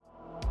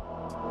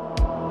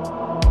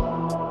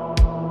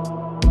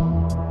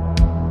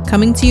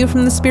Coming to you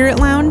from the Spirit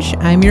Lounge,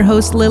 I'm your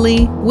host,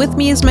 Lily. With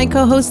me is my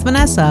co-host,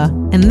 Vanessa,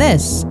 and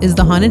this is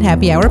the Haunted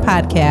Happy Hour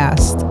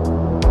podcast.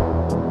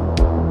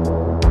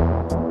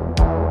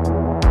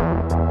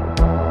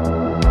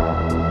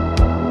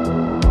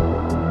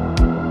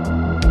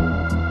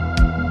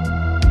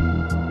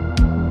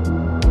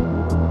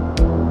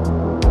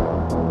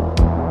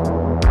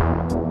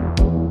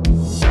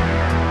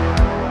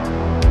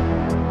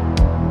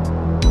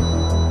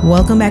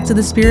 Welcome back to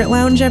the Spirit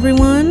Lounge,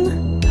 everyone.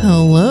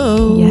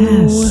 Hello.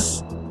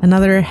 Yes.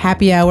 Another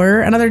happy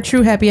hour, another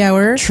true happy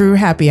hour. True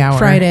happy hour.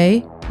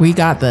 Friday. We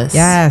got this.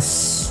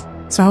 Yes.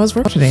 So how was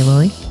work today,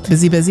 Lily?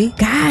 Busy?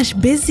 Gosh,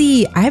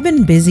 busy. I've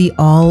been busy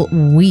all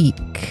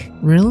week.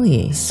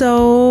 Really?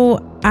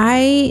 So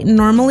I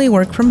normally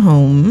work from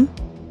home.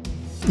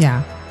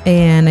 Yeah.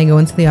 And I go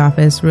into the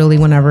office really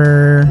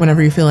whenever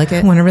you feel like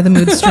it. Whenever the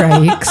mood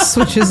strikes,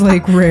 which is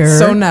like rare.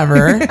 So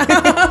never.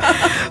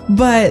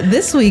 But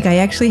this week I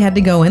actually had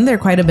to go in there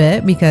quite a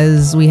bit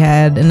because we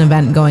had an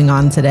event going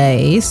on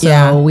today.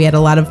 So we had a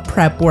lot of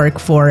prep work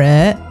for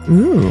it.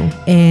 Ooh.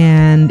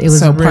 And it was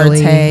so really...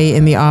 partay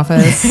in the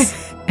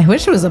office. I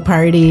wish it was a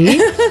party.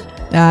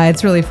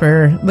 It's really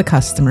for the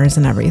customers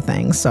and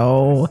everything.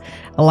 So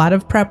a lot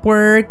of prep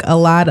work, a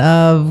lot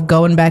of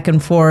going back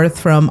and forth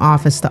from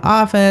office to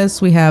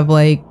office. We have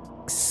like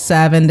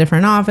 7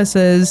 different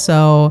offices.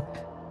 So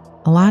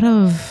a lot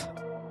of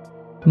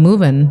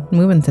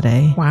moving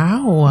today.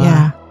 Wow.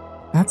 Yeah.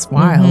 That's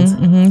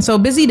wild. So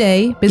busy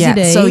day.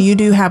 So you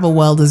do have a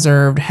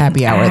well-deserved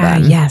happy hour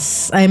then.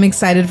 Yes. I'm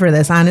excited for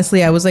this.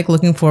 Honestly, I was like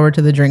looking forward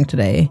to the drink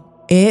today.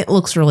 It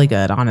looks really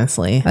good,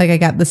 honestly. Like I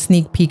got the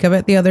sneak peek of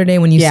it the other day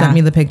when you sent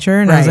me the picture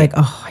and I was like,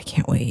 oh, I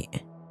can't wait.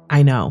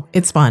 I know.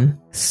 It's fun.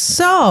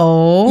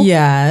 So,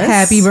 yes.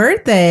 Happy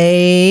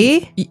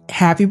birthday.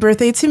 Happy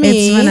birthday to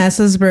me. It's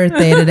Vanessa's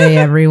birthday today,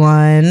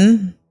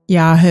 everyone.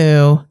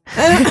 Yahoo.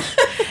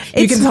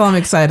 You can tell I'm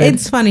excited.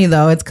 It's funny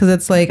though. It's because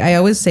it's like, I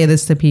always say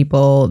this to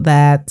people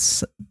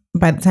that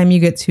by the time you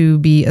get to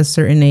be a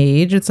certain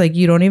age, it's like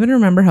you don't even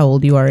remember how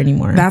old you are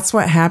anymore. That's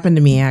what happened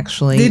to me,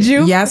 actually. Did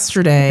you?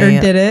 Yesterday.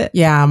 Or did it?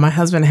 Yeah, my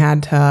husband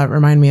had to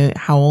remind me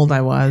how old I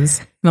was.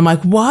 And I'm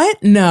like,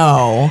 what?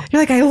 No.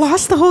 You're like, I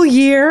lost the whole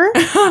year?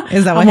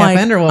 Is that what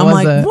happened or what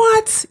was it?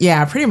 What?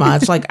 Yeah, pretty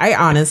much. Like, I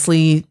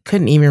honestly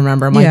couldn't even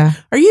remember. I'm like,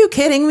 are you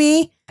kidding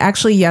me?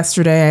 Actually,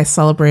 yesterday I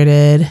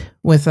celebrated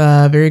with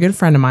a very good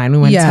friend of mine. We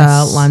went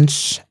to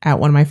lunch at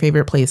one of my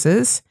favorite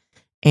places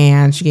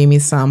and she gave me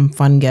some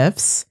fun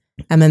gifts.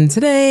 And then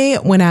today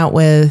went out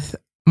with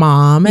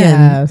mom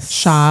and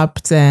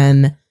shopped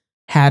and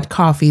had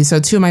coffee. So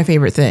 2 of my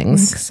favorite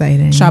things.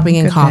 Exciting. Shopping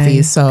and Good coffee.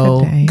 day.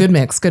 So good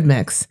mix.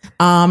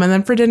 And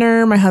then for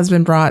dinner, my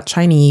husband brought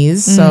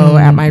Chinese. So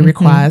at my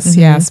request,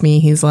 he asked me,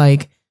 he's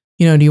like,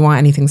 do you want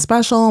anything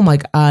special? I'm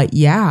like,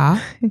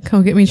 yeah.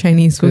 Go get me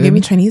Chinese food. Go get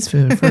me Chinese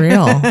food for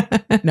real.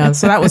 No,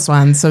 so that was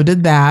fun. So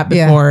did that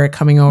before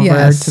coming over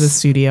to the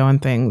studio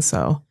and things.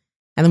 So.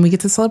 And then we get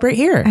to celebrate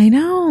here. I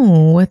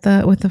know, with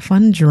a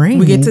fun drink.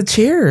 We get to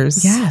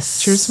cheers.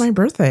 Yes. Cheers to my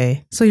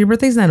birthday. So your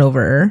birthday's not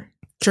over.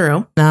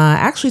 True.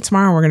 Actually,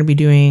 tomorrow we're going to be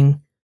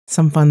doing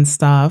some fun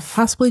stuff.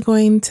 Possibly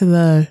going to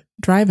the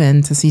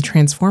drive-in to see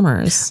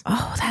Transformers.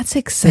 Oh, that's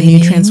exciting. The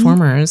new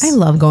Transformers. I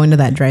love going to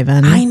that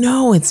drive-in. I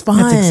know, it's fun.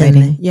 That's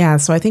exciting. Yeah,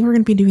 so I think we're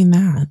going to be doing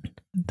that.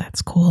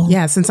 That's cool.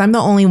 Yeah, since I'm the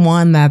only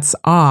one that's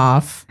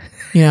off,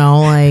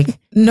 like...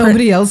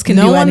 Nobody else can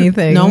do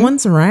anything. No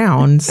one's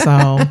around,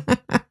 so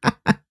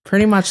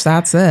pretty much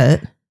that's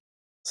it.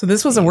 So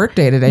this was a work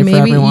day today for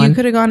everyone. Maybe you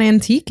could have gone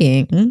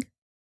antiquing.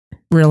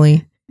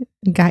 Really?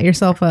 Got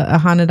yourself a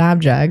haunted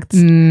object.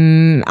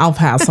 I'll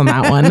pass on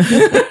that one.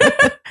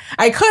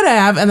 I could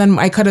have, and then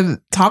I could have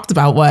talked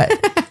about what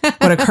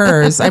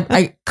occurs.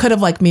 I could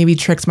have maybe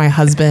tricked my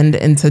husband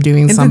into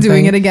doing something.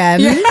 Doing it again.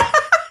 Yeah.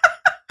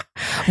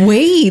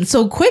 Wait,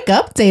 so quick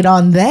update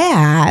on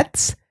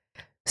that.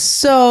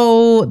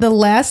 So the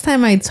last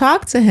time I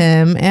talked to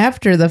him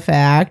after the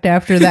fact,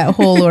 after that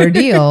whole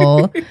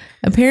ordeal,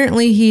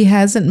 apparently he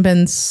hasn't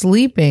been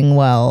sleeping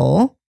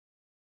well.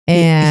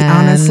 And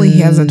honestly, he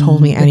hasn't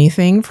told me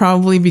anything,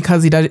 probably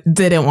because he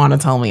didn't want to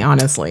tell me,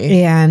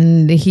 honestly.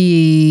 And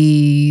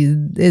he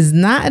is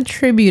not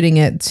attributing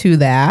it to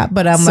that,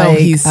 but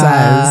he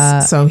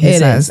says.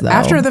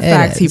 After the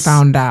fact, he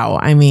found out.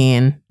 I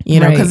mean,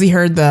 because he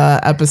heard the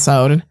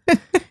episode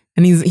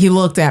and he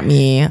looked at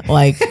me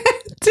like...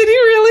 Did he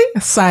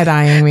really?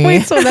 Side-eyeing me.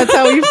 Wait, so that's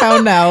how he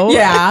found out?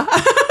 Yeah.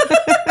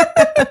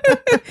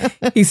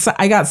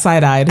 I got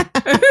side-eyed.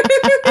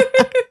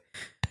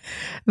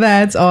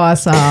 That's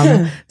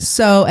awesome.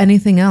 So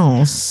anything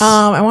else?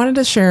 I wanted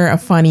to share a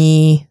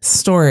funny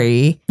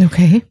story.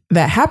 Okay.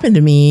 That happened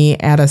to me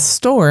at a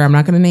store. I'm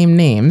not going to name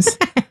names.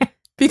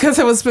 Because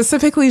I was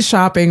specifically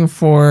shopping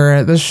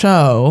for the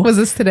show. Was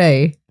this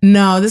today?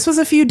 No, this was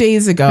a few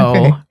days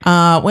ago.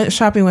 Went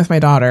shopping with my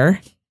daughter.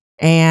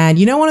 And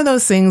you know, one of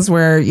those things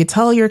where you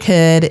tell your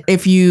kid,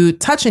 if you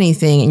touch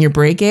anything and you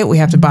break it, we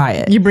have to buy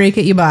it. You break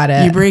it, you bought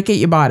it. You break it,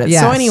 you bought it.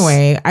 Yes. So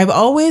anyway, I've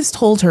always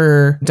told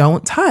her,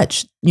 don't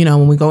touch. You know,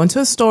 when we go into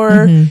a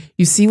store,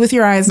 you see with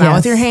your eyes, not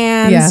with your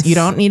hands. Yes. You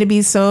don't need to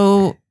be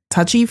so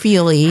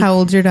touchy-feely. How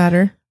old's your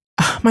daughter?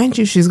 Mind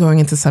you, she's going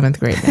into 7th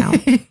grade now.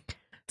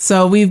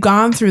 So we've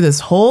gone through this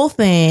whole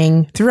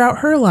thing throughout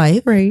her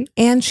life. Right.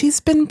 And she's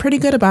been pretty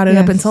good about it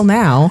up until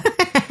now.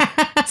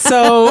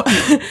 So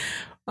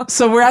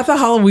we're at the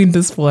Halloween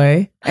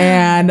display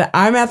and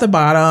I'm at the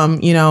bottom,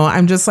 you know,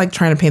 I'm just like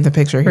trying to paint the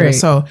picture here. Right.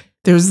 So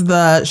there's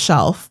the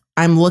shelf.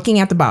 I'm looking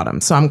at the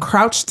bottom. So I'm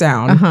crouched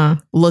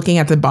down, looking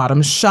at the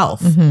bottom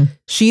shelf.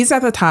 She's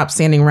at the top,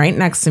 standing right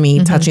next to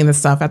me, touching the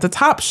stuff at the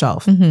top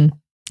shelf.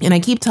 And I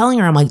keep telling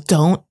her, I'm like,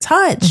 don't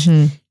touch.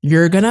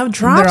 You're going to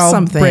drop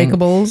something.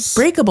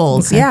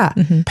 Breakables. Okay. Yeah.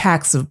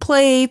 Packs of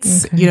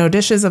plates, you know,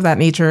 dishes of that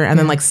nature. And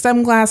then like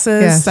stem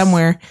glasses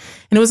somewhere.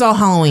 And it was all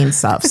Halloween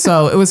stuff.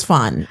 So it was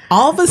fun.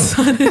 All of a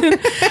sudden,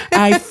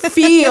 I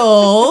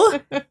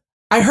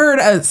heard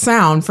a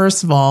sound.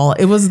 First of all,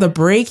 it was the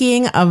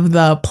breaking of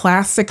the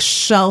plastic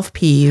shelf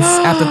piece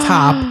at the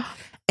top.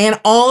 And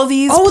all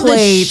these plates.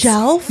 The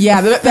shelf? Yeah,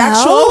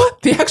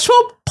 the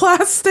actual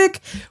plastic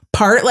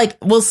part, like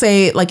we'll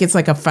say like it's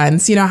like a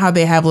fence. You know how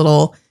they have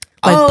little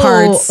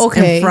parts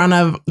in front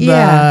of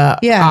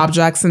the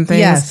objects and things?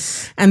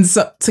 Yes. And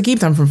so to keep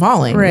them from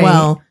falling. Right.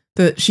 Well,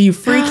 she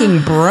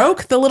freaking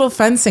broke the little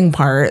fencing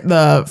part,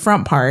 the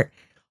front part.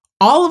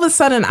 All of a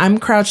sudden, I'm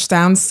crouched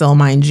down still,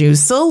 mind you,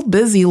 still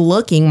busy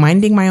looking,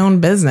 minding my own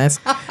business.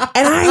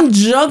 And I'm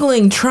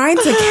juggling, trying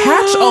to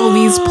catch all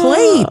these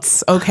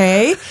plates,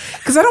 okay?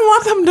 Because I don't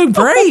want them to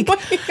break.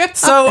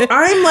 So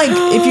I'm like,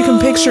 if you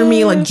can picture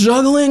me like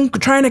juggling,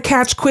 trying to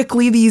catch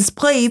quickly these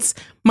plates.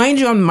 Mind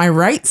you, on my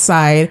right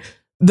side,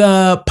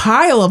 the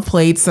pile of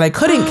plates that I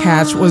couldn't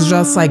catch was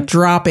just like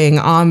dropping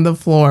on the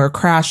floor,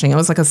 crashing. It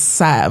was like a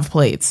set of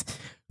plates.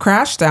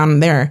 Crashed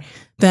down there.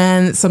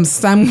 Then some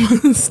stem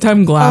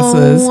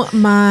glasses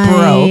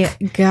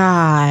broke.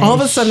 God. All of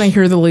a sudden I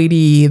hear the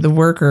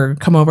worker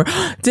come over.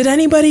 Did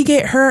anybody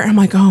get hurt? I'm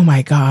like, oh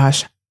my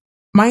gosh.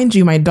 Mind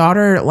you, my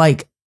daughter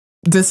like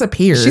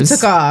disappears. She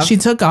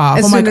took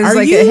off. I'm like,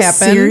 are you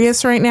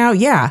serious right now?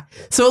 Yeah.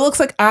 So it looks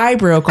like I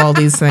broke all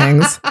these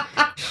things.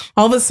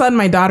 All of a sudden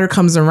my daughter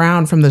comes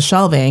around from the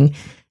shelving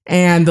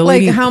and the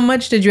lady. Like, how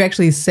much did you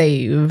actually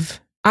save?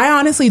 I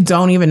honestly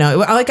don't even know.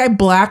 Like, I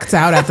blacked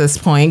out at this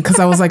point because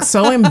I was like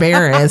so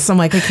embarrassed. I'm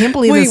like, I can't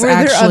believe this actually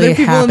happened. Were there other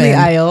people in the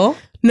aisle?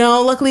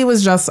 No, luckily it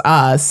was just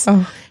us.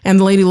 And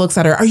the lady looks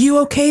at her. Are you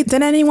okay?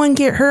 Did anyone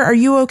get hurt? Are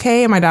you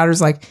okay? And my daughter's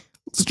like,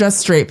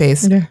 just straight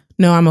face.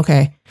 No, I'm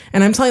okay.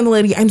 And I'm telling the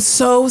lady, I'm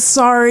so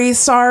sorry.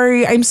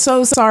 I'm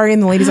so sorry.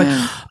 And the lady's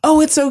like,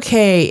 oh, it's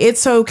okay.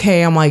 It's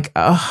okay. I'm like,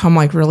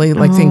 really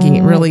like thinking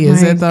it really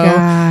is it though?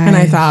 Gosh. And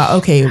I thought,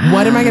 okay,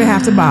 what am I going to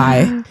have to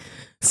buy?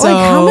 So, like,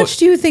 how much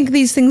do you think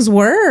these things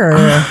were?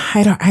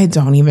 I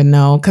don't even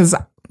know, because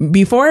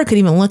before I could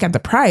even look at the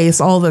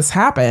price, all this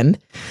happened.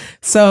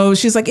 So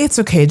she's like, it's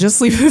okay, just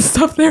leave this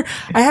stuff there.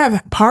 I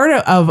have part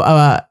of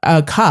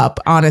a cup,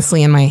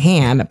 honestly, in my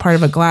hand, part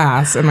of a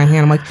glass in my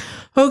hand. I'm like,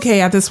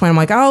 okay, at this point, I'm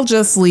like, I'll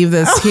just leave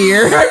this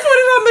here. I put it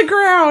on the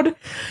ground.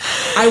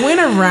 I went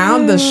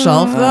around the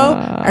shelf, though.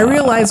 I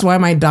realized why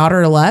my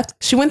daughter left.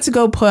 She went to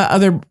go put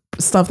other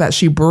stuff that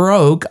she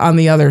broke on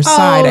the other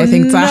side, I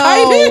think, to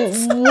hide it.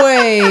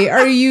 Wait,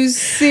 are you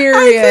serious?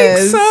 I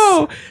think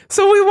so.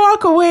 So we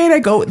walk away and I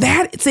go,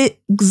 that's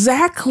it,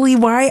 exactly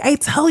why I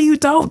tell you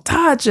don't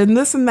touch and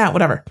this and that,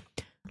 whatever.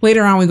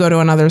 Later on, we go to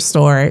another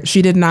store.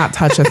 She did not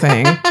touch a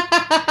thing.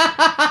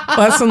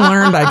 Lesson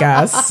learned, I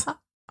guess.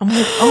 I'm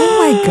like, oh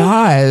my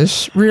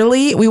gosh,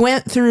 really? We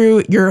went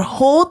through your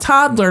whole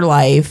toddler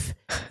life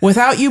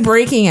without you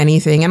breaking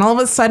anything, and all of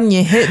a sudden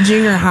you hit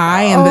junior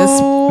high and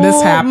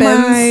this happens.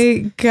 Oh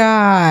my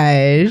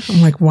gosh.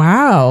 I'm like,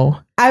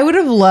 wow. I would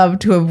have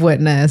loved to have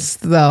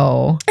witnessed,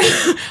 though.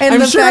 And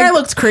I'm sure I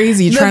looked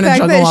crazy trying to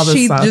juggle all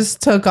this stuff. She just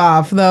took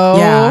off, though.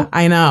 Yeah,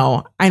 I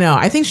know.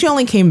 I think she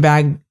only came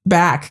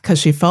back because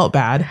she felt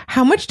bad.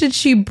 How much did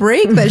she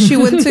break that she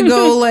went to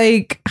go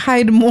like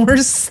hide more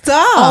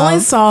stuff? All I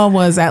saw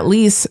was at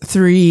least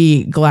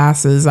 3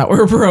 glasses that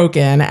were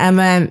broken, and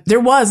then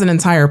there was an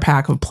entire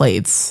pack of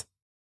plates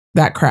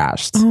that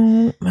crashed.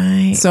 Oh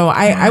my! So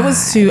I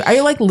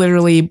like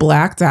literally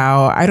blacked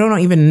out. I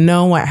don't even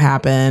know what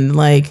happened.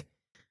 Like,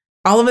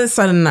 all of a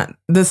sudden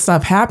this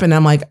stuff happened.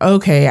 I'm like,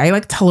 okay, I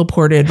like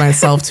teleported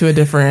myself to a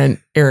different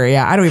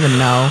area. I don't even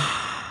know.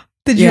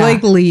 Did you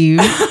like leave?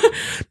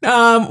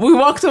 We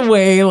walked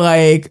away,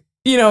 like,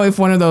 you know, if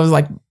one of those,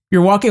 like,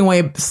 you're walking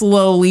away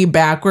slowly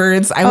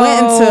backwards. I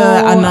went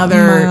into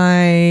another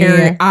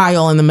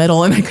aisle in the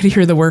middle, and I could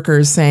hear the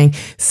workers saying,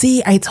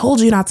 see, I told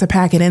you not to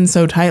pack it in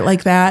so tight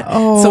like that.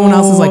 Someone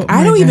else is like,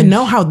 I don't even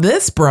know how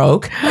this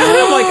broke. And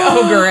I'm like,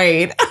 oh,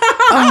 great.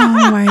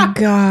 Oh my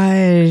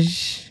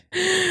gosh.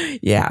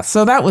 Yeah,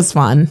 so that was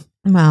fun.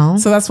 Well,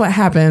 so that's what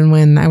happened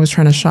when I was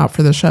trying to shop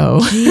for the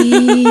show.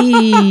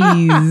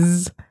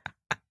 Jeez.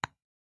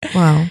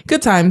 Wow.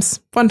 Good times.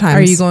 Fun times.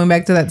 Are you going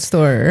back to that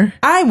store?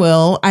 I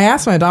will. I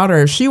asked my daughter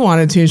if she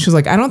wanted to. She was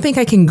like, I don't think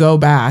I can go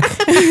back.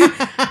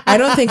 I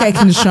don't think I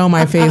can show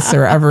my face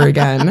there ever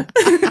again.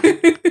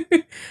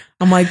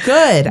 I'm like,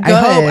 good.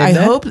 I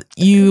hope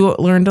you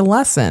learned a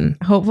lesson.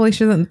 Hopefully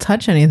she doesn't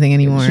touch anything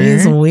anymore.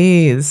 Jeez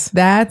Louise.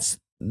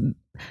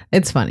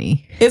 It's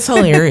funny. It's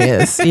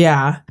hilarious.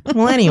 Yeah.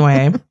 Well,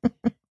 anyway.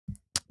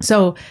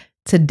 So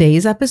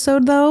today's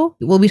episode, though,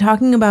 we'll be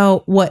talking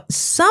about what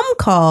some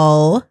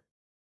call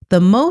the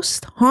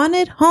most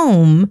haunted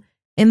home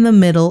in the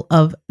middle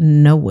of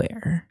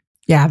nowhere.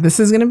 Yeah, this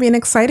is going to be an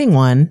exciting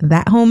one.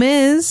 That home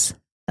is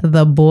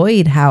the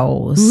Boyd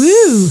House.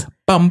 Woo!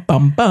 Bum,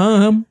 bum,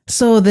 bum.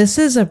 So this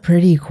is a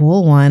pretty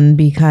cool one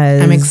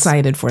because I'm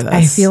excited for this.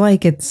 I feel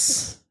like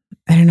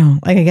I don't know.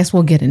 Like, I guess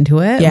we'll get into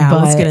it. Yeah,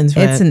 let's get into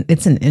it.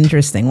 It's an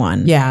interesting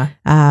one. Yeah.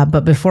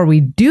 But before we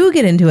do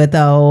get into it,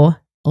 though,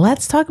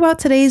 let's talk about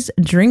today's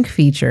drink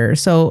feature.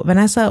 So,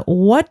 Vanessa,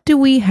 what do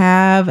we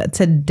have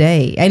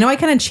today? I know I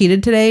kind of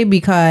cheated today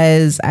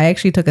because I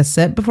actually took a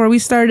sip before we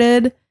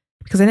started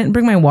because I didn't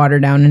bring my water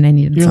down and I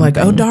needed You're something.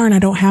 like, oh, darn, I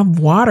don't have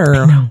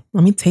water.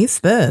 Let me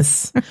taste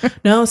this.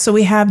 No, so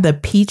we have the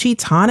Peachy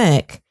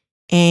Tonic.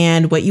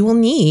 And what you will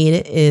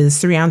need is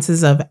 3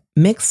 ounces of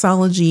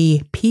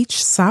Mixology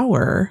Peach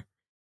Sour,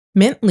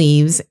 mint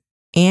leaves,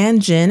 and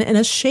gin in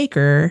a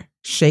shaker.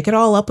 Shake it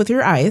all up with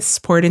your ice.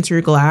 Pour it into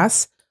your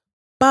glass.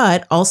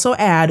 But also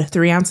add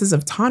 3 ounces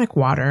of tonic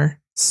water.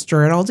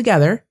 Stir it all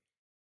together.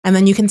 And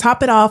then you can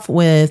top it off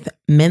with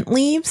mint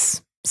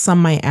leaves.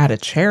 Some might add a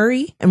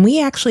cherry. And we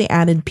actually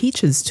added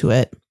peaches to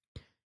it.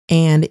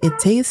 And it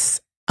tastes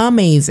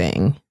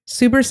amazing.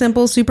 Super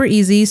simple, super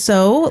easy.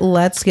 So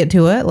let's get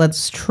to it.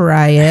 Let's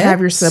try it. Have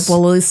your sip,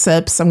 Lily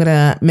sips. I'm going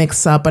to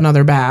mix up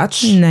another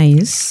batch.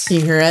 Nice. Can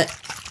you hear it?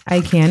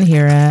 I can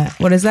hear it.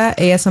 What is that?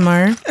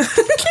 ASMR?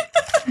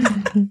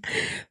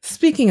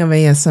 Speaking of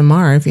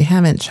ASMR, if you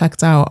haven't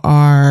checked out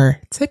our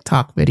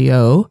TikTok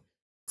video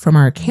from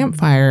our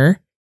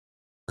campfire,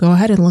 go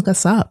ahead and look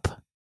us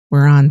up.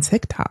 We're on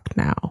TikTok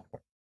now.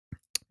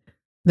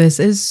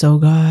 This is so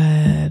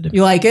good.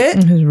 You like it?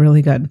 It's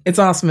really good. It's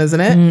awesome, isn't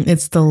it?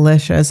 It's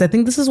delicious. I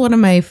think this is one of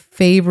my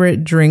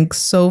favorite drinks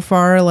so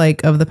far,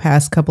 like of the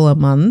past couple of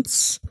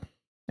months.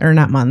 Or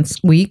not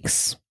months,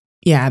 weeks.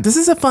 Yeah, this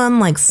is a fun,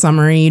 like,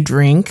 summery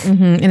drink.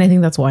 And I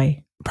think that's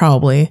why.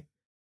 Probably.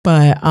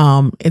 But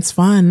it's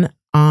fun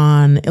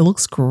it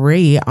looks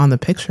great on the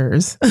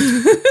pictures.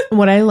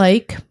 What I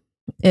like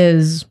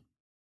is,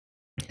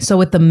 so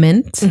with the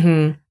mint,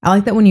 I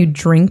like that when you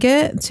drink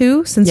it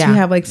too, since you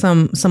have like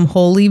some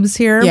whole leaves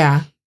here.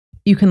 Yeah.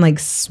 You can like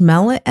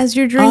smell it as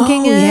you're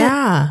drinking it.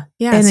 Yeah.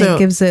 Yeah. And so it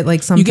gives it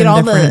like something you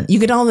get different.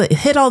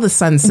 hit all the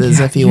senses,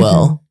 if you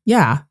will.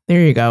 Yeah.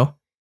 There you go.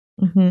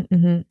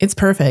 It's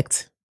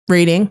perfect.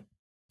 Rating.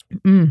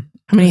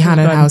 How many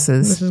haunted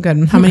houses? This is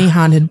good. How many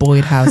haunted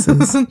Boyd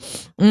houses?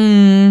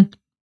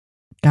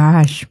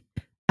 Gosh,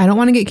 I don't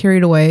want to get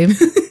carried away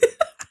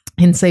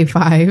and say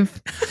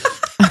 5.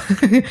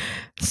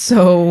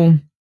 So,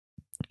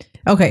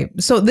 okay.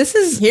 So this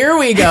is... Here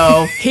we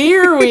go.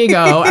 Here we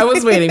go. I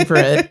was waiting for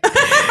it.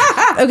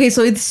 Okay,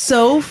 so it's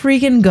so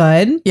freaking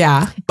good.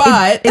 Yeah,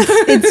 but...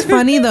 It's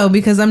funny, though,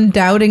 because I'm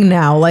doubting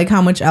now, like,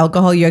 how much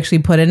alcohol you actually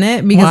put in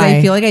it. Because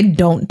I feel like I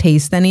don't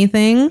taste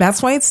anything.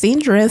 That's why it's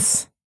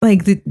dangerous.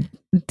 Like,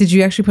 did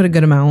you actually put a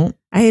good amount?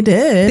 I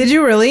did. Did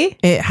you really?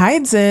 It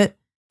hides it.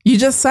 You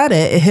just said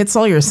it. It hits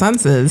all your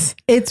senses.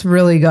 It's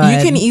really good.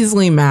 You can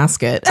easily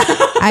mask it.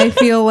 I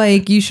feel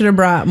like you should have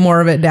brought more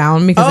of it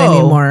down because I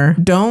need more.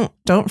 Don't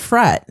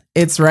fret.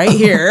 It's right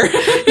here.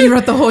 You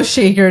brought the whole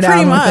shaker down.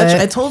 Pretty much. With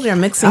it. I told you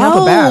I'm mixing up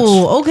a batch.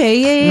 Oh,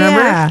 okay. Yeah.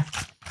 Remember?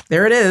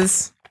 There it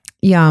is.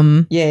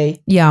 Yum.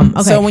 Yay. Yum.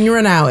 Okay. So when you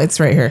run out, it's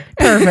right here.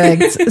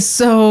 Perfect.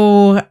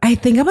 So I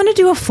think I'm going to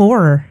do a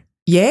 4.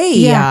 Yay.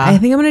 Yeah. I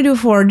think I'm going to do a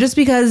 4 just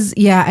because,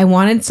 I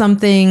wanted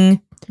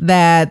something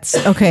that's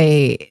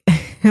okay.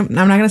 I'm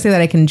not going to say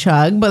that I can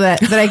chug, but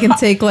that I can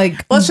take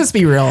like... Let's just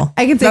be real.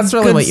 I can take That's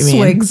really what you mean.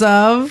 Swigs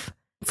of.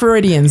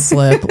 Freudian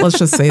slip. Let's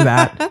just say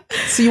that.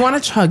 So you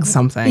want to chug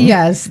something.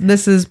 Yes,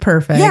 this is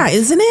perfect. Yeah,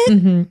 isn't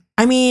it?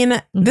 I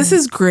mean, this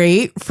is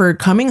great for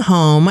coming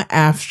home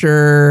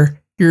after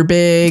your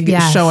big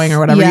showing or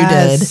whatever you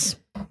did.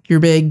 Your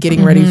big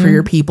getting ready for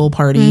your people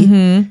party.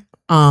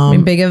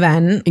 Big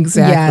event.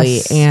 Exactly.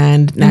 Yes.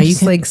 And now you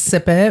can like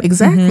sip it.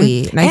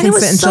 Exactly. Now you and can it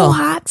was sit and so chill.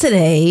 hot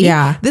today.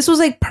 Yeah. This was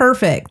like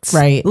perfect.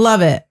 Right.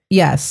 Love it.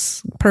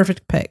 Yes.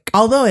 Perfect pick.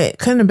 Although it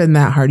couldn't have been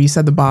that hard. You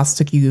said the boss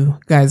took you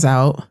guys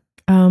out.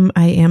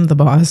 I am the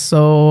boss,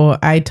 so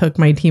I took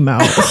my team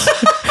out.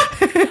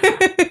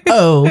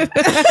 Oh.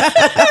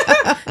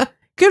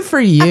 Good for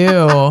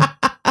you.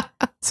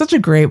 Such a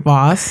great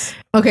boss.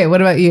 Okay, what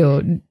about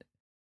you?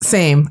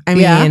 Same. I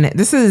mean,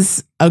 this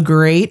is a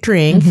great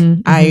drink.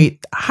 I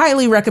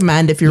highly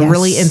recommend if you're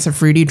really into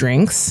fruity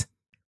drinks.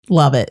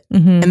 Love it.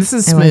 And this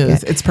is smooth.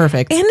 Like it's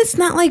perfect. And it's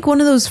not like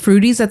one of those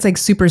fruities that's like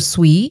super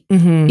sweet,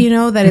 you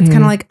know, that it's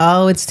kind of like,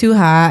 oh, it's too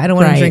hot. I don't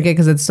want to drink it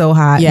because it's so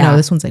hot. Yeah. No,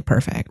 this one's like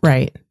perfect.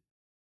 Right.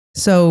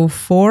 So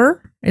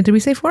 4 Did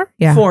we say 4?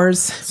 Yeah.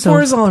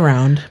 Fours all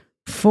around.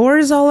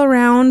 4s all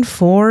around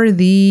for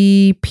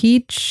the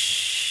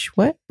peach.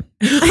 What?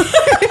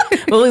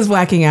 Lily's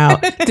whacking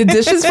out. Did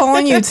dishes fall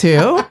on you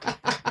too?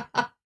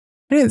 I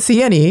didn't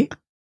see any.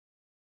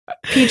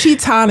 Peachy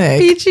tonic.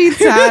 Peachy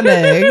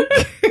tonic.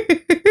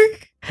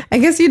 I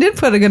guess you did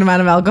put a good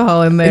amount of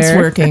alcohol in there. It's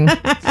working.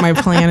 My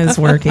plan is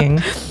working.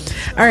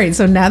 All right.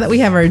 So now that we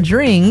have our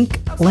drink,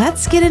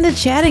 let's get into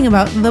chatting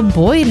about the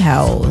Boyd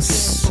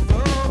House.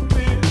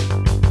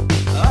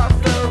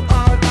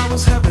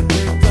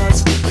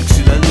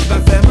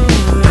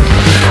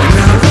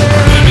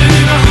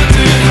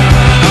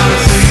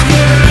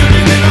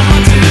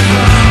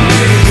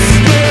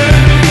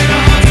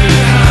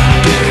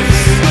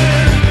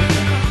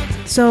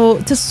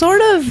 So to sort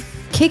of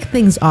kick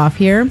things off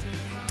here,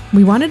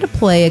 we wanted to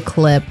play a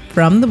clip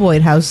from the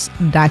Boyd House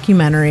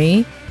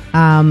documentary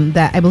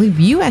that I believe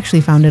you actually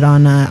found it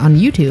on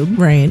YouTube.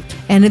 Right.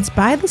 And it's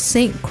by the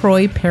St.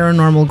 Croix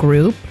Paranormal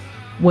Group,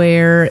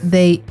 where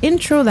they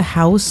intro the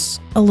house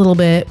a little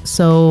bit.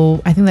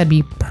 So I think that'd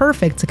be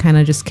perfect to kind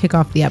of just kick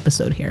off the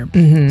episode here.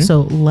 Mm-hmm.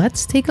 So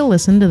let's take a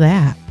listen to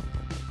that.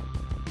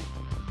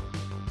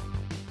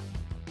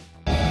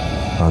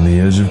 On the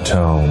edge of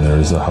town, there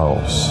is a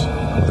house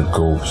where the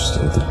ghost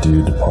of the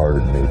dear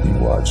departed may be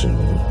watching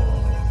you.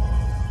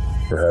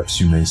 Perhaps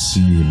you may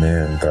see a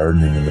man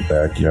gardening in the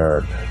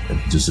backyard and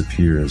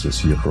disappears as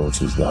he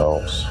approaches the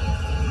house.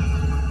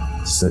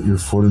 Set your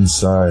foot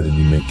inside and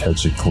you may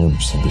catch a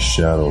glimpse of the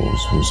shadows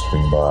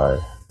whispering by,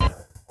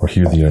 or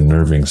hear the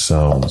unnerving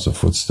sounds of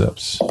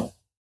footsteps.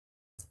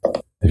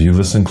 If you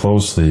listen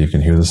closely, you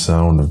can hear the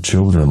sound of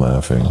children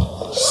laughing,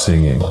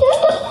 singing,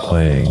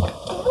 playing,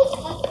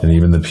 and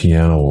even the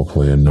piano will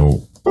play a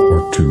note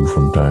or two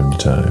from time to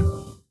time.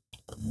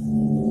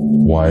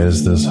 Why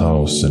is this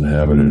house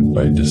inhabited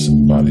by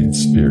disembodied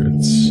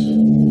spirits?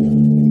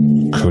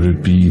 Could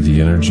it be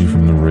the energy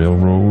from the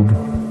railroad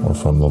or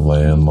from the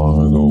land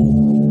long ago?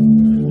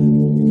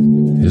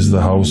 Is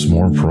the house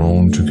more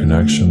prone to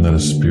connection that a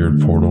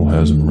spirit portal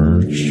has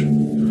emerged?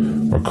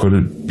 Or could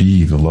it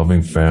be the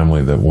loving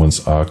family that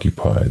once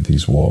occupied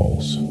these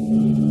walls?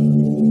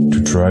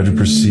 To try to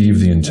perceive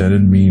the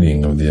intended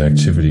meaning of the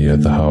activity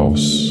at the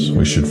house,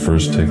 we should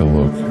first take a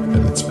look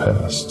at its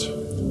past.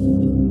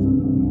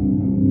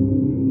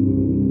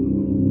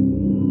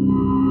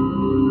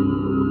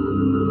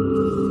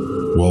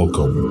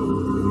 Welcome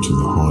to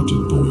the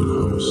Haunted Boyd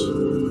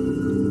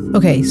House.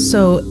 Okay,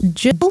 so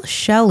Jill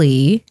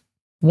Shelley,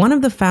 one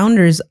of the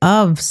founders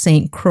of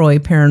St. Croix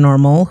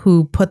Paranormal,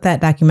 who put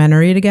that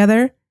documentary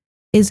together,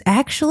 is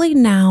actually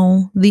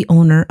now the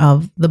owner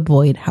of the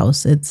Boyd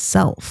House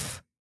itself.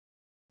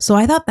 So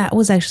I thought that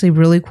was actually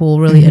really cool,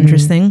 really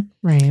interesting.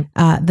 Right.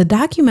 The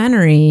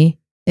documentary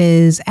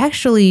is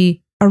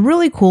actually a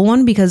really cool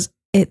one because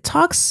it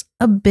talks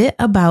a bit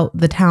about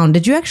the town.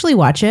 Did you actually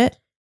watch it?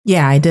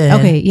 Yeah, I did.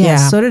 Okay, yeah,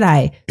 so did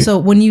I. So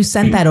when you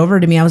sent that over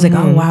to me, I was like,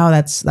 oh, wow,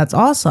 that's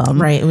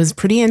awesome. Right. It was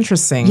pretty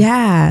interesting.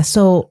 Yeah.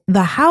 So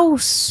the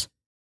house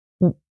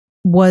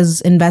was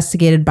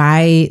investigated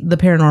by the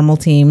paranormal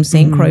team,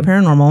 St. Croix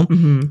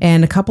Paranormal,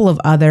 and a couple of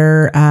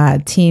other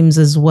teams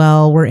as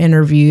well were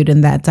interviewed in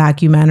that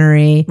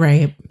documentary.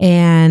 Right.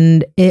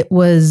 And it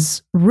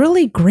was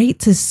really great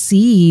to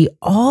see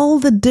all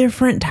the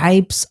different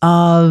types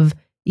of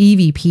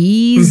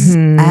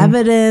EVPs,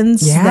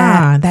 evidence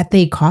that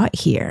they caught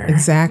here.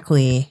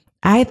 Exactly.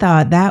 I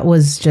thought that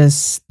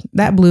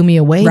blew me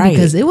away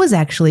because it was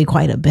actually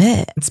quite a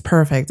bit. It's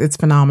perfect. It's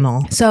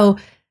phenomenal. So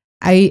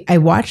I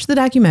watched the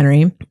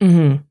documentary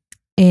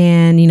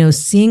and,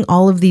 seeing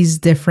all of these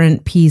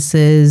different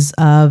pieces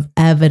of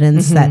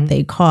evidence that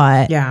they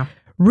caught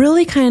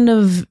really kind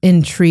of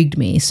intrigued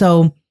me.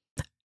 So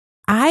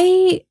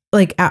I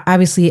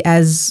obviously,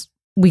 as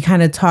we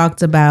kind of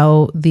talked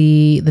about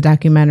the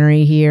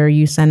documentary here,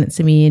 you sent it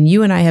to me and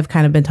you and I have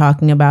kind of been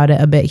talking about it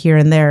a bit here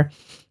and there.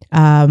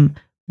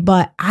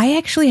 But I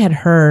actually had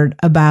heard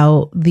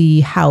about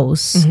the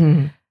house.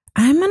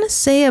 I'm going to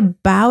say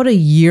about a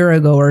year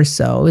ago or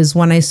so is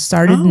when I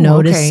started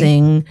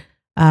noticing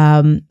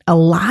a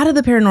lot of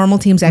the paranormal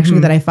teams actually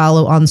that I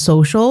follow on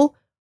social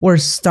were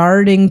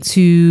starting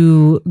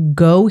to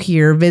go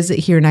here, visit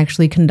here, and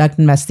actually conduct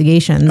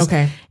investigations.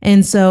 Okay.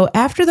 And so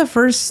after the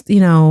first,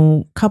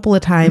 couple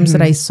of times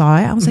that I saw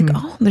it, I was like,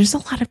 oh, there's a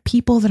lot of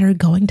people that are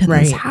going to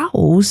this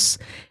house.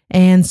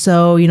 And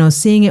so,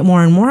 seeing it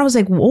more and more, I was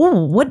like,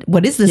 whoa,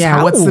 what is this house?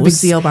 Yeah, what's the big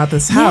deal about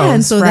this house? Yeah,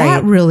 and so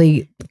that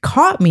really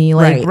caught me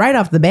right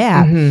off the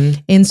bat.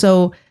 And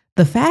so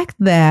the fact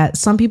that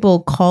some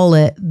people call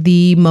it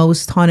the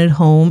most haunted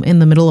home in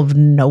the middle of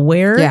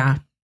nowhere. Yeah.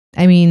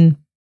 I mean,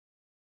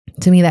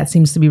 to me, that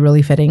seems to be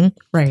really fitting.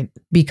 Right.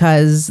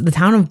 Because the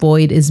town of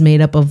Boyd is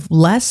made up of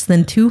less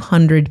than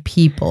 200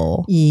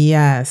 people.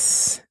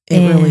 Yes, it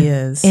really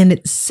is. And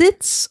it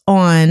sits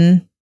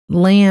on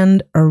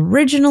land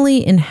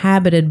originally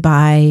inhabited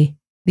by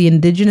the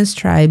indigenous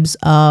tribes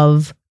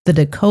of the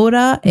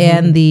Dakota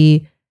and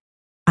the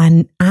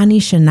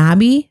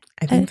Anishinaabe.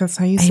 I think that's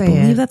how you say it.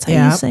 I believe that's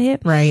how you say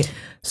it. Right.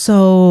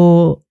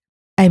 So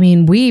I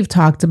mean, we've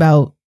talked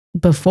about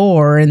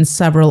before in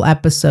several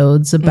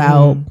episodes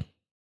about,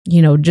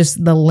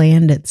 just the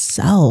land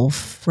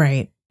itself.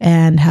 Right.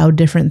 And how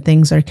different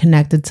things are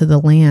connected to the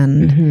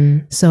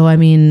land. So, I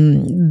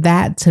mean,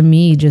 that to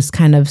me just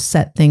kind of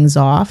set things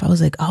off. I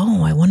was like,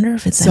 oh, I wonder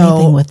if it's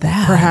anything with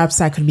that. Perhaps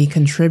that could be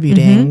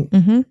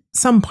contributing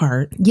some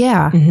part.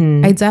 Yeah,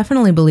 I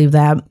definitely believe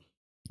that.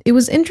 It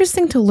was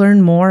interesting to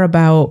learn more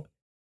about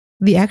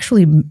the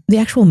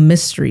actual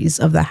mysteries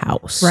of the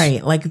house.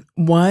 Right. Like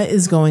what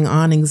is going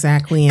on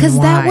exactly and why. Because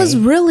that was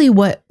really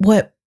what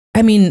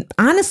I mean,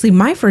 honestly,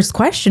 my first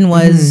question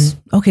was,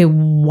 okay,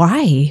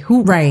 why?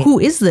 Who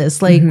is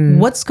this? Like,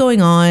 what's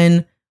going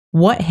on?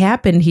 What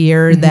happened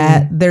here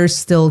that they're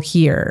still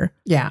here?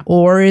 Yeah.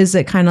 Or is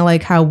it kind of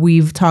like how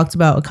we've talked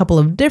about a couple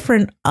of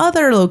different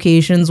other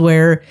locations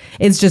where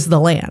it's just the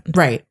land?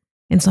 Right.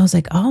 And so I was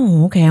like,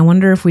 oh, okay, I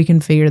wonder if we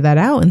can figure that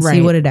out and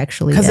see what it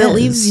actually is. Because it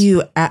leaves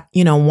you at,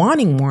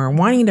 wanting more,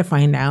 wanting to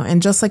find out.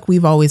 And just like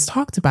we've always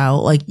talked about,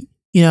 like,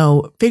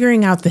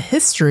 figuring out the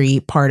history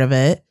part of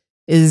it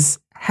is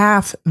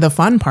half the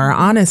fun part,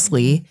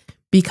 honestly,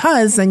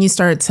 because then you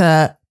start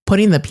to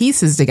putting the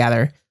pieces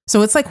together.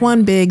 So it's like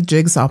one big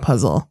jigsaw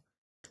puzzle.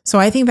 So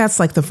I think that's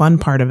like the fun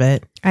part of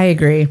it. I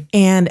agree.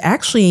 And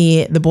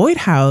actually, the Boyd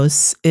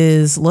House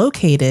is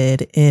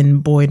located in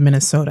Boyd,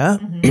 Minnesota.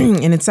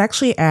 And it's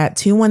actually at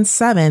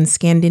 217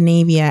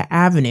 Scandinavia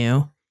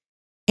Avenue.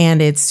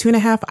 And it's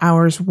 2.5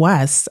 hours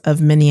west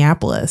of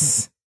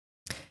Minneapolis.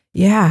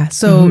 Yeah.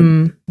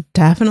 So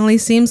definitely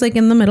seems like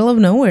in the middle of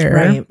nowhere.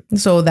 Right.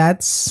 So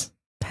that's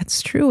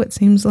true. It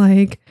seems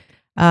like,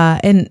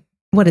 and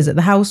what is it?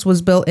 The house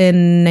was built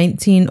in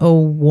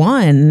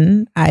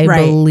 1901, I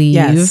believe.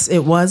 Yes,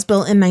 it was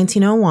built in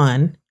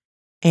 1901.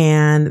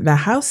 And the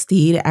house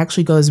deed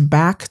actually goes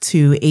back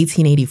to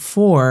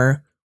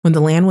 1884 when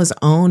the land was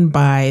owned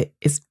by,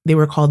 they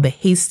were called the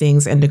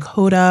Hastings and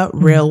Dakota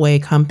Railway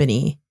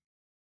Company.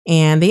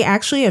 And they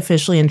actually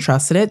officially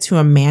entrusted it to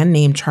a man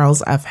named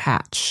Charles F.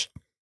 Hatch.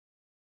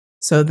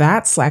 So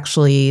that's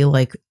actually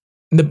like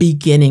the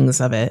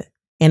beginnings of it.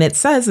 And it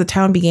says the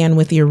town began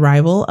with the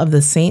arrival of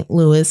the St.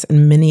 Louis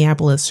and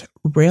Minneapolis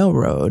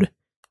Railroad.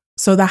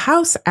 So the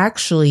house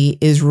actually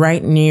is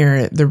right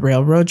near the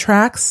railroad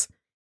tracks.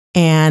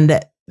 And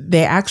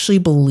they actually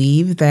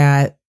believe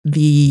that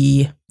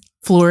the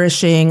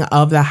flourishing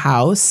of the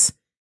house,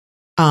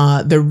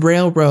 the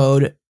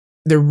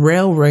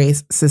railway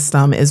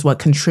system is what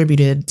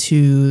contributed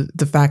to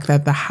the fact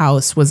that the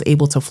house was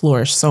able to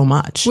flourish so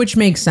much. Which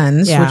makes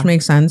sense.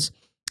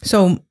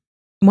 So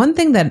one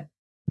thing that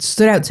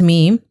stood out to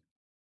me,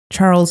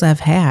 Charles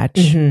F. Hatch,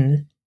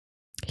 he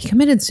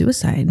committed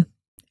suicide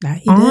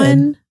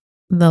on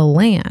the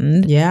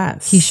land.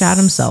 Yes. He shot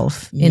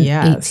himself in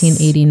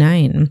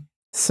 1889.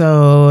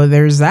 So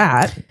there's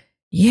that.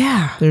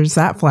 Yeah. There's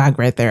that flag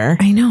right there.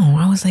 I know.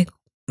 I was like,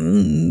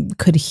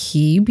 could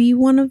he be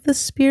one of the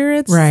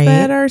spirits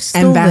that are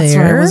still there? And that's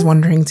what I was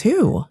wondering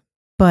too.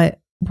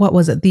 But what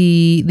was it?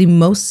 The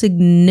most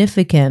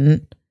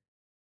significant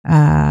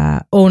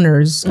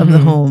owners of the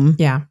home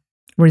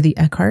were the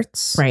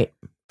Eckharts. Right.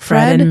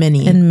 Fred and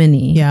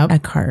Minnie.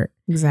 Eckhart.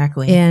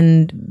 Exactly.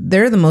 And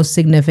they're the most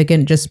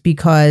significant just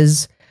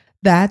because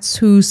that's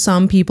who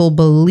some people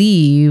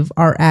believe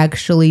are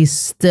actually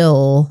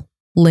still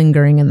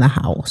lingering in the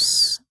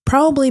house.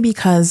 Probably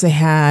because they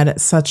had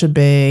such a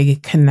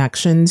big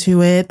connection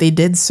to it. They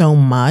did so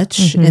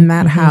much in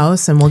that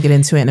house, and we'll get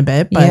into it in a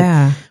bit.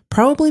 But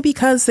probably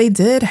because they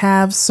did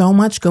have so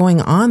much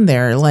going on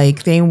there.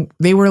 Like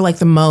they were like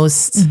the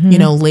most,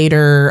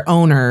 later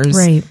owners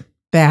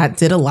that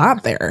did a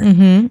lot there.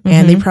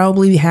 And they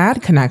probably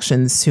had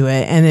connections to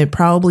it, and it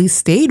probably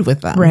stayed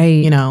with them.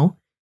 Right.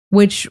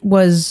 Which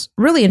was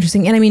really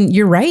interesting. And I mean,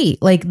 you're right.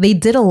 Like they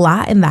did a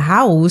lot in the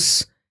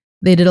house.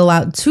 They did a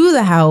lot to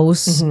the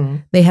house.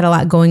 They had a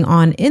lot going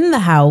on in the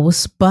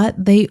house, but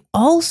they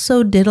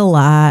also did a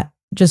lot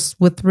just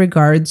with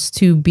regards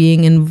to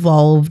being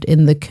involved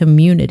in the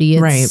community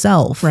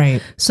itself.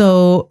 Right.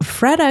 So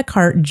Fred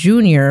Eckhart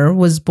Jr.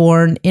 was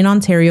born in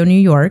Ontario, New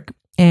York,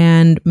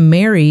 and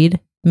married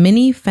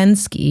Minnie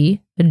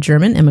Fensky, a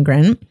German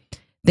immigrant.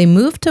 They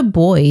moved to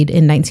Boyd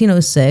in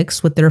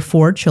 1906 with their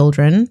 4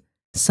 children,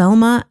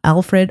 Selma,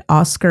 Alfred,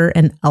 Oscar,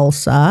 and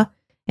Elsa,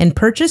 and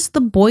purchased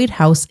the Boyd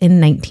House in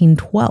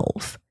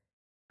 1912.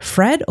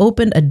 Fred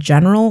opened a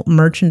general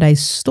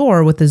merchandise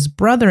store with his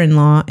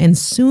brother-in-law and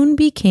soon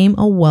became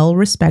a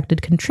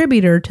well-respected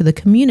contributor to the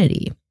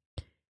community.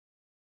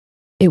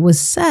 It was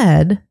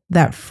said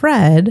that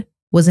Fred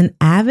was an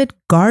avid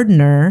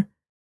gardener,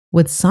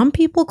 with some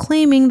people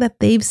claiming that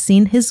they've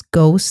seen his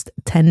ghost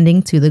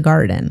tending to the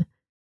garden.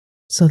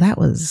 So that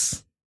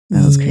was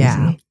crazy.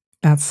 Yeah,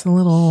 that's a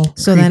little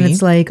So creepy. then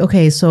it's like,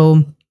 okay,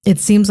 so it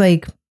seems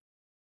like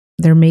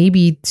there may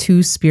be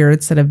 2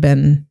 spirits that have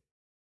been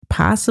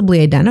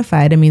possibly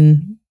identified. I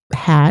mean,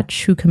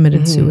 Hatch, who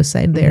committed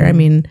suicide there. I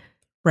mean,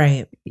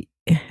 right.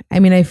 I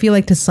mean, I feel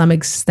like to some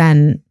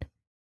extent,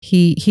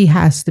 he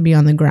has to be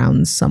on the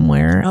grounds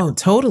somewhere. Oh,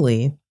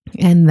 totally.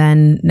 And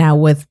then now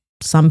with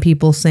some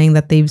people saying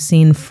that they've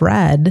seen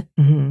Fred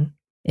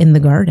in the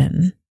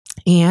garden.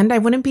 And I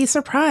wouldn't be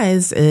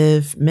surprised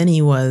if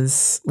Minnie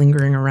was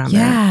lingering around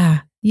there. Yeah.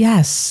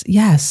 Yes.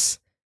 Yes.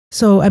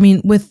 So, I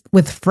mean,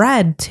 with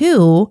Fred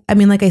too, I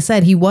mean, like I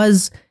said,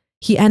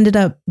 he ended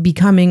up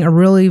becoming a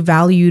really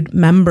valued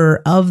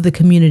member of the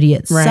community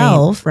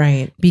itself.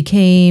 Right.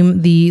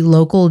 Became the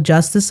local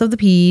justice of the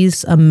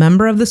peace, a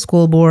member of the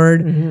school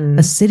board,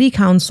 a city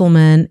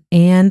councilman,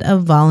 and a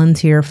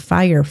volunteer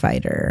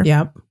firefighter.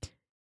 Yep.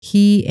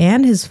 He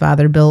and his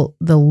father built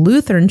the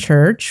Lutheran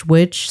Church,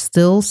 which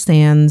still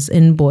stands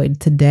in Boyd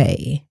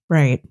today.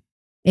 Right.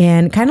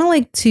 And kind of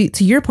like to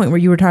your point where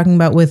you were talking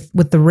about with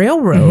the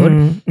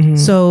railroad.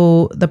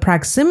 So the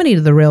proximity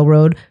to the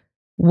railroad,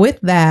 with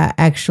that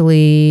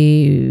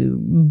actually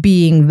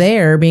being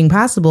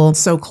possible.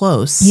 So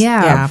close.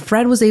 Yeah.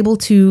 Fred was able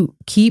to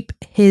keep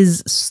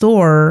his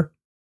store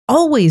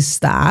always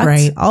stocked.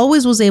 Right.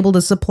 Always was able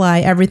to supply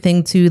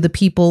everything to the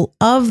people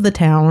of the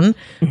town,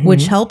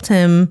 which helped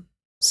him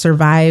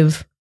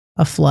survive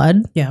a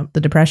flood,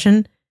 the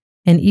Depression,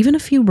 and even a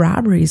few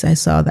robberies I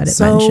saw that it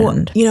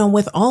mentioned. You know,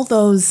 with all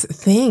those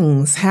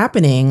things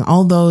happening,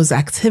 all those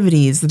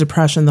activities, the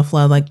Depression, the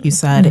flood, like you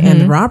said, and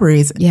the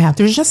robberies,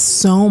 there's just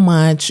so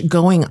much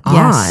going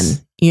on,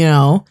 you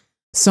know,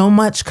 so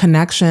much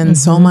connection,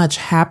 so much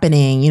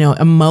happening, you know,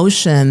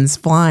 emotions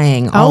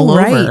flying all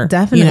over.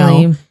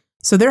 Definitely. You know?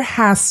 So there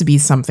has to be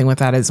something with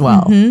that as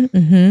well.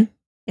 And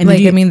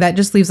like, I mean, that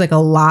just leaves like a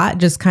lot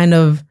just kind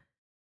of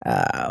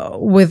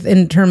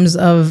in terms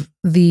of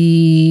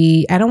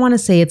the, I don't want to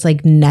say it's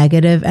like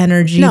negative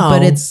energy,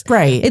 but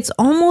it's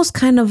almost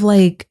kind of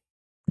like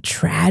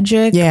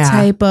tragic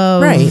type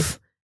of,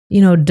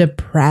 you know,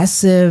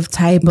 depressive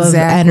type of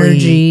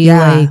energy.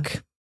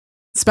 Like,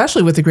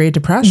 especially with the Great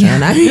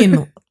Depression. I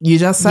mean, you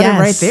just said it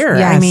right there.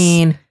 I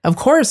mean, of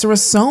course, there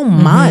was so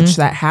much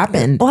that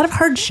happened. A lot of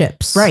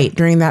hardships. Right,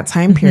 during that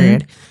time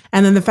period.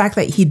 And then the fact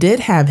that he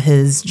did have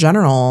his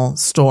general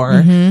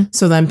store.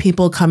 So then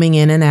people coming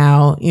in and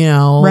out, you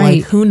know,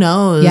 like who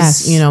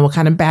knows, you know, what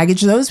kind of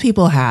baggage those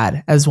people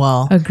had as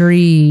well.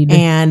 Agreed.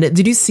 And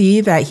did you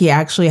see that he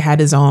actually had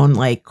his own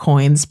like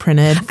coins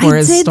printed for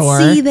his store?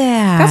 I did see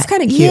that. That's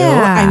kind of cute.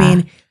 Yeah. I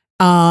mean,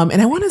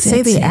 and I want to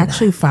say they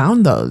actually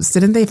found those.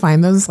 Didn't they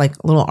find those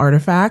like little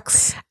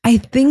artifacts? I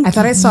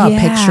thought I saw a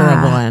picture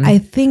of one. I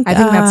think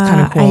that's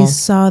kind of cool. I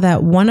saw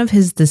that one of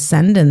his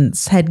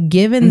descendants had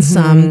given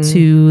some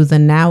to the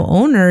now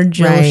owner,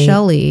 Joe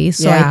Shelley.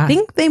 So I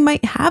think they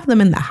might have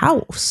them in the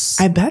house.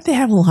 I bet they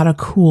have a lot of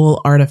cool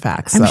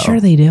artifacts. I'm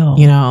sure they do.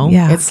 You know,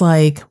 it's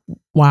like,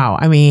 wow.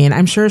 I mean,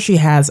 I'm sure she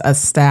has a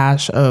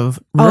stash of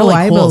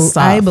really cool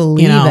stuff. I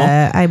believe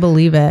it. I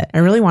believe it. I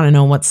really want to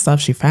know what stuff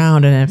she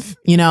found. And if,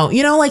 you know,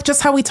 like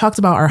just how we talked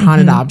about our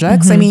haunted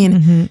objects. I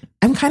mean,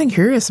 I'm kind of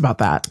curious about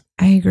that.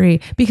 I agree.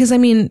 Because I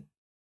mean,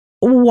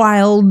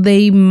 while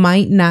they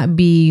might not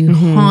be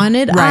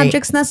haunted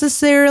objects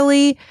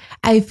necessarily,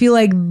 I feel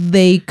like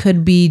they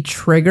could be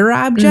trigger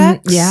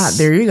objects. Yeah,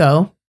 there you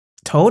go.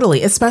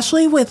 Totally.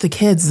 Especially with the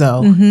kids,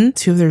 though.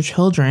 2 of their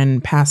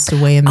children passed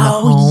away in the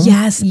home.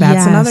 Yes.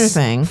 That's another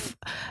thing.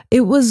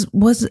 It was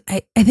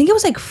I think it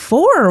was like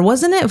 4,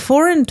 wasn't it?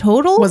 4 in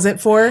total? Was it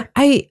 4?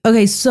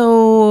 Okay,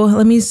 so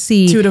let me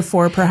see. 2 to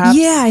 4, perhaps?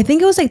 Yeah, I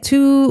think it was like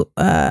 2.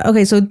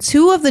 Okay, so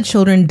 2 of the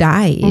children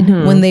died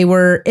when they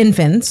were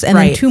infants, and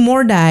then 2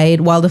 more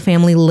died while the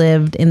family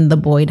lived in the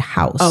Boyd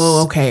house.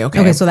 Oh, okay.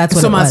 Okay, so that's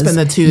what it was. So must have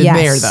been the 2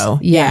 there, though.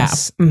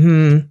 Yes.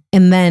 Yeah.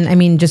 And then, I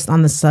mean, just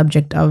on the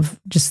subject of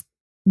just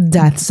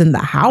deaths in the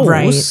house.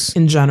 Right,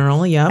 in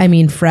general, yeah. I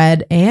mean,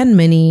 Fred and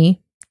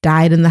Minnie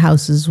died in the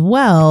house as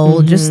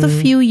well, just a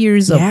few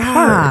years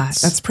apart.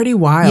 That's pretty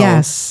wild.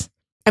 Yes.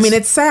 I mean,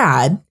 it's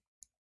sad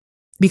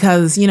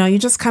because, you know, you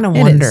just kind of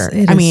wonder.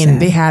 I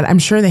mean, sad. I'm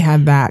sure they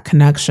had that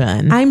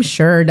connection. I'm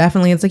sure,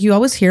 definitely. It's like you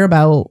always hear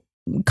about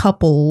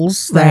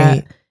couples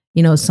that,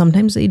 you know,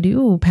 sometimes they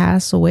do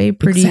pass away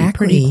pretty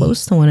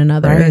close to one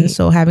another. And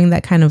so having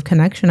that kind of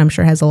connection, I'm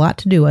sure, has a lot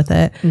to do with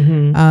it.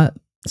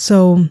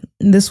 So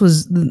this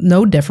was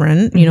no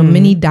different. You know,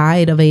 Minnie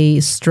died of a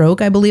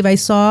stroke, I believe I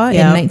saw, in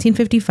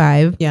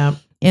 1955. Yeah.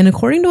 And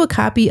according to a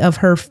copy of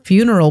her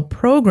funeral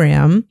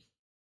program,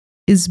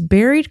 is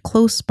buried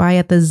close by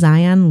at the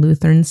Zion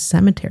Lutheran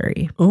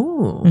Cemetery.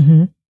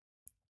 Oh.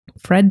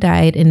 Fred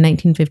died in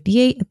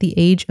 1958 at the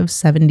age of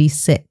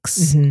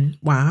 76.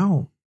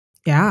 Wow.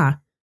 Yeah.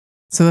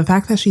 So the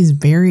fact that she's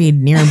buried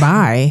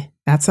nearby,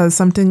 that says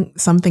something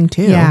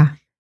too. Yeah.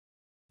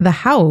 The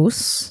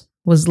house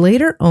was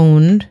later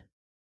owned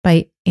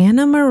by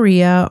Anna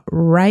Maria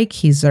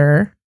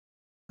Reichheiser.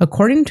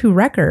 According to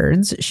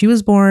records, she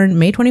was born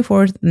May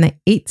 24th,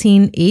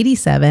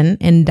 1887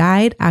 and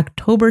died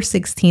October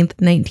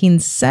 16th,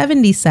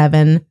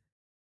 1977,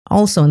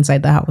 also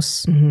inside the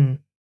house.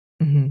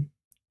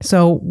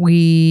 So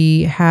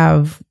we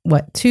have,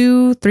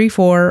 2, 3,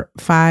 4,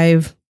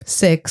 5,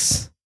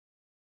 6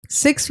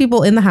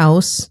 people in the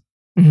house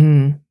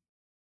that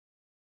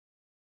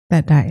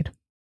died.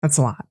 That's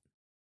a lot.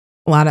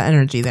 A lot of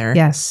energy there.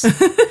 Yes.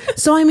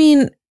 So, I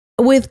mean,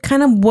 with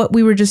kind of what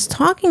we were just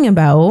talking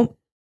about,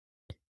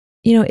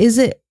 you know, is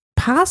it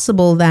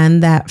possible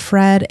then that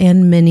Fred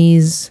and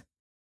Minnie's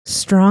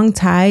strong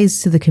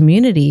ties to the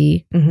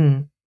community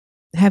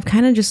have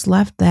kind of just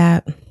left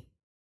that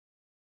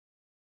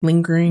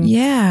lingering?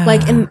 Yeah.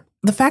 Like, and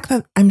the fact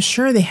that I'm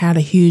sure they had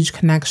a huge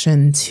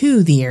connection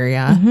to the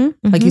area,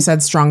 like you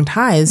said, strong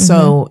ties.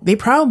 So they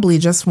probably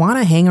just want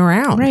to hang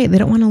around. Right. They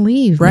don't want to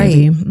leave.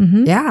 Right.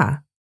 Yeah.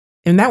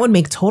 And that would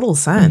make total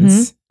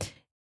sense.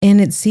 And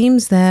it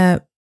seems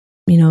that,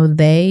 you know,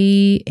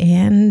 they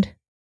and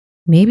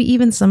maybe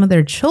even some of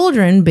their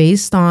children,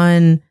 based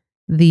on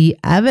the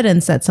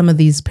evidence that some of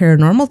these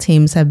paranormal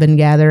teams have been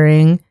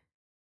gathering,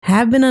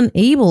 have been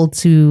unable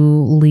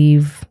to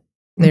leave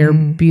their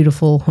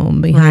beautiful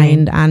home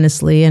behind,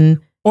 honestly. And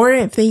or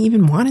if they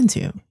even wanted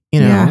to, you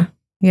know.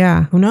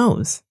 Yeah. Who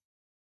knows?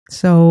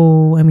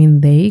 So, I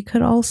mean, they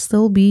could all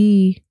still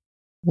be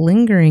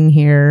lingering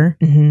here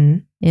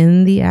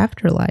in the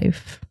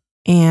afterlife.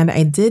 And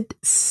I did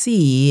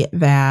see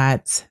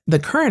that the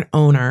current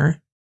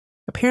owner,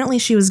 apparently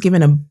she was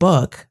given a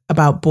book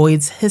about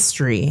Boyd's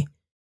history,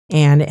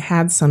 and it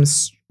had some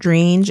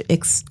strange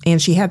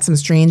she had some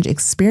strange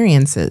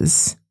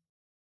experiences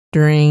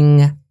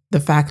during the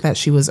fact that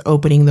she was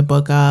opening the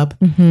book up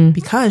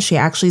because she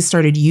actually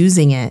started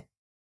using it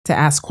to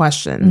ask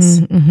questions.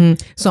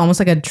 So almost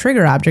like a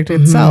trigger object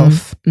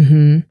itself.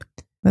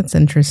 That's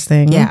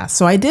interesting. Yeah.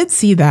 So I did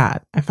see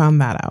that. I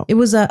found that out. It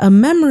was a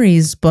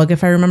memories book,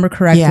 if I remember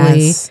correctly.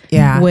 Yes.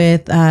 Yeah.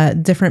 With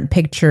different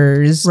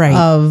pictures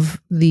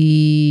of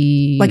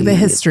the... like the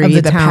history, of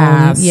the town,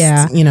 past.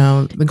 Yeah. You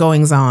know, the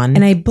goings on.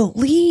 And I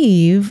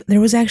believe there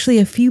was actually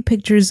a few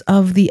pictures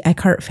of the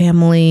Eckhart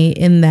family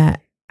in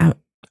that,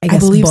 I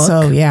guess, believe book.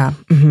 so, yeah.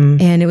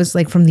 And it was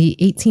like from the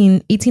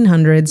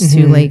 1800s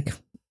to like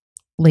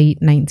late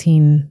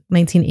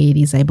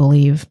 1980s, I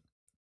believe.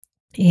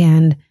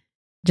 And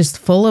just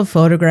full of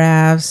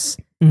photographs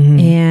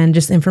and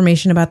just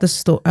information about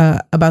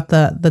the about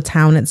the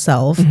town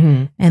itself.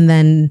 And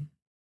then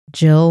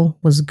Jill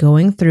was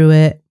going through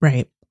it,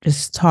 right?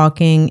 Just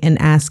talking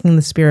and asking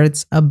the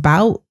spirits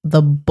about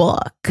the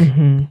book.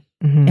 And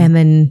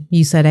then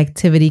you said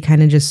activity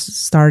kind of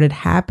just started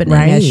happening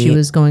as she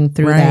was going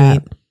through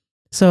that.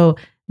 So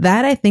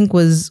that, I think,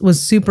 was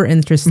super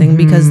interesting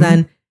because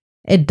then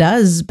it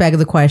does beg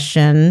the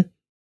question.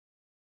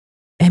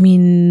 I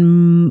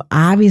mean,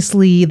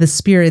 obviously the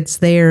spirits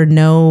there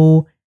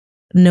know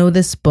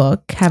this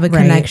book, have a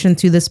connection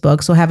to this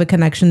book, so have a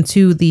connection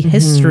to the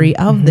history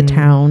of the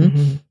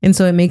town. And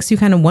so it makes you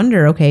kind of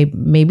wonder, okay,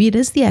 maybe it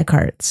is the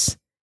Eckharts.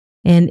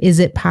 And is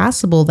it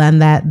possible then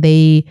that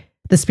the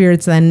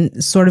spirits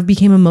then sort of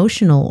became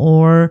emotional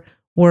or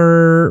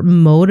were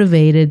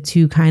motivated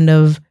to kind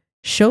of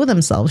show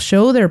themselves,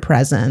 show their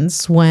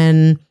presence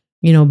when,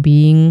 you know,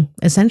 being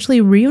essentially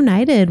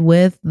reunited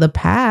with the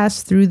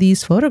past through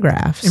these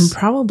photographs. And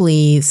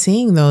probably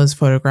seeing those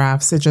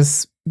photographs, it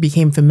just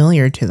became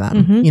familiar to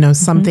them, you know,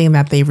 something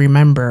that they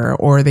remember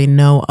or they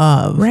know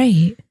of.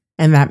 Right.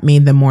 And that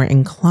made them more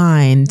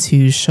inclined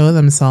to show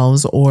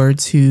themselves or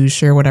to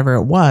share whatever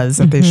it was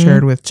that they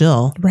shared with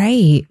Jill.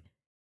 Right.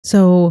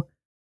 So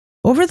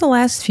over the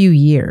last few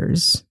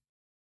years,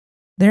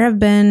 there have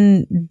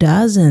been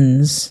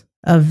dozens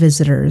of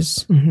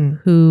visitors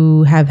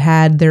who have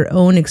had their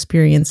own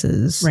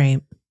experiences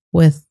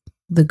with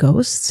the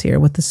ghosts here,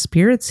 with the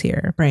spirits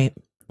here. Right.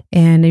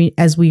 And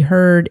as we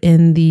heard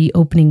in the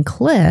opening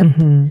clip,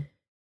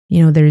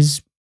 you know,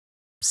 there's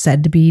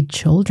said to be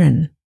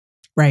children.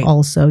 Right.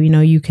 Also, you know,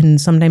 you can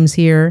sometimes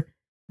hear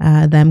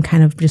them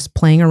kind of just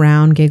playing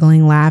around,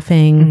 giggling,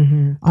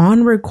 laughing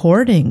on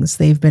recordings.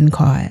 They've been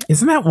caught.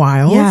 Isn't that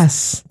wild?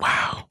 Yes.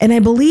 Wow. And I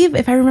believe,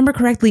 if I remember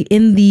correctly,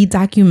 in the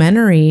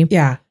documentary,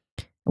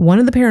 one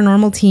of the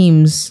paranormal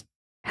teams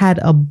had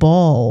a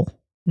ball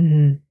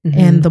and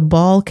the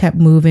ball kept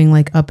moving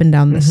like up and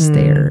down the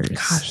stairs.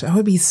 Gosh, that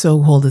would be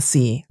so cool to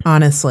see.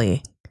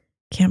 Honestly.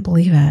 Can't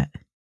believe it.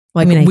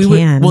 Like, I mean, we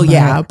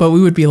would, but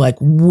we would be like,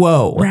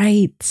 whoa.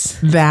 Right.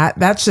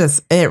 That's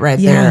just it right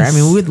there. I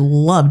mean, we would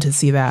love to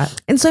see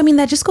that. And so, I mean,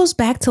 that just goes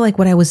back to like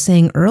what I was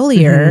saying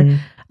earlier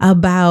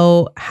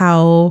about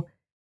how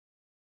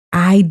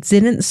I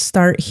didn't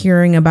start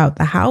hearing about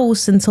the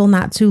house until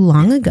not too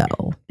long ago,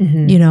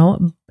 you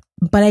know,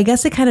 but I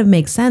guess it kind of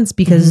makes sense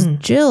because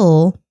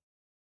Jill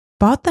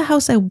bought the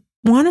house, I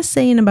want to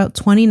say in about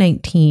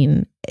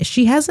 2019.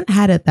 She hasn't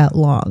had it that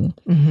long.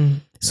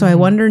 So I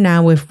wonder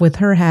now if with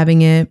her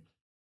having it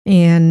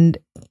and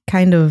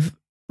kind of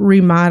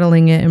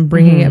remodeling it and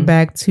bringing it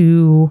back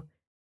to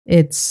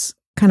its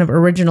kind of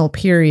original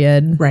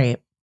period.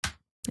 Right.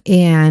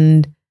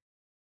 And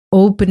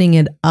opening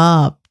it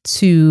up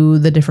to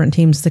the different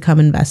teams to come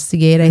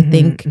investigate. I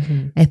think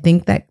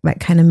that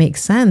kind of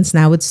makes sense.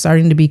 Now it's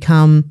starting to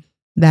become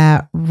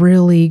that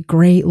really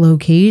great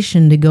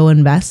location to go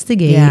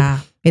investigate. Yeah.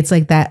 It's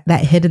like that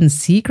hidden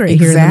secret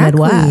here in the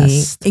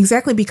Midwest.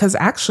 Exactly, because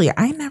actually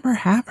I never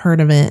have heard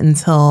of it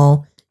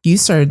until you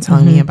started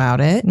telling me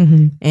about it.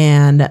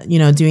 And, you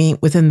know, doing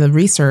within the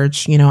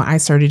research, you know, I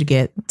started to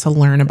get to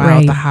learn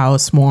about the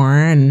house more.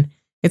 And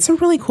It's a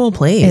really cool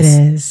place.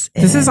 It is.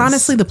 This is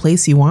honestly the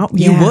place you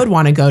would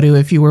want to go to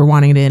if you were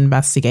wanting to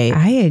investigate.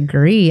 I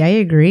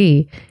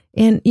agree.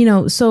 And,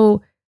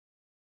 so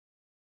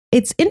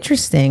it's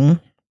interesting,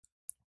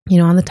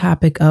 on the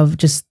topic of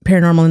just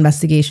paranormal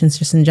investigations,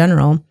 just in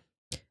general,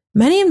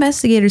 many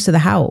investigators of the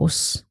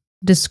house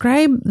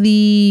describe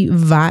the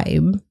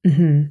vibe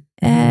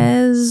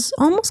as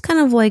almost kind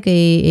of like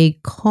a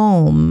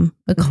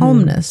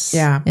calmness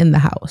in the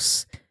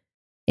house.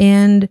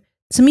 And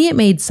to me, it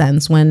made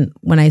sense when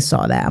I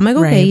saw that. I'm like,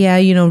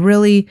 okay,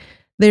 really,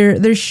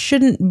 there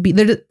shouldn't be,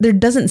 there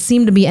doesn't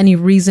seem to be any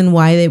reason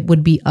why it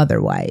would be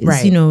otherwise.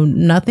 Right.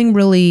 Nothing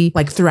really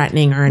like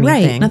threatening or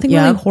anything. Right. Nothing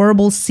really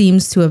horrible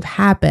seems to have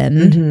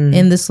happened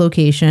in this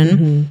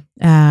location.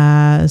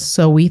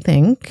 So we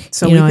think.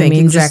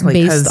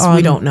 Exactly, because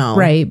we don't know.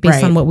 Right.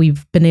 Based on what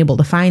we've been able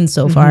to find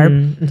so far.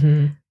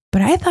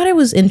 But I thought it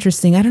was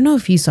interesting. I don't know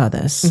if you saw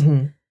this,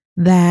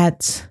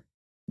 that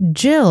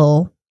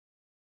Jill,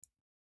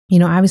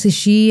 obviously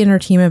she and her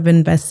team have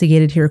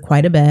investigated here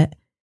quite a bit.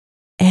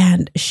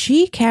 And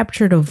she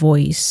captured a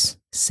voice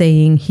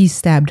saying he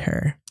stabbed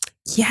her.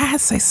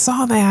 Yes, I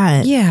saw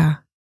that. Yeah.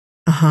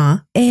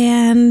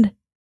 And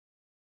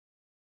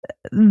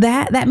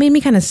that made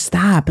me kind of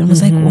stop and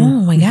was like,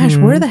 oh my gosh,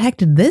 where the heck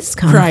did this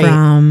come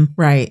from?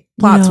 Right.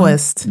 Plot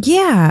twist.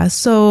 Yeah.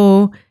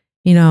 So,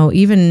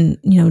 even,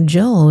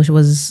 Jill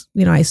was,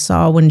 I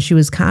saw when she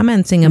was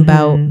commenting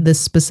about this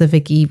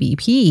specific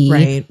EVP.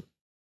 Right.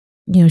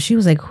 She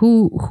was like,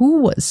 who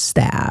was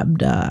stabbed?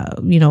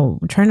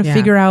 Trying to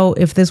figure out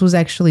if this was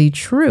actually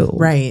true.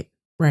 Right.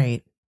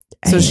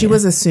 So she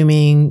was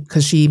assuming,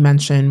 because she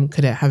mentioned,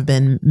 could it have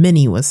been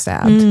Minnie was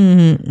stabbed?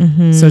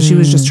 So she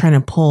was just trying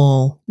to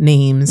pull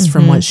names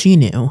from what she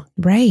knew.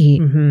 Right.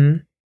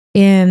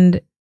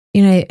 And,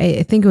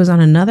 I think it was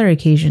on another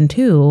occasion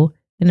too,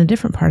 in a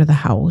different part of the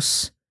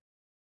house.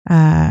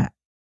 I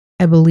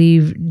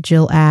believe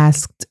Jill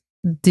asked,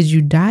 did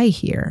you die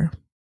here?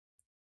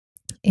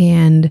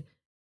 And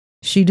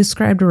she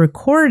described a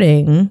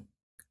recording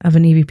of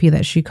an EVP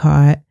that she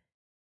caught,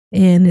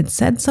 and it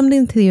said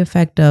something to the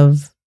effect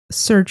of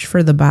search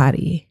for the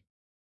body.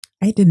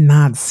 I did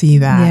not see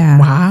that. Yeah.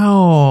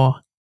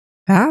 Wow.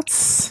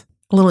 That's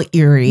a little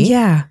eerie.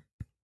 Yeah.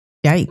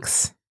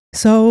 Yikes.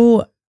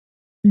 So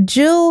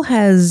Jill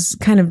has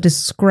kind of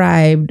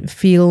described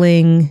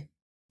feeling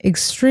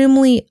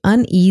extremely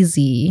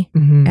uneasy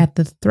at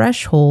the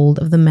threshold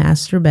of the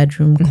master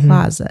bedroom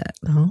closet.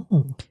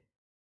 Oh.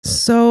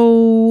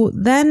 So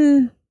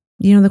then,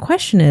 the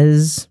question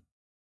is,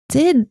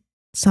 did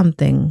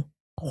something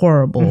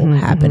horrible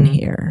happen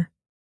here?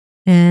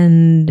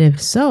 And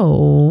if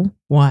so,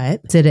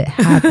 what? Did it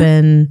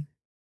happen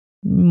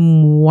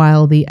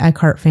while the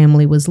Eckhart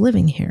family was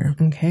living here?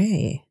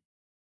 Okay.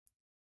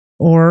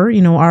 Or,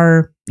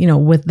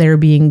 with there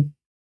being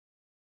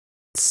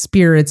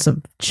spirits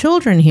of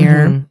children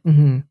here,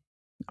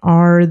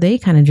 are they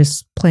kind of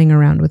just playing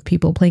around with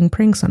people, playing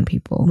pranks on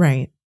people?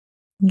 Right.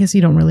 I guess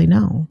you don't really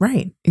know.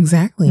 Right.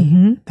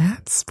 Exactly.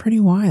 That's pretty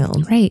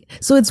wild. Right.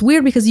 So it's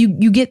weird because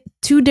you get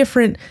two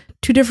different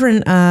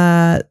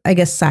I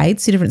guess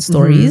sides, two different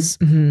stories,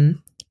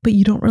 but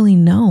you don't really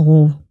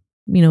know,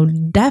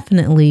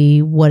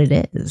 definitely what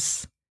it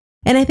is.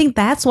 And I think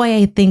that's why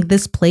I think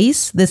this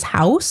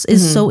house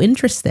is so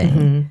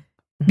interesting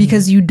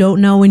because you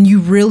don't know and you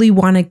really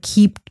want to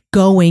keep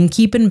going,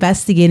 keep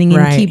investigating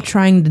and keep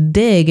trying to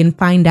dig and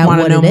find out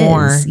what it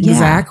more. is. Yeah.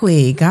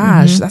 Exactly.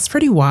 Gosh, that's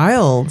pretty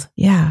wild.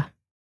 Yeah.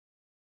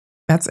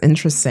 That's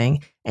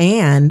interesting.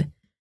 And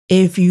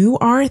if you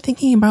are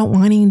thinking about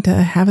wanting to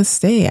have a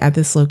stay at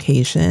this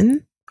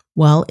location,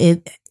 well,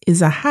 it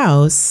is a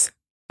house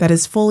that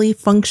is fully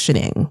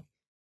functioning.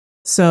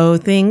 So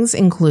things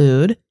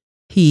include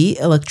heat,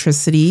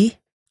 electricity,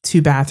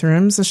 2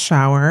 bathrooms, a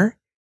shower.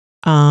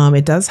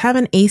 It does have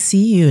an AC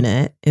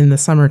unit in the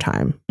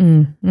summertime.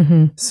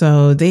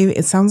 So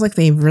it sounds like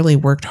they've really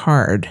worked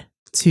hard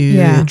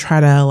to try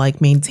to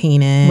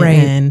maintain it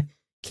and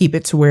keep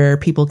it to where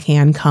people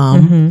can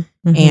come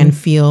and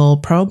feel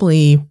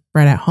probably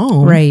right at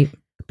home. Right.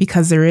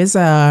 Because there is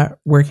a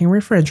working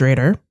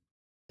refrigerator,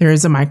 there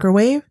is a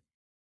microwave,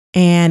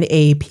 and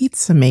a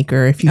pizza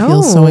maker if you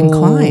feel so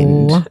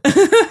inclined.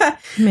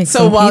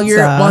 So while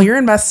you're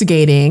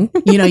investigating,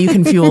 you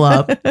can fuel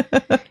up.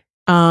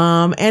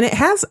 And it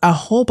has a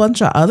whole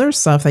bunch of other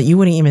stuff that you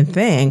wouldn't even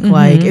think.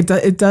 Like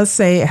it does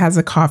say it has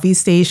a coffee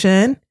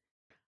station.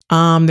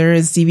 There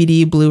is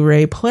DVD,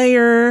 Blu-ray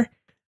player.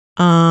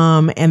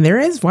 And there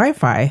is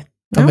Wi-Fi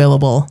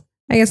available.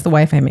 I guess the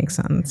Wi-Fi makes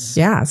sense.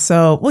 Yeah.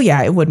 So,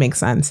 it would make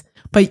sense.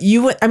 But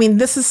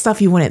this is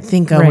stuff you wouldn't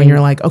think of when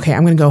you're like, okay,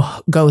 I'm going to go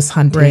ghost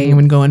hunting. I'm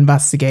going to go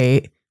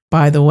investigate.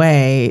 By the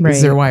way,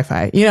 is there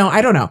Wi-Fi?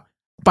 I don't know.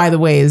 By the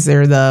way, is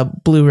there the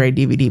Blu-ray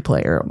DVD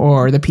player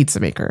or the pizza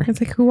maker? It's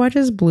like, who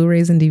watches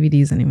Blu-rays and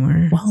DVDs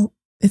anymore? Well,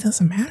 it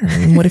doesn't matter. I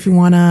mean, what if you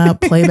want to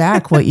play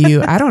back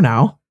I don't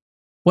know.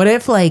 What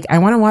if I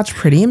want to watch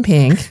Pretty in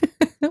Pink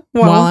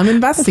while I'm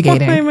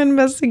investigating?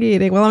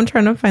 While I'm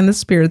trying to find the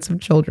spirits of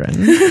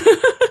children.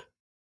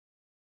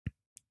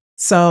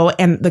 So,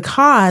 and the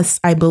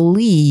cost, I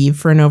believe,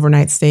 for an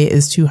overnight stay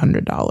is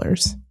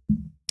 $200.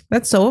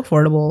 That's so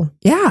affordable.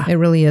 Yeah. It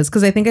really is.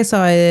 Because I think I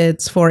saw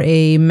it's for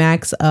a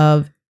max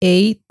of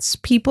 8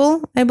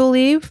 people, I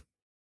believe.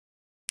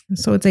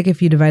 So it's like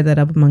if you divide that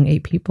up among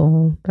 8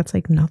 people, that's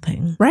like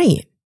nothing.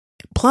 Right.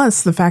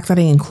 Plus the fact that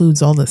it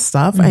includes all this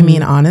stuff. I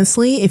mean,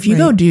 honestly, if you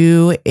go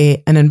do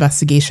an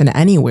investigation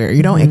anywhere,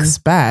 you don't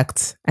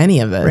expect any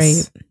of this.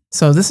 Right.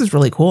 So this is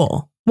really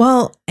cool.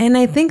 Well, and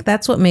I think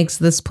that's what makes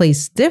this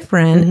place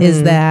different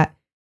is that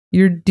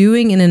you're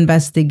doing an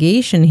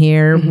investigation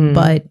here,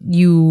 but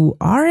you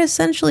are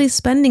essentially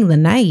spending the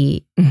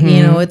night.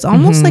 You know, it's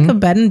almost like a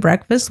bed and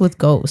breakfast with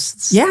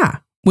ghosts. Yeah,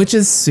 which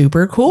is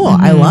super cool.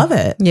 I love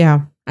it.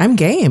 Yeah. I'm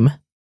game.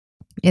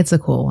 It's a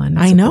cool one.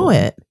 I know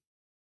it.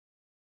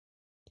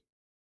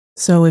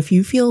 So if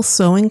you feel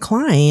so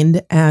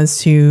inclined as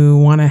to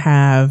want to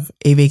have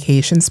a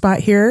vacation spot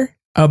here,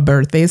 a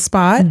birthday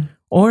spot,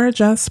 or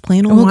just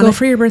plain old go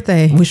for your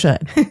birthday. We should.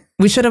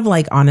 We should have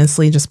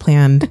honestly just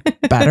planned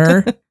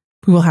better.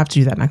 We will have to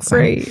do that next time.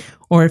 Right.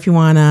 Or if you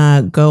want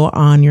to go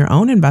on your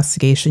own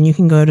investigation, you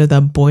can go to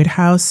the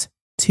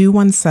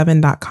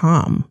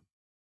BoydHouse217.com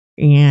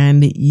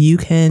and you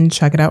can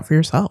check it out for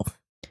yourself.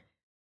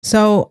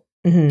 So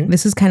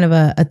this is kind of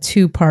a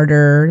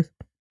 2-parter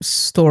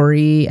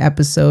story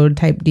episode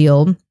type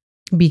deal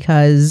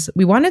because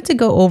we wanted to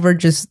go over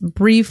just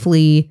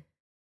briefly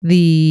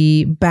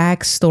the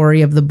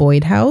backstory of the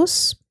Boyd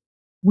House.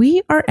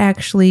 We are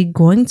actually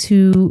going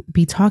to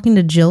be talking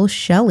to Jill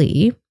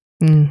Shelley,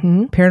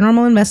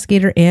 paranormal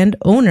investigator and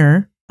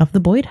owner of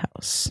the Boyd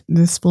House.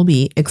 This will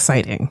be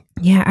exciting.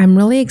 Yeah, I'm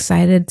really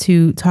excited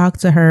to talk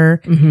to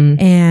her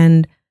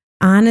and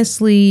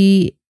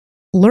honestly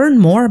learn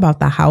more about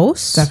the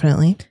house.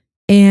 Definitely.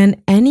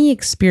 And any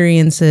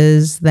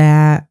experiences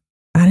that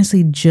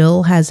honestly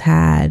Jill has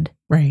had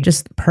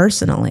just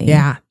personally.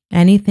 Yeah.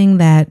 Anything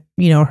that,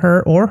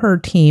 her or her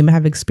team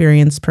have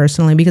experienced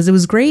personally, because it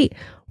was great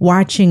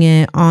watching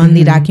it on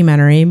the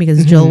documentary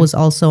because Jill was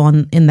also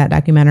in that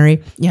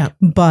documentary. Yeah.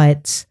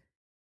 But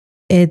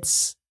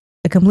it's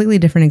a completely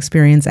different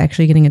experience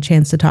actually getting a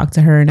chance to talk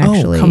to her and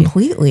actually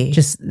completely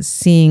just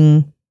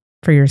seeing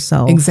for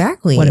yourself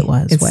exactly what it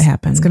was, what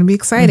happened. It's going to be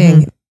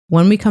exciting.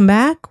 When we come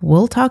back,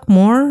 we'll talk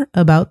more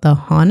about the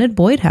haunted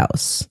Boyd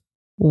House.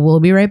 We'll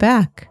be right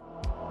back.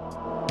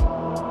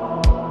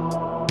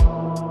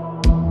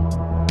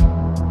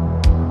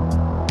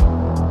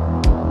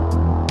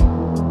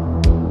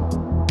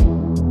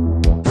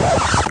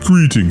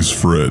 Greetings,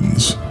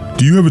 friends.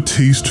 Do you have a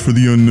taste for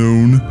the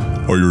unknown?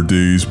 Are your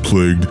days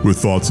plagued with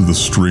thoughts of the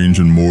strange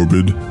and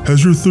morbid?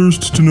 Has your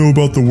thirst to know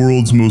about the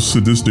world's most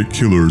sadistic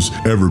killers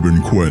ever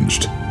been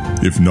quenched?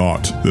 If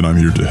not, then I'm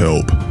here to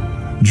help.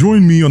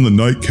 Join me on the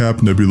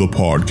Nightcap Nebula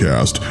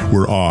podcast,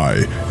 where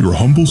I, your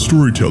humble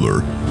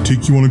storyteller,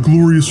 take you on a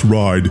glorious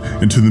ride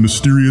into the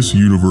mysterious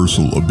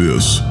universal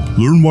abyss.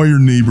 Learn why your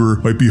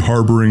neighbor might be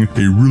harboring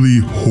a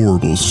really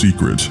horrible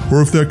secret,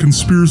 or if that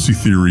conspiracy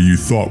theory you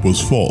thought was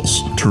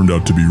false turned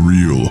out to be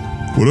real.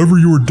 Whatever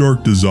your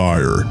dark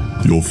desire,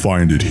 you'll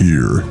find it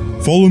here.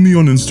 Follow me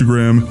on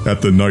Instagram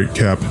at the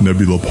Nightcap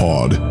Nebula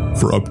Pod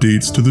for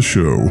updates to the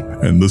show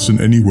and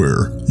listen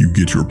anywhere you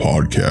get your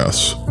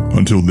podcasts.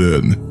 Until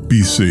then,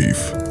 be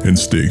safe and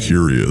stay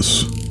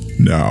curious.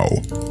 Now,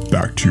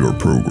 back to your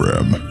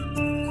program.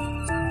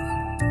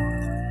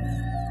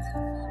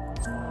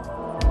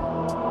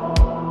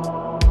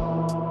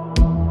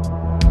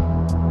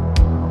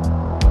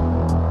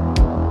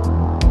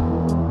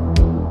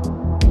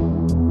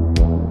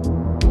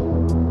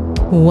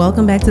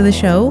 Welcome back to the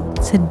show.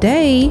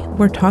 Today,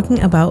 we're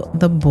talking about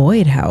the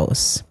Boyd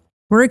House.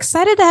 We're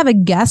excited to have a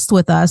guest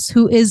with us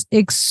who is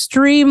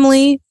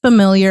extremely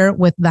familiar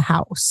with the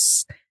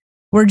house.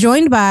 We're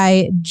joined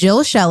by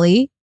Jill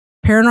Shelley,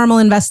 paranormal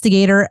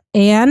investigator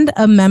and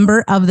a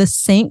member of the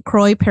St.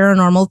 Croix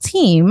paranormal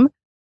team,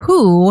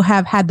 who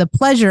have had the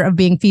pleasure of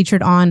being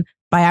featured on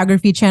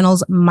Biography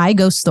Channel's My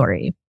Ghost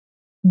Story.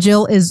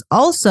 Jill is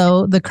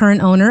also the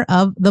current owner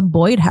of the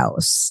Boyd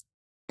House.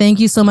 Thank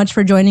you so much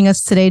for joining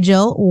us today,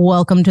 Jill.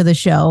 Welcome to the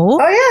show.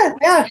 Oh,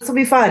 yeah. This will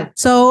be fun.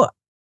 So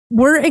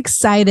we're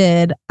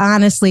excited,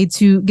 honestly,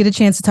 to get a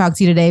chance to talk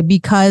to you today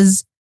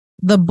because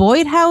the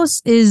Boyd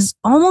House is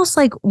almost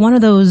like one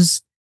of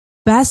those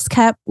best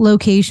kept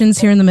locations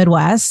here in the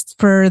Midwest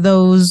for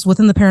those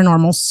within the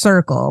paranormal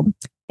circle.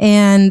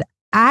 And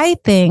I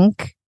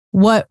think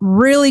what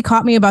really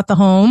caught me about the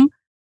home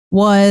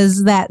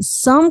was that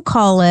some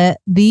call it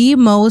the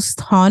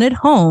most haunted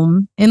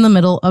home in the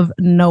middle of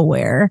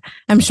nowhere.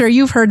 I'm sure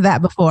you've heard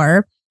that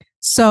before.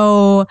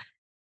 So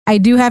I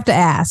do have to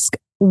ask,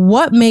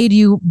 what made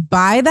you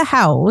buy the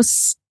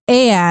house?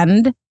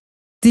 And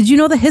did you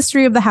know the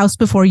history of the house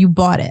before you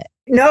bought it?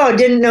 No, I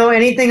didn't know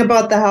anything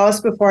about the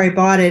house before I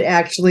bought it.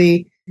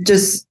 Actually,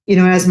 just,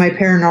 as my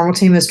paranormal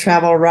team has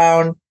traveled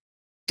around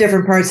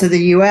different parts of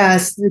the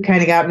U.S., it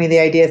kind of got me the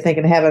idea of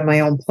thinking of having my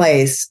own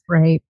place.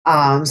 Right.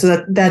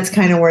 So that's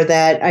kind of where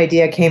that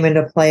idea came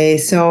into play.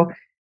 So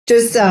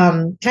just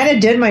kind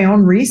of did my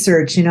own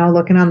research,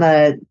 looking on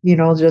the,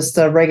 just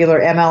the regular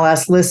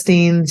MLS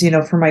listings,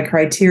 for my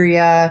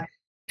criteria,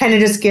 kind of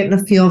just getting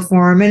a feel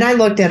for them. And I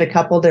looked at a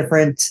couple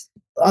different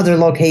other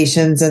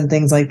locations and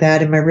things like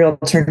that. And my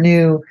realtor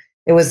knew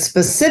it was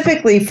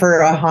specifically for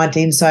a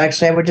haunting. So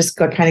actually I would just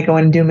go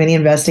in and do many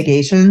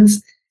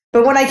investigations.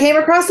 But when I came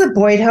across the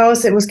Boyd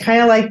house, it was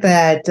kind of like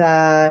that,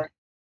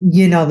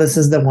 this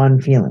is the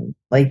one feeling.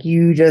 Like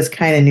you just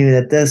kind of knew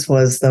that this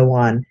was the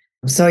one.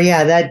 So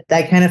yeah, that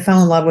I kind of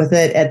fell in love with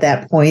it at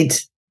that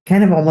point,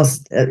 kind of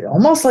almost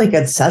like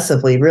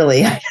obsessively,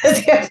 really.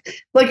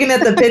 Looking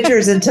at the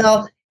pictures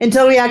until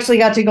we actually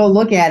got to go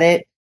look at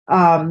it.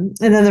 And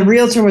then the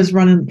realtor was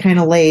running kind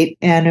of late,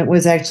 and it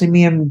was actually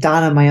me and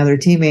Donna, my other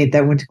teammate,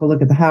 that went to go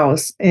look at the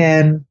house,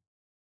 and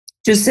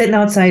just sitting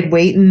outside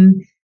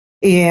waiting.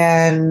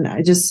 And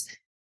I just,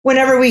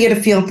 whenever we get a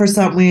feel for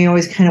something, we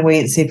always kind of wait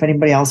and see if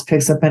anybody else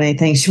picks up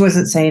anything. She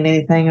wasn't saying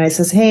anything. And I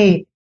says,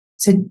 hey,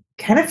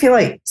 kind of feel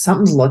like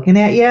something's looking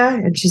at you.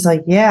 And she's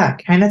like, yeah,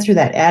 kind of through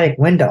that attic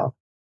window.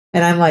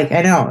 And I'm like,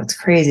 I know, it's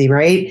crazy,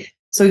 right?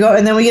 So we go,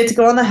 and then we get to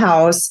go in the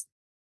house,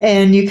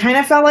 and you kind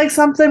of felt like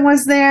something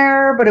was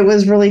there, but it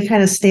was really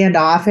kind of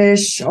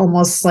standoffish,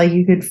 almost like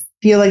you could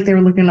feel like they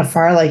were looking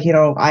afar, like,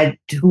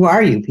 who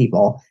are you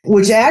people?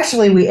 Which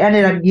actually we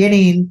ended up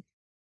getting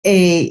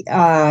a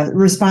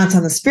response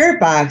on the spirit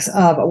box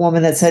of a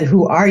woman that said,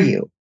 who are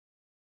you?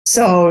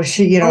 So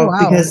she,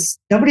 because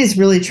nobody's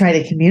really tried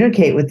to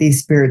communicate with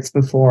these spirits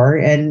before.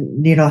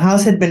 And, the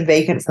house had been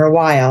vacant for a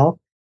while.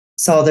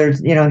 So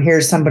there's,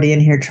 here's somebody in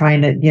here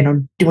trying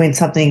to, doing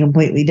something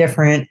completely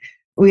different.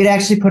 We had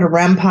actually put a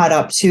REM pod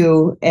up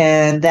too.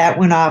 And that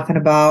went off in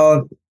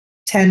about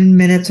 10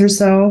 minutes or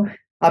so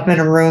up in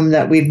a room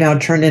that we've now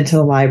turned into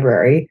the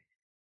library.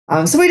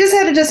 So we just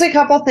had a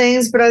couple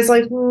things, but I was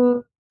like,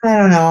 I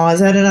don't know. Is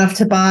that enough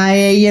to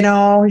buy?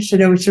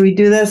 Should we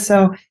do this?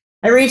 So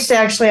I reached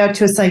actually out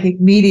to a psychic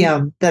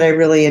medium that I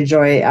really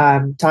enjoy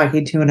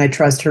talking to, and I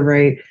trust her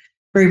very,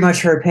 very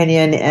much, her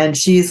opinion. And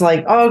she's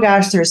like, oh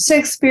gosh, there's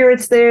 6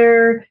 spirits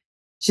there.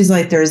 She's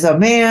like, there's a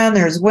man,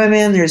 there's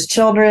women, there's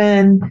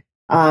children.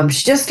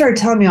 She just started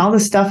telling me all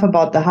this stuff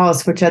about the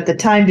house, which at the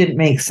time didn't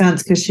make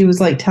sense because she was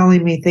like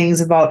telling me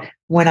things about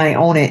when I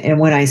own it and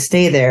when I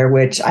stay there,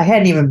 which I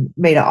hadn't even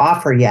made an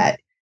offer yet.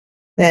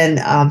 Then,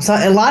 so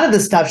a lot of the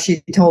stuff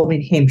she told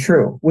me came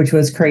true, which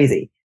was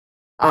crazy.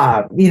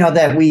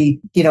 That we,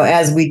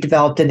 as we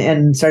developed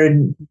and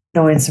started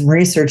doing some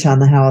research on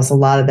the house, a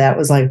lot of that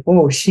was like,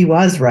 whoa, she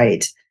was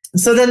right.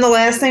 So then the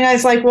last thing I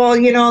was like, well,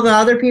 the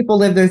other people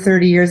lived there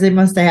 30 years. They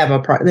must have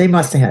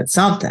had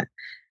something.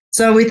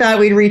 So we thought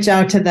we'd reach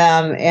out to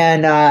them,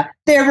 and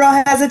they're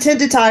real hesitant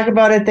to talk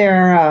about it.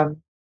 They're, I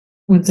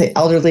wouldn't say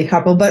elderly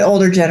couple, but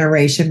older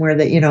generation where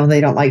they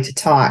don't like to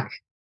talk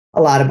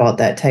a lot about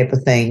that type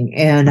of thing.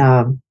 And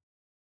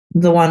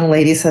the one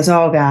lady says,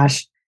 oh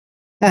gosh,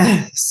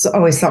 it's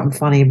always something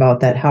funny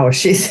about that house,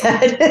 she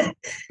said.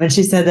 And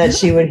she said that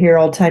she would hear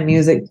old time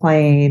music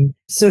playing.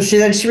 So she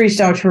reached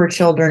out to her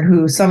children,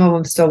 who some of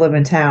them still live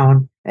in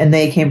town, and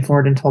they came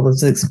forward and told us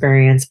the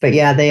experience. But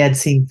yeah, they had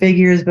seen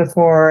figures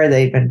before,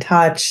 they'd been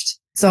touched.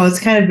 So it's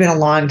kind of been a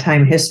long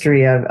time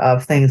history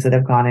of things that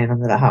have gone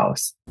into the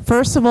house.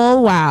 First of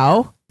all,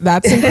 wow,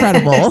 that's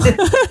incredible.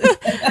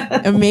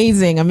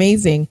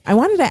 Amazing. I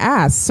wanted to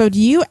ask, so do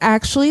you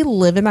actually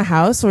live in the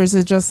house, or is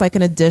it just like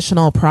an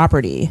additional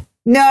property?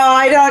 No,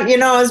 I don't.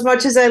 As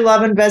much as I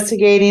love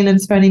investigating and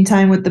spending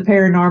time with the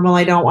paranormal,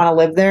 I don't want to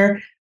live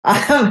there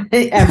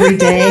every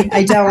day.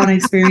 I don't want to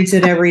experience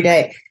it every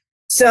day.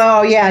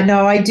 So yeah,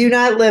 no, I do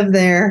not live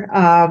there,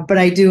 but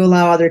I do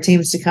allow other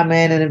teams to come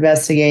in and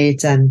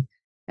investigate and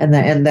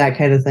that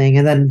kind of thing,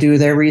 and then do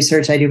their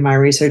research. I do my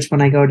research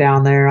when I go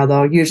down there,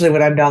 although usually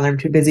when I'm down there, I'm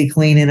too busy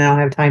cleaning and I don't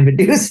have time to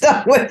do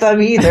stuff with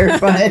them either.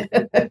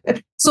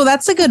 But so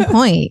that's a good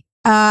point.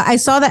 I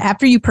saw that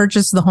after you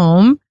purchased the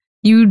home,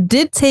 you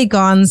did take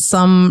on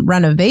some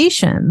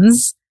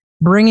renovations,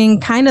 bringing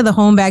kind of the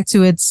home back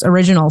to its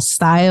original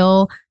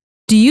style.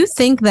 Do you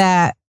think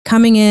that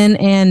coming in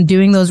and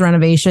doing those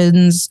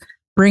renovations,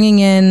 bringing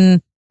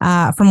in,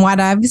 from what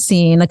I've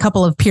seen, a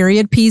couple of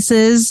period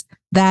pieces,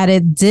 that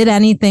it did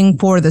anything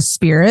for the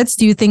spirits?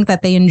 Do you think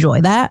that they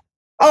enjoy that?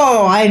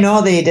 Oh, I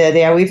know they did.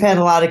 Yeah, we've had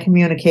a lot of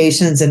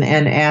communications and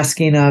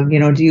asking of,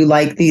 do you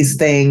like these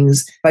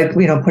things? Like,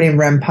 putting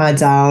REM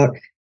pods out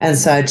and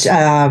such.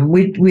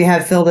 We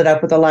have filled it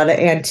up with a lot of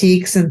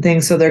antiques and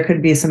things, so there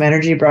could be some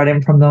energy brought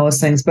in from those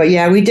things. But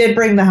yeah, we did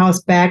bring the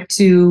house back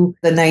to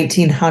the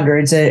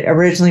 1900s. It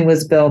originally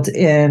was built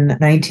in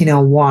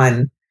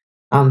 1901.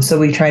 So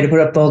we tried to put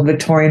up the old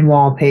Victorian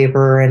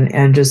wallpaper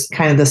and just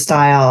kind of the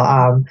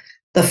style.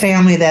 The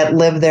family that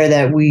lived there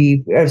that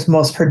is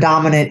most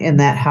predominant in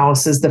that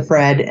house is the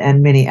Fred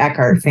and Minnie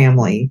Eckhart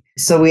family.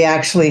 So we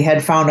actually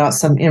had found out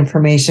some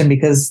information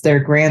because their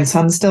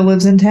grandson still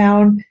lives in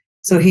town.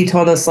 So he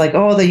told us like,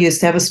 oh, they used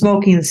to have a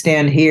smoking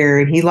stand here,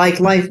 and he liked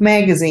Life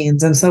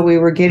magazines. And so we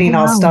were getting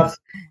all stuff,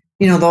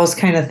 those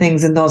kind of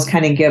things and those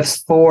kind of gifts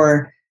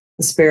for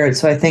the spirit.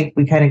 So I think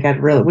we kind of got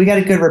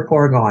a good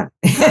rapport going.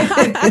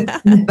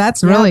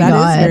 That's really good.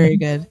 That is very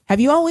good. Have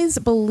you always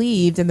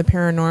believed in the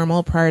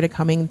paranormal prior to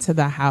coming to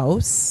the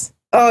house?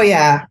 Oh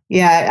yeah.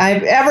 Yeah.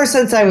 I've ever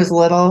since I was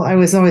little, I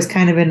was always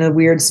kind of into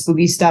weird,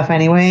 spooky stuff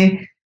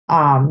anyway.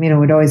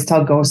 We'd always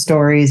tell ghost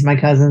stories, my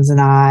cousins and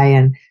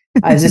and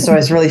I was just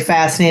always really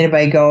fascinated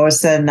by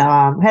ghosts, and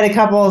had a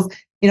couple,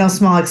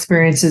 small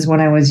experiences when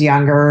I was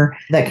younger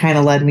that kind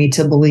of led me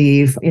to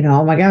believe,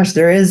 oh my gosh,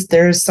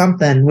 there's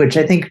something, which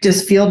I think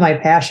just fueled my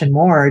passion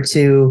more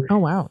to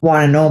want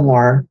to know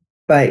more.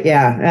 But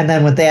yeah, and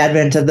then with the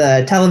advent of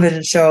the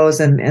television shows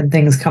and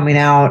things coming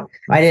out,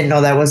 I didn't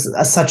know that was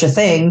such a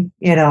thing,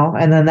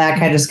 and then that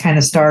kind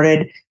of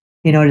started,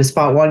 just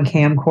bought one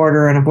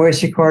camcorder and a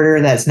voice recorder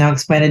that's now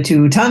expanded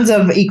to tons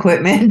of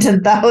equipment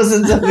and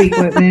thousands of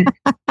equipment,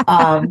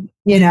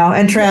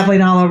 and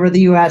traveling all over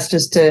the US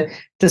just to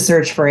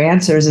search for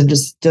answers and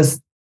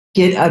just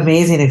get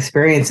amazing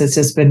experience. It's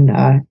just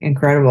been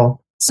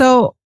incredible.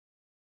 So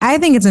I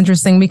think it's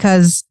interesting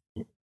because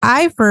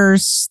I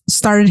first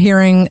started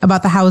hearing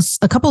about the house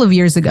a couple of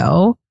years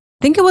ago.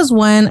 I think it was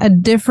when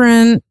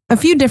a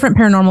few different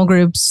paranormal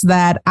groups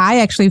that I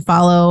actually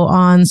follow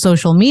on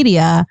social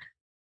media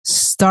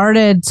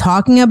started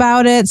talking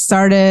about it,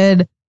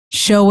 started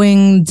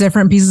showing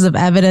different pieces of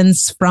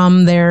evidence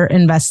from their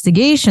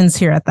investigations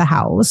here at the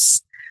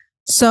house.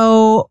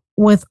 So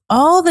with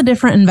all the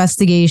different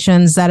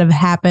investigations that have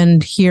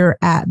happened here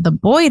at the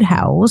Boyd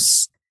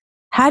House,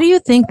 how do you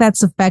think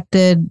that's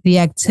affected the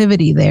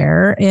activity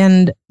there?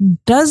 And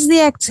does the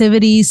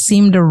activity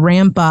seem to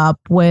ramp up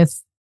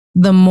with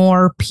the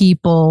more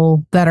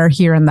people that are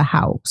here in the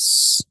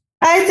house?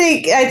 I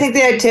think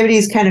the activity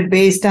is kind of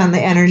based on the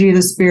energy of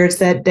the spirits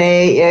that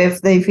day.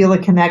 If they feel a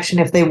connection,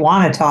 if they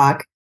want to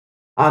talk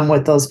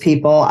with those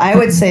people, I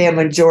would say a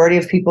majority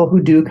of people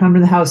who do come to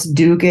the house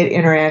do get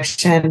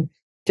interaction.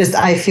 Just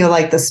I feel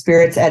like the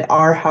spirits at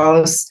our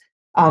house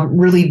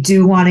really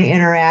do want to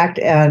interact,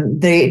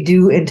 and they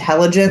do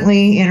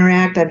intelligently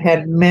interact. I've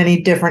had many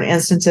different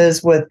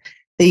instances with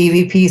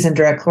the EVPs and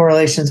direct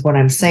correlations, what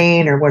I'm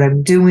saying or what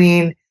I'm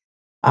doing.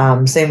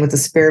 Same with the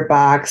spirit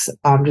box.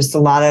 Just a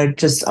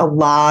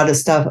lot of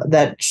stuff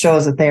that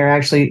shows that they are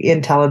actually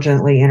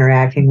intelligently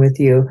interacting with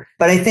you.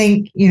 But I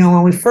think,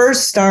 when we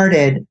first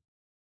started,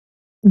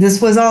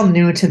 this was all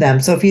new to them.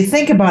 So if you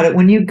think about it,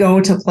 when you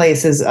go to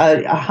places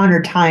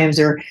 100 times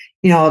or,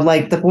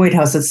 like the Boyd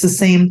House, it's the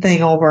same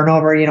thing over and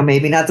over,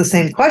 maybe not the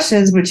same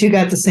questions, but you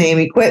got the same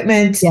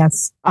equipment.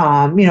 Yes.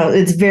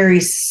 It's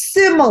very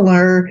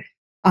similar.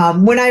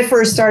 When I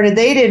first started,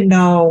 they didn't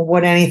know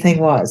what anything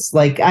was.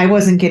 Like I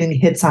wasn't getting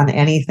hits on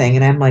anything.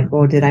 And I'm like,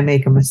 well, did I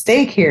make a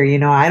mistake here?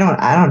 I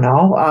don't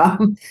know.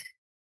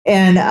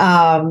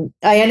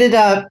 I ended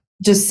up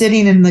just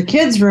sitting in the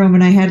kids' room,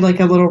 and I had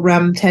like a little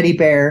Rem teddy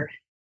bear.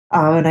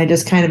 And I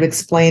just kind of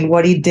explained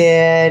what he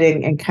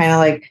did and kind of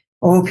like,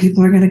 oh,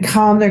 people are going to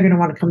come. They're going to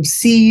want to come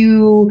see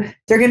you.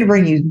 They're going to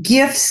bring you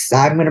gifts.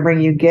 I'm going to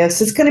bring you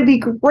gifts. It's going to be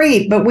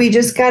great, but we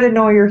just got to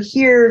know you're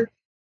here.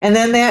 And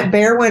then that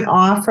bear went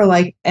off for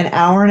like an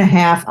hour and a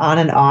half on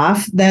and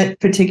off that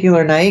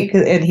particular night.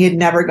 And he had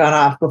never gone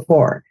off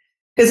before,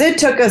 because it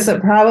took us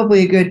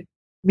probably a good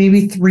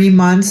maybe 3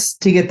 months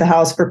to get the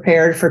house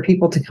prepared for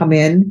people to come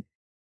in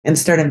and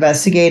start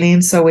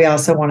investigating. So we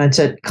also wanted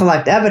to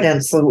collect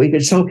evidence so that we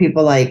could show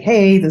people like,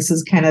 hey, this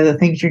is kind of the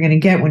things you're going to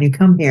get when you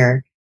come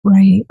here.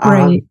 Right.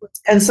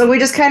 And so we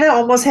just kind of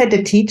almost had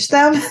to teach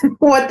them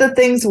what the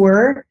things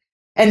were.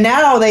 And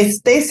now they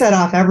set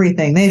off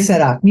everything. They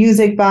set off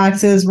music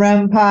boxes,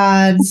 REM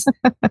pods,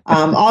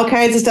 all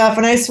kinds of stuff.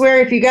 And I swear,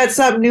 if you got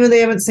something new they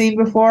haven't seen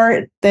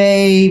before,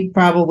 they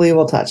probably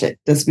will touch it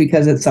just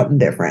because it's something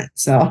different.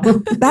 So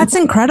that's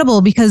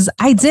incredible, because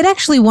I did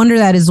actually wonder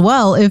that as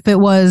well, if it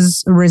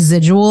was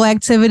residual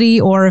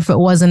activity or if it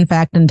was in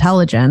fact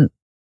intelligent.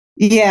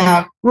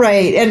 Yeah,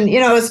 right. And,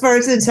 as far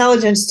as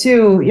intelligence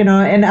too,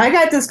 and I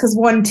got this because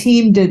one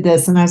team did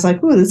this and I was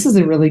like, ooh, this is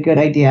a really good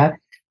idea.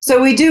 So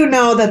we do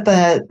know that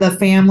the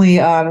family,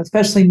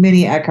 especially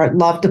Minnie Eckhart,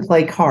 love to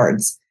play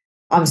cards.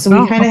 So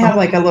we kind of have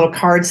like a little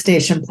card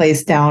station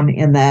placed down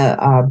in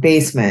the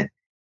basement.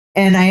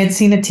 And I had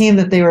seen a team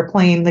that they were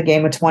playing the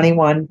game of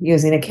 21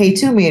 using a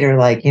K2 meter,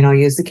 like,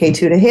 use the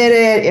K2 to hit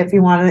it if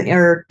you want to,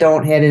 or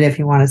don't hit it if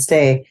you want to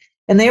stay.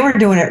 And they were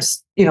doing it,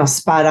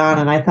 spot on.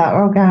 And I thought,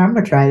 oh God, I'm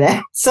going to try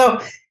that.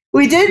 So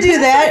we did do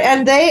that.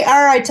 And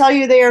I tell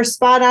you, they are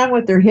spot on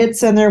with their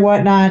hits and their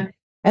whatnot.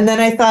 And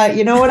then I thought,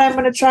 you know what I'm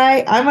going to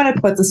try? I'm going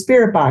to put the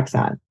spirit box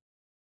on.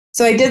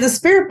 So I did the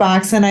spirit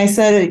box and I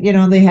said,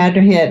 they had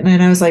to hit. And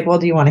then I was like, well,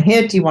 do you want to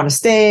hit? Do you want to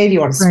stay? Do you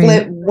want to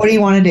split? Right. What do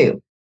you want to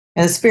do?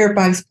 And the spirit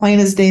box,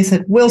 plain as day,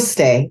 said, we'll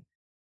stay.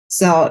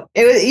 So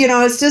it was,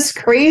 it's just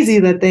crazy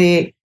that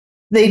they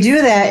do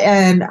that.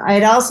 And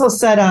I'd also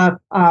set up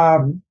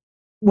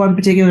one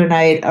particular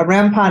night a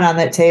REM pod on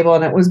that table,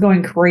 and it was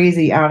going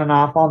crazy on and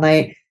off all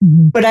night.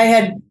 Mm-hmm. But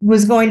I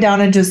was going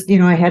down and just,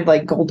 I had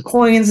like gold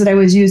coins that I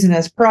was using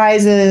as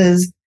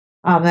prizes,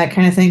 that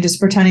kind of thing, just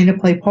pretending to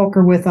play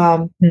poker with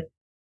them. Mm-hmm.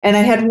 And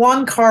I had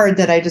one card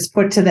that I just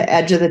put to the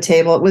edge of the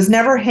table. It was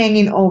never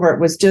hanging over. It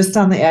was just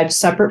on the edge,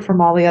 separate from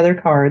all the other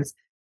cards.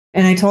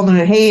 And I told them,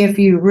 hey, if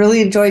you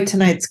really enjoyed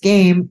tonight's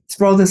game,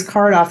 throw this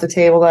card off the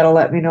table. That'll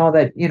let me know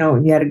that,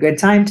 you had a good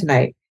time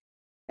tonight.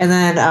 And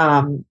then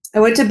I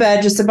went to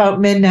bed just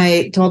about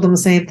midnight, told them the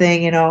same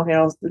thing,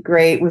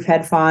 great, we've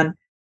had fun.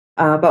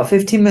 About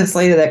 15 minutes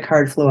later, that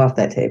card flew off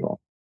that table.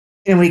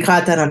 And we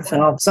caught that on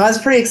film. So I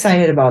was pretty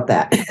excited about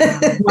that.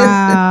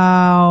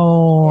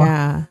 Wow.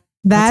 Yeah.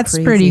 That's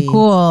pretty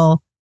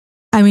cool.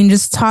 I mean,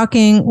 just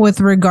talking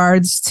with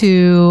regards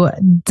to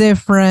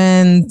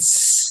different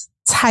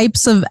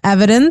types of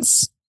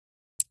evidence,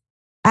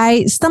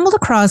 I stumbled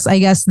across, I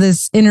guess,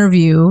 this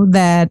interview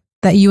that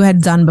you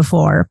had done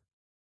before.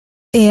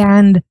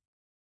 And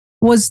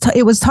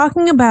it was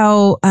talking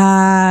about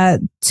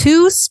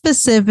two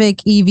specific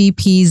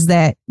EVPs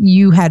that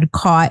you had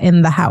caught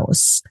in the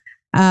house.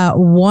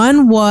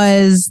 One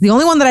was the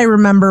only one that I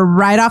remember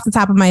right off the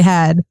top of my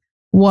head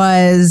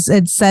was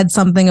it said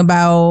something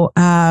about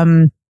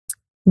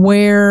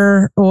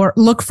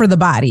look for the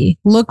body,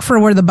 look for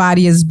where the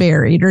body is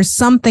buried, or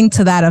something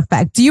to that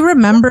effect. Do you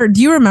remember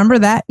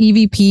that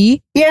EVP?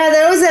 Yeah,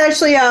 that was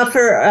actually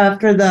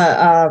after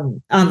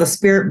the on the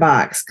spirit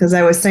box, because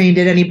I was saying,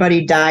 did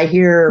anybody die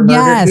here or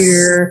murdered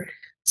here?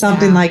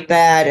 Something like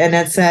that. And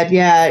it said,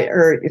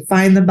 or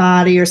find the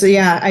body, or so.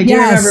 Yeah, I do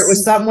remember it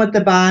was something with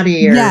the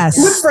body, or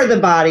look for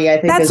the body,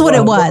 I think. That's what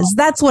it was.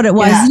 That's what it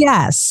was. Yeah.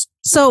 Yes.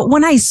 So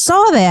when I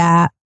saw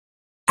that,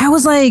 I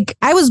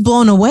was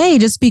blown away,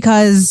 just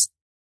because,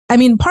 I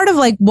mean, part of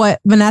like what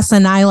Vanessa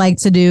and I like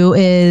to do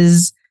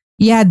is,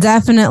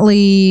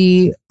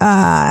 definitely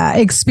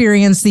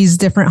experience these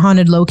different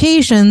haunted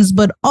locations,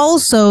 but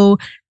also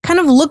kind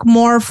of look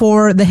more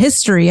for the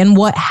history and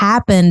what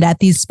happened at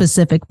these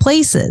specific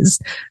places.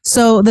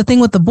 So the thing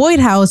with the Boyd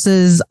house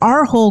is,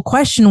 our whole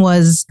question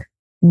was,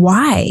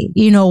 why?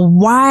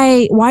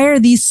 Why are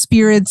these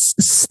spirits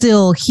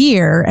still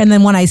here? And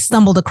then when I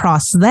stumbled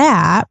across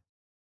that,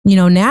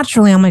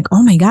 naturally I'm like,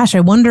 oh my gosh, I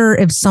wonder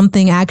if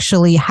something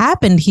actually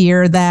happened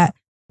here that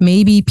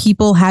maybe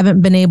people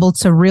haven't been able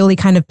to really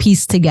kind of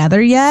piece together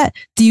yet.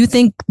 Do you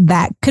think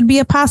that could be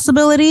a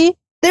possibility?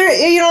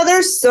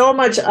 There's so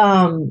much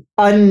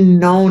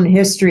unknown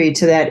history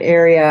to that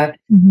area.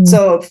 Mm-hmm.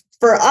 So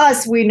for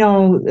us, we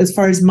know, as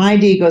far as my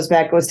deed goes to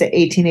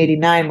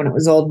 1889, when it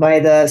was owned by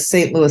the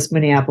St. Louis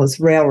Minneapolis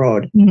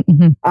Railroad.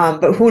 Mm-hmm.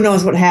 But who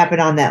knows what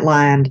happened on that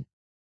land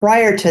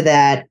prior to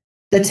that.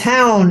 The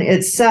town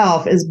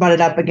itself is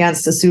butted up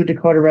against the Sioux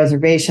Dakota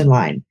reservation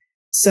line.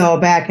 So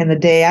back in the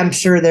day, I'm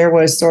sure there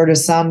was sort of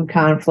some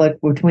conflict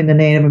between the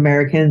Native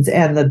Americans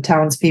and the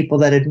townspeople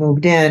that had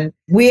moved in.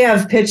 We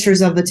have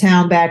pictures of the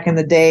town back in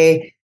the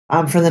day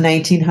from the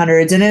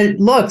 1900s, and it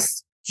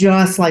looks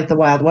just like the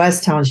Wild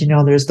West towns.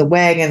 There's the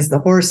wagons, the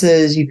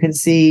horses. You can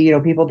see,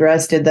 people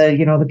dressed in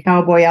the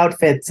cowboy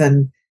outfits,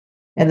 and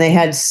they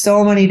had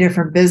so many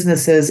different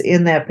businesses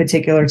in that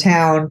particular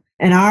town.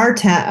 And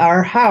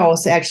our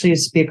house actually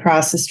used to be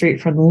across the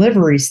street from the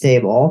livery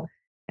stable.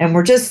 And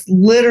we're just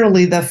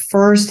literally the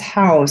first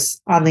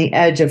house on the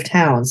edge of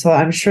town. So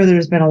I'm sure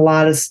there's been a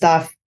lot of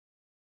stuff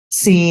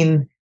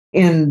seen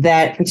in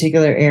that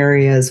particular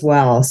area as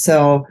well.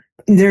 So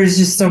there's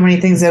just so many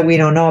things that we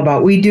don't know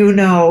about. We do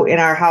know in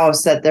our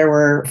house that there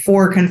were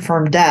 4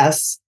 confirmed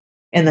deaths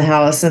in the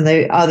house. And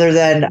other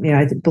than,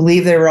 I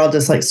believe they were all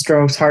just like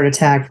strokes, heart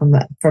attack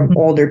from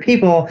older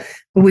people.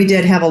 But we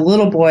did have a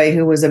little boy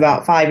who was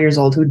about 5 years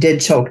old who did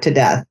choke to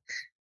death.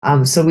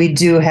 So we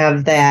do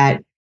have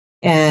that.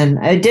 And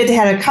I did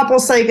had a couple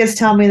psychics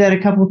tell me that a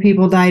couple of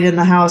people died in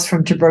the house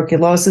from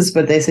tuberculosis,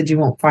 but they said you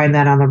won't find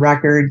that on the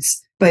records.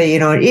 But,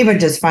 even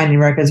just finding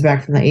records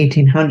back from the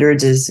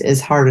 1800s is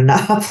hard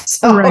enough.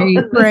 So.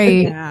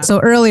 Right. Yeah. So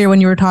earlier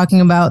when you were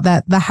talking about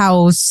the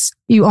house,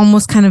 you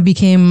almost kind of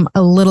became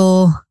a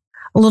little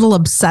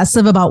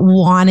obsessive about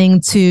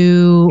wanting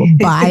to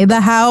buy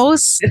the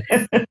house.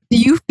 Do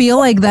you feel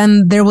like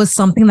then there was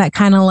something that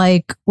kind of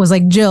was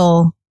like,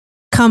 Jill,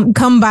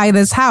 come buy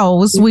this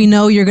house. We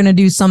know you're going to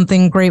do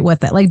something great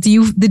with it. Like,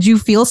 did you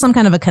feel some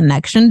kind of a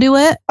connection to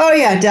it? Oh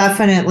yeah,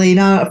 definitely.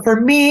 No,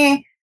 for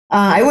me,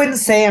 I wouldn't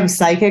say I'm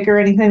psychic or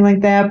anything like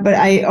that, but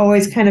I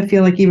always kind of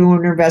feel like even when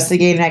we're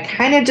investigating, I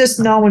kind of just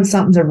know when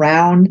something's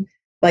around.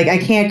 Like I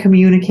can't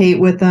communicate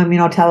with them,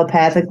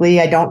 telepathically.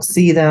 I don't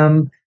see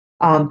them.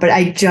 But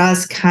I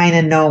just kind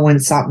of know when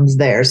something's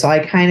there. So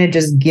I kind of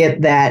just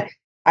get that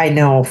I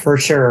know for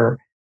sure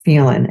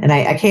feeling. And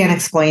I can't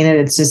explain it.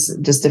 It's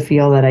just a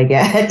feel that I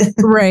get.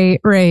 Right.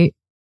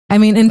 I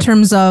mean, in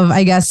terms of,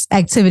 I guess,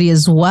 activity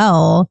as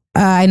well,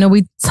 I know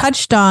we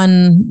touched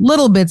on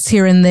little bits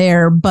here and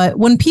there, but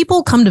when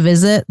people come to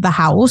visit the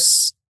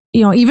house,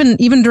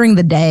 even during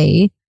the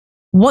day,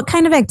 what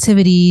kind of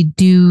activity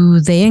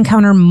do they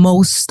encounter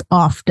most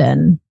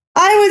often?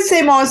 I would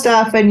say most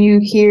often you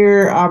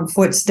hear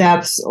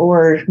footsteps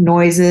or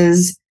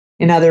noises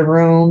in other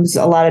rooms.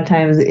 A lot of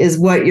times is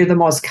the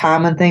most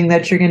common thing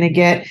that you're going to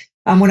get.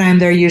 When I'm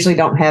there, I usually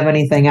don't have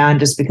anything on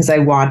just because I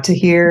want to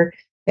hear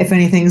if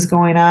anything's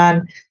going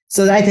on.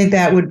 So I think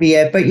that would be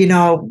it. But,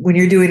 when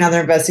you're doing other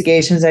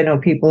investigations, I know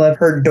people have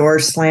heard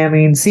doors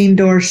slamming, seen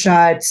doors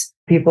shut.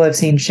 People have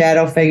seen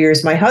shadow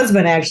figures. My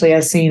husband actually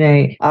has seen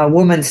a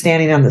woman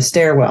standing on the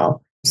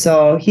stairwell.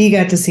 So he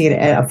got to see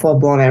a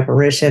full-blown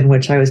apparition,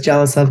 which I was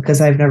jealous of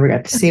because I've never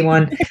got to see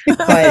one.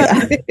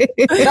 But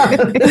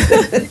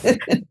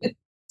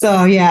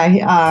so,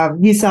 yeah,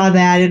 he saw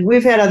that. And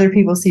we've had other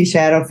people see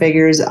shadow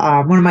figures.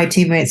 One of my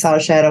teammates saw a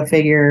shadow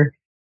figure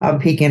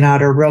peeking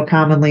out, or real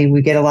commonly,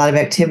 we get a lot of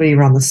activity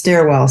around the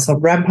stairwell. So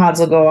REM pods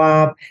will go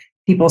up.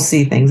 People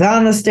see things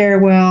on the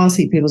stairwell.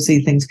 People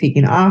see things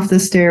peeking off the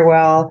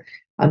stairwell.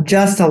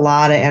 Just a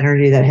lot of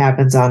energy that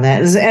happens on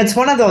that. It's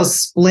one of those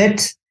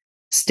split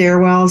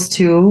stairwells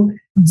too.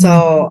 Mm-hmm.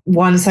 So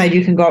one side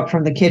you can go up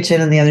from the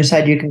kitchen and the other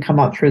side you can come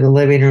up through the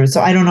living room.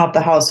 So I don't know if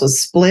the house was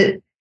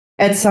split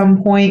at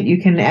some point.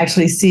 You can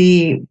actually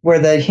see where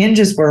the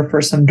hinges were for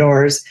some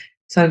doors.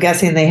 So I'm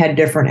guessing they had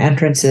different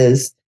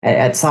entrances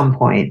at some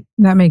point.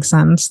 That makes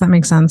sense.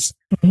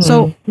 Mm-hmm.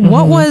 So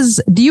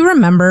do you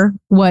remember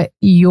what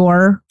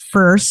your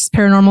first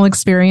paranormal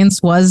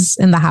experience was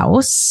in the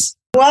house?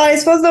 Well, I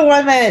suppose the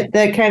one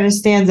that kind of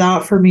stands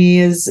out for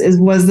me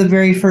was the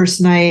very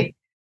first night.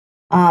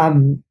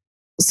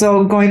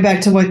 So going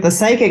back to what the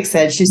psychic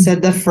said, she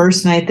said the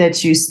first night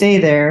that you stay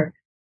there,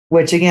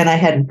 which again, I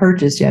hadn't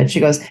purchased yet. She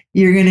goes,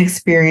 you're going to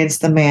experience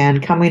the man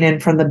coming in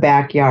from the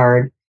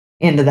backyard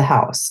into the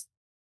house.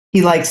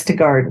 He likes to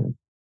garden.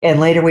 And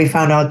later we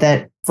found out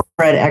that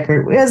Fred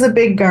Eckert is a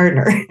big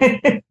gardener.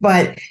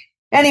 But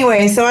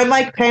anyway, so I'm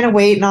like kind of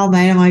waiting all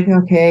night. I'm like,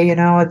 okay,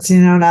 it's,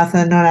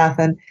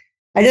 nothing.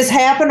 I just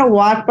happened to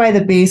walk by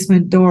the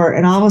basement door,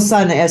 and all of a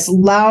sudden, as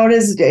loud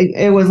as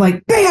it was,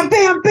 like bam,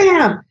 bam,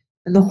 bam,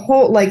 and the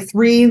whole like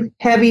 3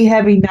 heavy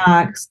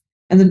knocks,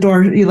 and the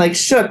door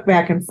shook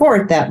back and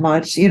forth that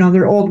much.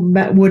 They're old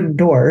wooden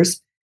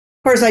doors.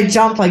 Of course, I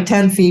jumped like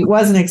 10 feet.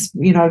 Wasn't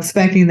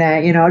expecting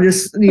that.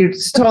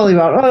 Just totally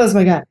about. Oh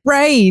my God!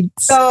 Right.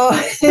 So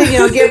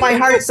get my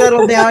heart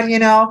settled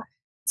down.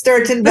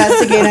 Start to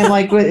investigate. I'm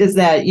like, what is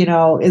that?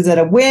 Is it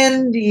a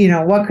wind?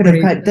 What could have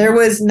cut? There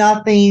was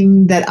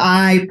nothing that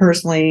I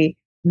personally,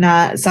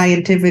 not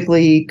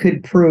scientifically,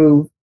 could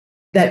prove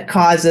that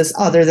caused this,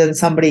 other than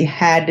somebody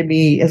had to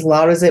be, as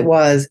loud as it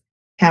was,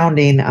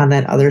 pounding on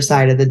that other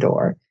side of the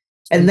door.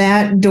 And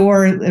that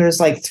door, there's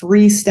like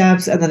 3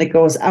 steps, and then it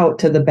goes out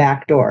to the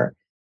back door.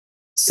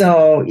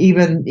 So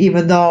even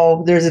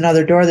though there's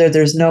another door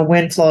there's no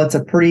wind flow. It's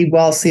a pretty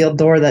well sealed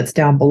door that's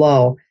down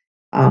below.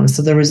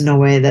 So there was no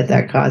way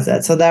that caused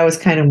that. So that was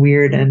kind of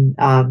weird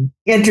and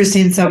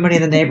interesting. Somebody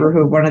in the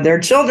neighborhood, one of their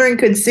children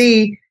could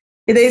see.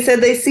 They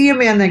said they see a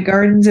man that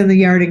gardens in the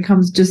yard and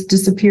just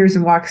disappears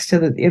and walks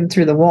in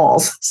through the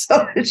walls.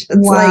 So it's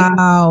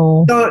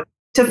wow. So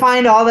to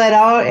find all that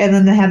out and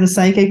then to have the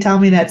psychic tell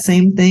me that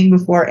same thing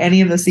before any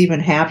of this even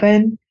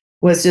happened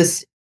was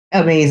just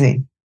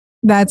amazing.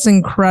 That's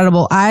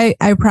incredible. I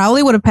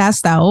probably would have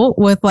passed out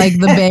with like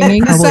the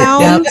banging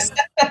sounds.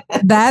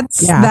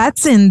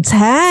 That's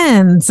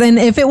intense. And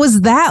if it was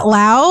that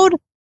loud,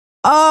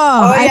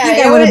 I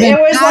think I would have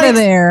been out of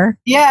there.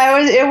 Yeah,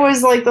 it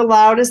was like the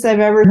loudest I've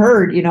ever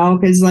heard,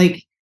 because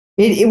like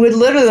it would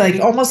literally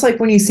like almost like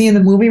when you see in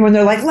the movie when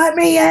they're like, let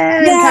me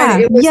in. Yeah,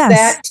 it was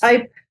that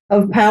type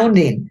of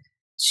pounding.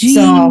 Jeez.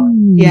 So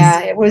yeah,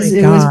 it was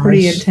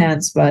pretty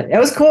intense, but it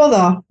was cool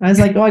though. I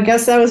was like, I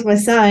guess that was my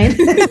sign.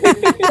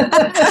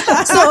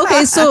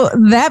 So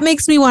that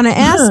makes me want to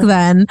ask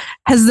then,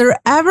 has there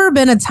ever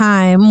been a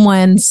time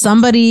when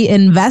somebody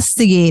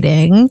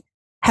investigating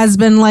has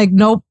been like,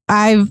 nope,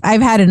 I've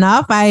had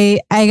enough. I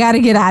got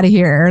to get out of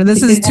here.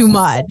 This is too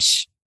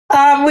much.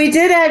 We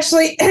did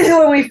actually,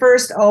 when we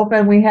first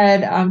opened, we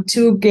had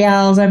 2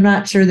 gals. I'm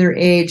not sure their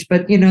age,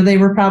 but they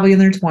were probably in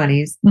their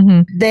 20s.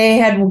 Mm-hmm. They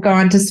had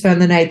gone to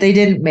spend the night. They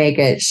didn't make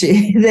it.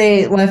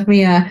 They left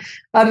me a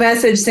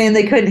message saying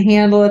they couldn't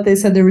handle it. They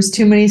said there was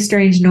too many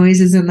strange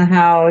noises in the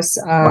house.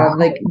 Wow.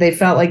 Like they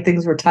felt like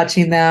things were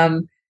touching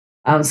them.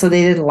 So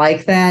they didn't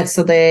like that.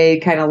 So they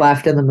kind of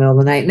left in the middle of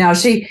the night. Now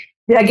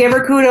I gave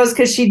her kudos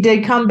because she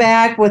did come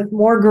back with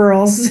more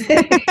girls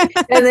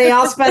and they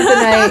all spent the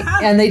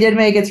night and they did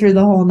make it through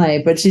the whole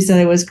night. But she said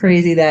it was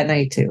crazy that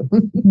night too.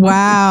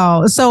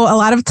 Wow. So a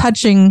lot of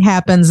touching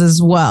happens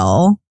as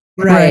well.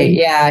 Right.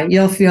 Yeah.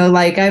 You'll feel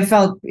like I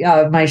felt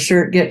my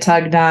shirt get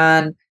tugged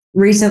on.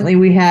 Recently,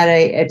 we had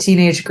a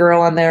teenage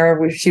girl in there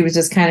where she was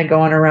just kind of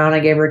going around. I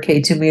gave her a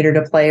K2 meter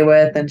to play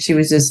with and she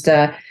was just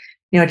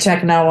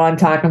checking out while I'm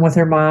talking with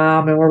her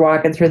mom and we're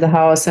walking through the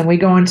house and we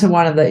go into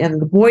in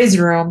the boys'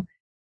 room.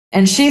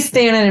 And she's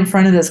standing in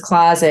front of this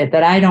closet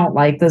that I don't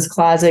like this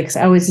closet because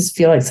I always just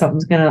feel like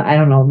something's going to, I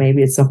don't know,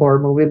 maybe it's a horror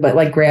movie, but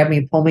like grab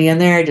me, pull me in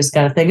there. I just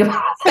got to think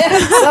about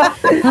that.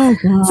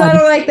 So I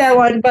don't like that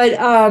one. But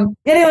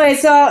anyway,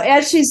 so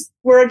as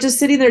we're just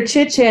sitting there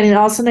chit-chatting,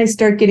 all of a sudden I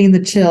start getting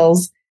the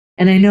chills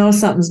and I know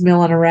something's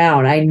milling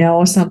around. I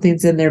know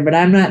something's in there, but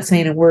I'm not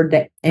saying a word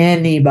to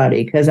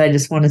anybody because I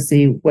just want to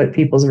see what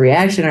people's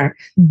reaction are.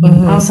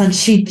 Mm-hmm. All of a sudden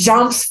she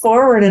jumps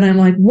forward and I'm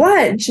like,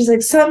 what? And she's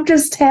like, something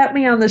just tapped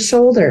me on the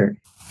shoulder.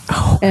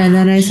 Oh. And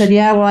then I said,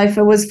 yeah, well, I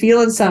was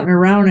feeling something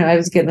around it. I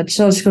was getting the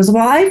chills. She goes,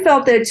 well, I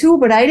felt that too,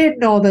 but I didn't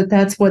know that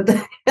that's what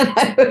and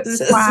I was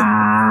just,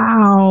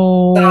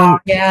 wow. So,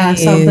 yeah,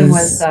 something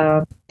was,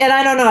 and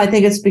I don't know. I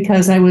think it's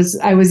because I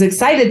was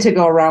excited to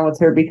go around with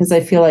her because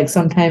I feel like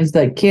sometimes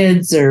the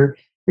kids or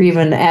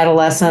even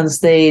adolescents,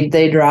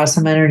 they draw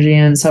some energy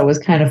in. So it was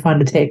kind of fun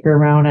to take her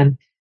around, and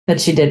that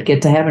she did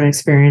get to have an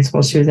experience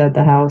while she was at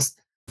the house.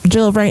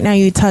 Jill, right now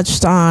you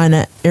touched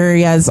on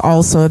areas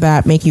also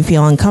that make you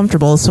feel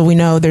uncomfortable. So we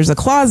know there's a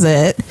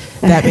closet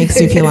that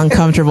makes you feel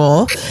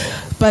uncomfortable,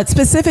 but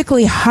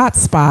specifically hot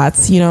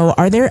spots,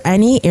 are there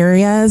any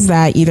areas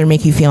that either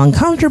make you feel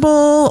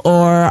uncomfortable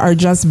or are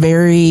just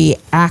very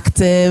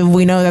active?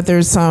 We know that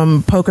there's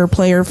some poker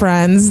player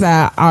friends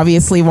that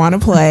obviously want to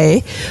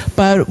play,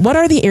 but what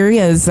are the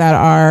areas that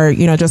are,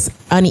 just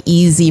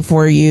uneasy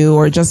for you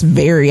or just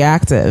very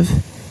active?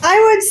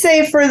 I would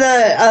say for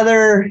the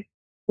other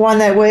one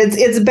that was,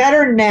 it's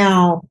better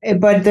now,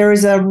 but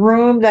there's a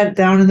room that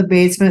down in the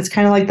basement. It's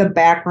kind of like the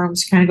back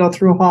rooms. You kind of go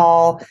through a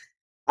hall,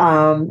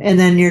 and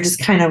then you're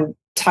just kind of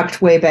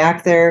tucked way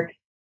back there.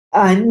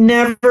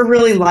 Never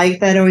really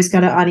liked that. Always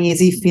got an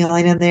uneasy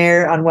feeling in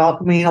there,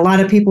 unwelcoming. A lot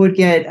of people would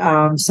get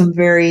some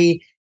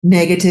very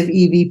negative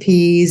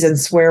EVPs and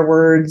swear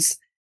words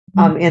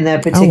in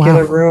that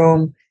particular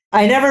room.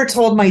 I never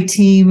told my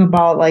team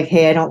about like,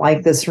 hey, I don't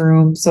like this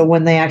room. So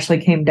when they actually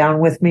came down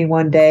with me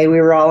one day,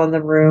 we were all in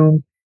the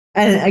room.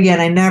 And again,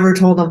 I never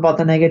told them about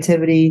the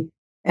negativity.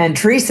 And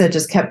Teresa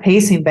just kept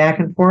pacing back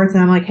and forth.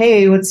 And I'm like,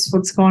 hey,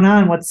 what's going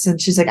on?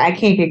 And she's like, I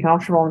can't get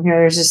comfortable in here.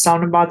 There's just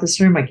something about this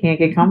room. I can't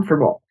get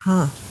comfortable.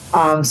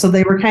 So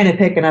they were kind of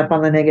picking up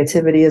on the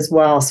negativity as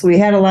well. So we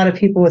had a lot of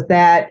people with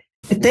that.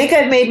 I think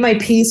I've made my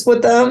peace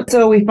with them.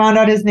 So we found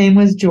out his name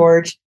was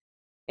George.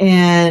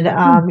 And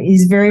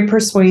he's very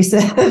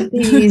persuasive.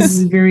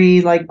 He's very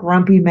like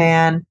grumpy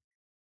man.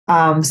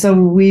 So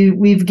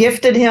we've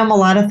gifted him a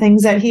lot of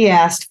things that he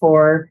asked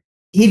for.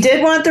 He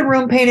did want the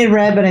room painted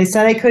red, but I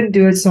said I couldn't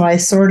do it. So I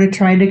sort of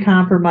tried to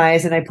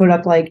compromise, and I put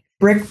up like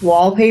brick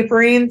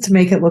wallpapering to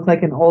make it look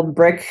like an old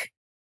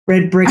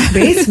red brick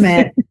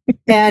basement.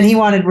 And he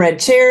wanted red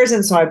chairs.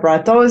 And so I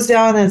brought those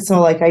down. And so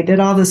like I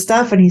did all this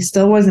stuff, and he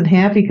still wasn't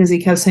happy because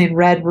he kept saying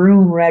red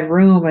room.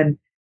 And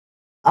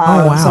so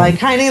I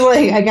kind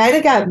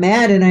of got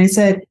mad, and I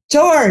said,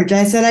 George,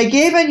 I've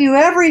given you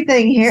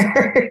everything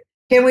here.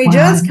 Can we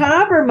just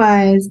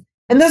compromise?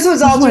 And this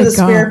was all through the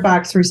Spirit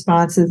Box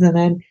responses. And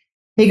then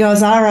he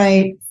goes, all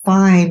right,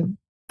 fine.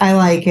 I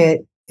like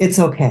it. It's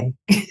okay.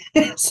 I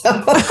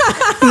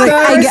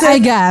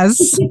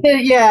guess.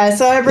 Yeah.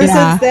 So ever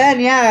since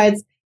then,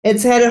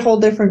 it's had a whole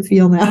different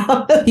feel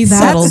now. He's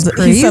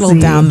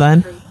settled down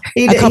then.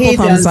 A couple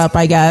thumbs up,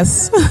 I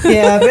guess.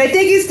 Yeah, but I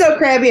think he's still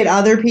crabby at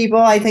other people.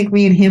 I think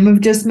me and him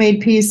have just made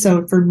peace.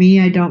 So for me,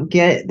 I don't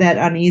get that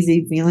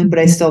uneasy feeling, but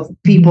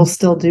people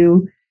still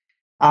do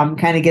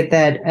kind of get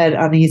that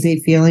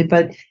uneasy feeling.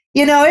 But,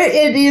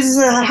 it is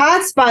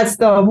hot spots,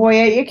 though. Boy,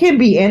 it can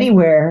be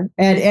anywhere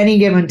at any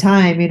given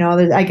time.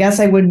 I guess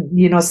I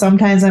wouldn't,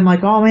 sometimes I'm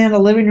like, oh, man, the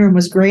living room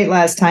was great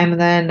last time.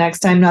 And then next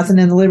time, nothing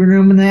in the living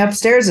room, and the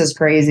upstairs is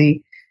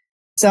crazy.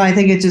 So I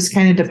think it just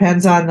kind of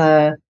depends on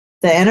the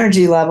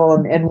energy level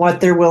and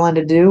what they're willing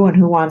to do and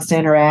who wants to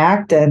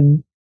interact.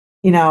 And,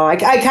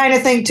 I kind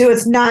of think too,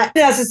 it's not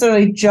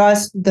necessarily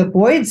just the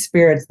void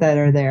spirits that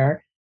are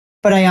there,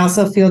 but I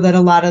also feel that a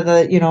lot of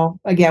the,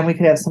 again, we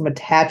could have some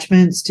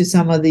attachments to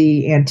some of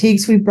the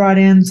antiques we brought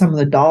in. Some of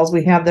the dolls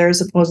we have there are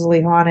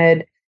supposedly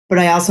haunted, but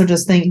I also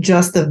just think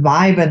just the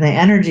vibe and the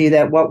energy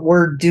that what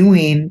we're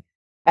doing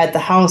at the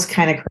house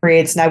kind of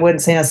creates, and I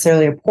wouldn't say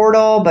necessarily a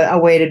portal, but a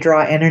way to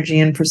draw energy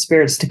in for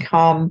spirits to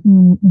come.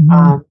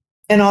 Mm-hmm.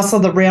 And also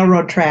the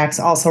railroad tracks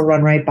also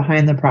run right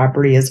behind the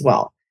property as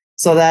well.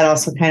 So that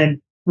also kind of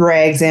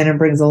drags in and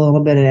brings a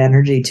little bit of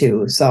energy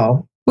too.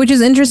 So, which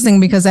is interesting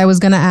because I was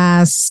going to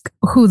ask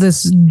who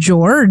this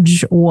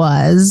George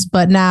was,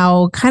 but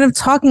now kind of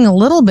talking a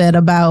little bit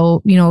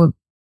about,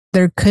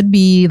 there could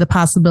be the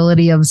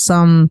possibility of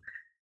some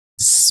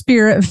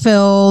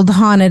spirit-filled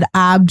haunted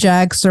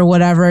objects or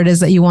whatever it is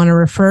that you want to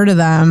refer to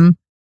them.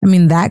 I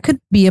mean, that could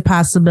be a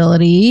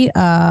possibility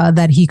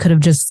that he could have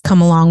just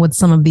come along with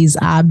some of these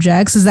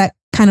objects. Is that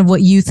kind of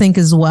what you think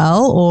as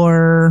well,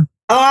 or?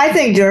 Oh, I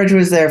think George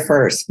was there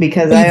first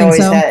because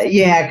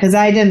because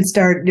I didn't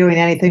start doing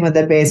anything with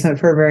the basement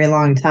for a very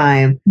long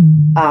time.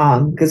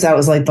 Because that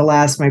was like the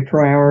last my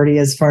priority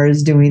as far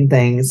as doing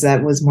things.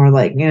 That was more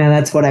like,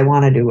 that's what I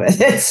want to do with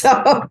it. So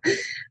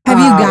have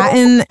you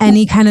gotten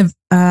any kind of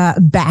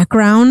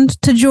background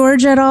to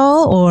George at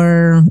all,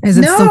 or is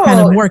it still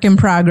kind of work in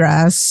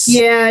progress?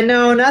 Yeah,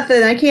 no,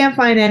 nothing. I can't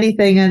find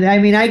anything. And I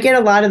mean, I get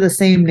a lot of the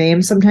same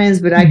names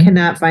sometimes, but I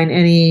cannot find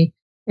any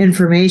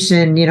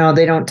information.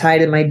 They don't tie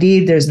to my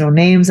deed. There's no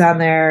names on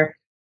there.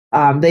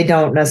 They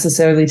don't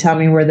necessarily tell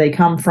me where they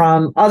come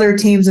from. Other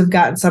teams have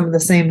gotten some of the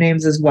same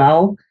names as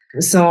well.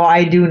 So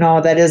I do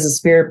know that is a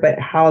spirit, but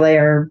how they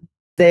are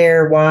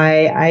there,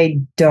 why, I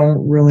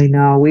don't really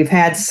know. We've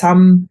had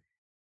some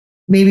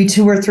maybe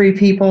 2 or 3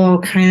 people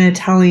kind of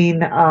telling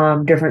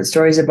different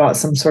stories about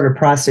some sort of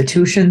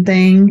prostitution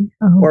thing,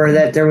 or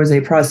that there was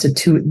a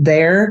prostitute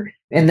there.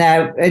 And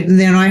that,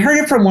 I heard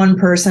it from one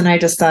person. I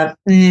just thought,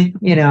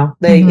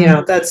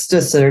 that's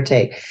just their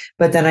take.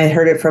 But then I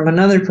heard it from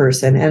another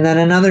person, and then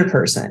another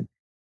person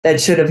that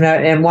should have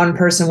known. And one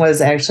person was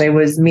a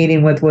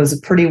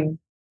pretty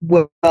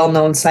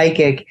well-known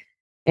psychic.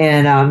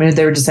 And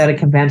they were just at a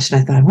convention.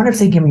 I thought, I wonder if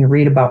they give me a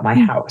read about my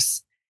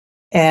house.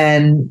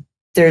 And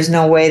there's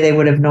no way they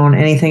would have known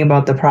anything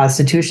about the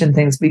prostitution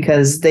things,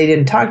 because they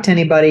didn't talk to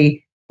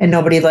anybody. And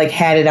nobody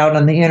had it out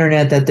on the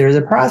internet that there's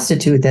a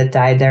prostitute that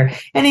died there.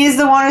 And he's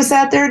the one who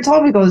sat there and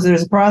told me, goes,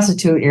 there's a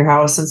prostitute in your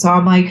house. And so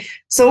I'm like,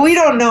 so we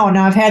don't know.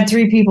 Now I've had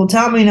 3 people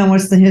tell me, now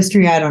what's the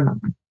history? I don't know.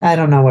 I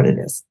don't know what it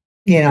is.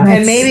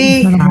 And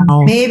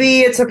maybe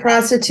it's a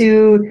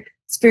prostitute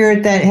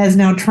spirit that has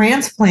now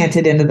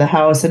transplanted into the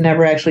house and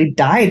never actually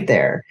died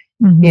there,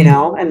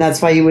 and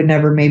that's why you would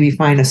never maybe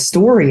find a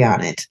story on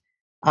it.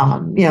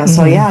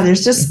 So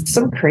there's just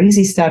some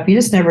crazy stuff. You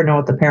just never know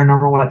with the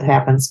paranormal what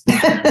happens.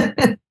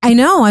 I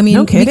know. I mean,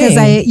 no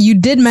because you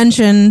did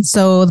mention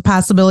the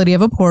possibility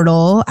of a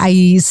portal.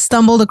 I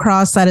stumbled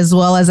across that as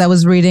well as I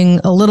was reading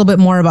a little bit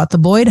more about the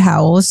Boyd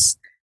house.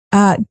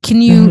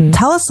 Can you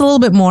tell us a little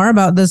bit more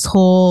about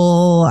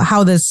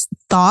how this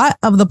thought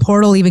of the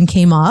portal even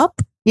came up?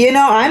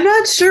 I'm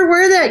not sure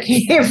where that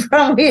came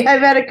from.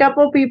 I've had a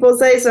couple people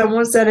say,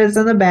 someone said it's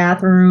in the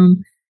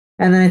bathroom.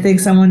 And then I think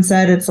someone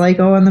said it's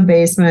in the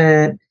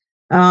basement.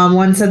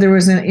 One said there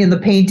was in the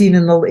painting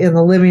in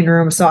the living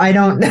room. So I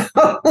don't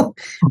know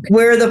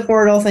where the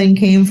portal thing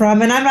came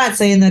from. And I'm not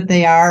saying that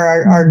they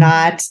are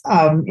not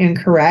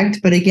incorrect.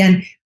 But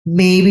again,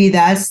 maybe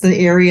that's the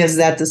areas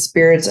that the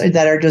spirits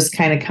that are just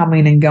kind of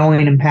coming and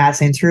going and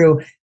passing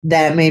through.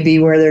 That may be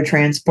where they're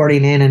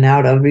transporting in and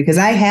out of. Because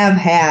I have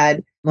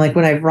had,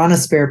 when I've run a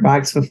spirit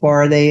box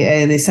before,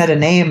 they said a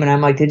name and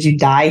I'm like, did you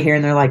die here?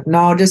 And they're like,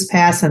 no, just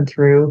passing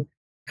through.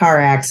 Car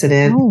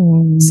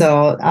accident.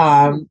 So,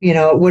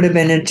 it would have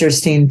been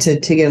interesting to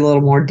get a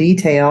little more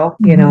detail,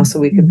 so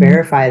we could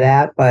verify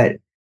that. But,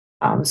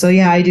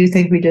 I do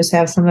think we just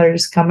have some that are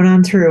just coming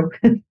on through.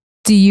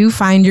 Do you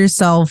find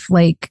yourself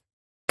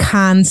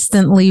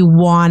constantly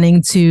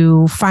wanting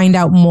to find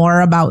out more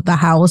about the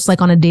house,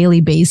 on a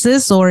daily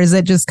basis? Or is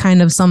it just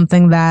kind of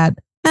something that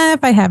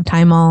if I have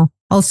time,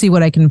 I'll see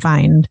what I can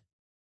find?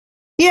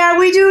 Yeah,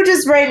 we do.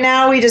 Just right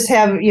now, we just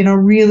have,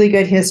 really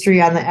good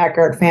history on the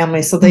Eckhart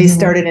family. So they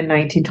started in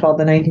 1912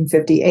 to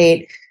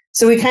 1958.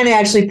 So we kind of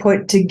actually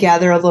put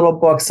together a little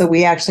book. So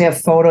we actually have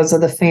photos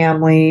of the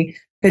family,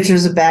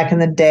 pictures of back in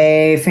the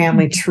day,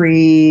 family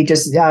tree,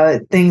 just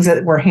things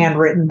that were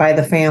handwritten by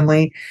the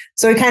family.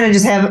 So we kind of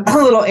just have a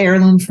little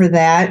heirloom for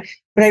that.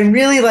 But I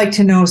really like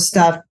to know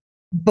stuff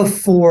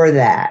before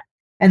that.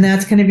 And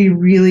that's going to be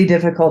really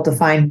difficult to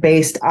find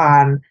based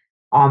on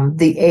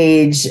the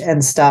age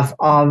and stuff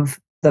of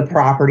the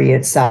property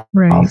itself.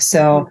 Right.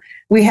 So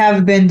we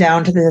have been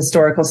down to the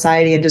Historical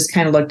Society and just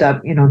kind of looked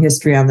up,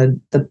 history on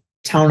the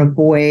town of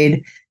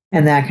Boyd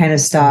and that kind of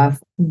stuff.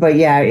 But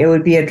yeah, it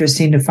would be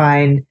interesting to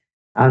find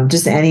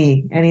just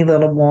any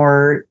little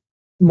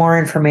more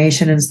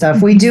information and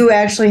stuff. We do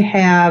actually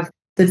have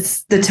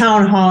the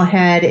town hall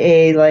had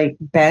a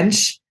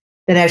bench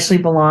that actually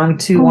belonged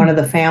to one of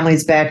the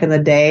families back in the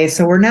day.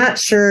 So we're not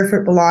sure if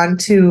it belonged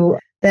to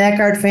the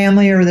Eckhart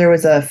family or there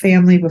was a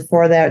family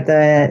before that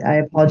I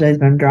apologize,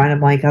 but I'm drawing a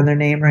blank on their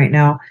name right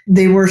now.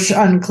 They were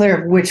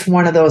unclear of which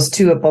one of those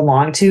 2 it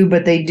belonged to,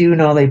 but they do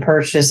know they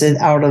purchased it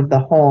out of the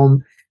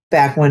home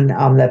back when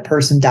that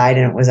person died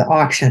and it was at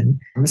auction.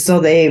 So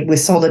we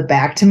sold it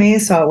back to me.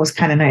 So it was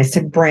kind of nice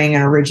to bring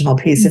an original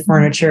piece of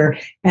furniture,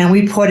 and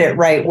we put it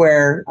right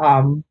where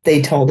they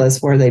told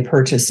us where they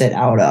purchased it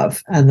out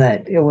of, and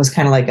that it was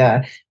kind of like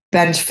a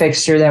bench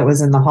fixture that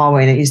was in the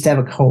hallway, and it used to have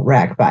a coat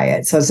rack by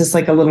it. So it's just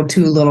like a little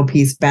 2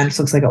 piece bench,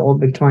 looks like an old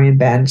Victorian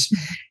bench.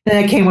 And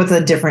it came with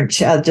a different,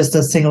 just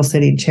a single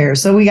sitting chair.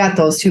 So we got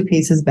those 2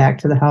 pieces back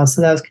to the house.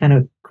 So that was kind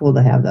of cool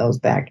to have those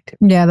back too.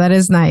 Yeah, that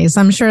is nice.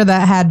 I'm sure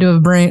that had to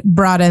have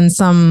brought in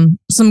some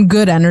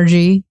good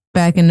energy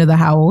back into the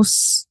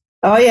house.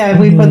 Oh yeah,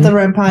 we put the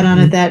REM pod on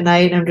it that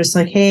night, and I'm just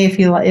like, hey, if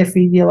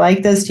you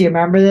like this, do you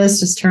remember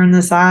this? Just turn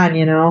this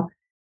on,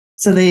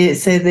 So they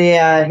say they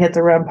hit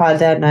the REM pod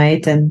that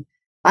night, and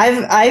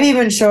I've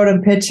even showed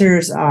them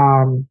pictures.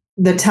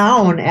 The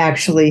town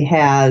actually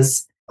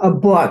has a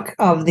book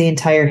of the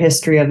entire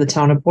history of the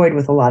town of Boyd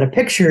with a lot of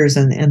pictures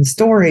and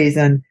stories.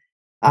 And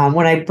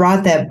when I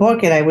brought that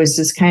book and I was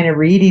just kind of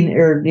reading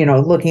or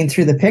looking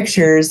through the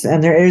pictures,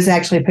 and there is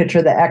actually a picture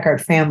of the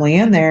Eckhart family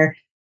in there.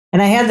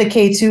 And I had the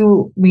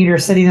K2 meter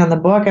sitting on the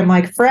book. I'm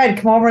like, Fred,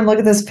 come over and look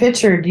at this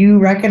picture. Do you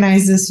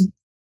recognize this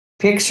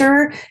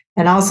picture?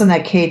 And all of a sudden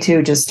that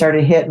K2 just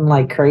started hitting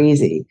like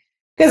crazy,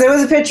 because it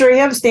was a picture of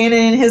him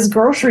standing in his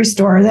grocery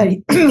store that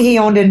he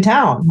owned in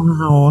town.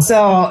 Wow.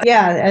 So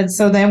yeah. And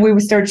so then we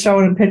would start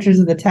showing him pictures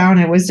of the town.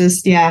 It was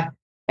just, yeah.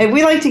 And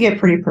we like to get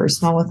pretty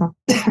personal with them.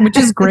 Which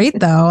is great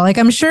though.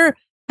 I'm sure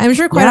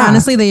quite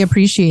honestly, they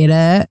appreciate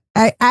it.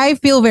 I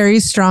feel very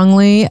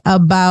strongly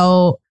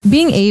about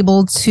being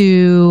able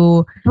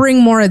to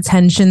bring more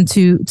attention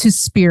to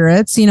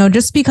spirits. You know,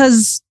 just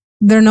because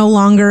they're no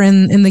longer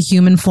in the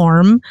human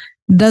form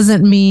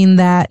doesn't mean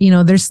that, you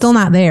know, they're still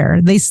not there.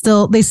 They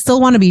still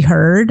want to be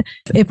heard.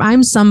 If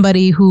I'm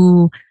somebody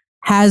who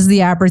has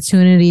the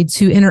opportunity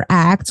to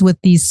interact with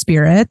these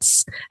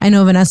spirits, I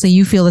know, Vanessa,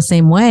 you feel the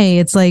same way.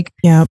 It's like,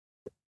 yeah,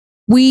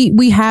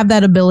 we have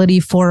that ability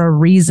for a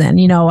reason.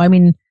 You know, I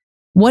mean,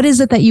 what is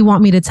it that you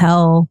want me to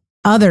tell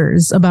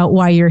others about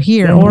why you're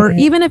here? Mm-hmm. Or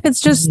even if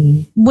it's just,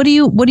 what do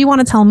you want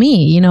to tell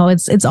me? You know,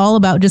 it's all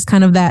about just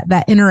kind of that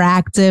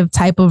interactive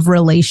type of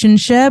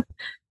relationship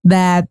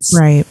that's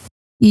right.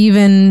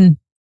 Even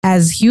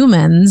as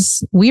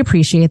humans, we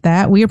appreciate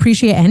that. We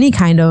appreciate any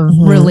kind of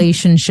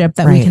relationship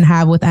that we can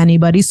have with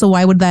anybody. So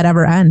why would that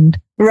ever end?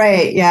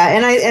 Right. Yeah.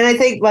 And I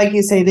think, like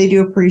you say, they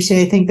do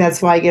appreciate. I think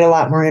that's why I get a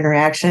lot more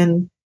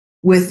interaction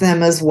with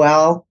them as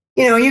well.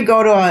 You know, you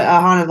go to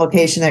a haunted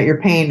location that you're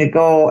paying to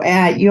go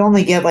at, you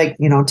only get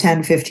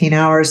 10, 15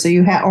 hours. So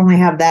you only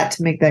have that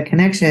to make that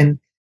connection.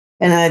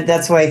 And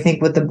that's why I think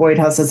with the Boyd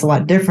House, it's a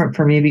lot different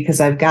for me because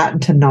I've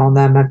gotten to know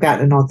them. I've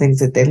gotten to know things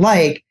that they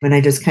like. And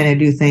I just kind of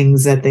do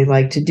things that they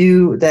like to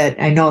do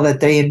that I know that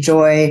they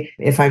enjoy.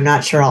 If I'm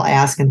not sure, I'll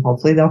ask and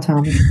hopefully they'll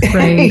tell me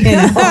right.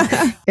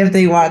 If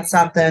they want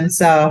something.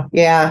 So,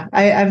 yeah,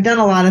 I've done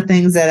a lot of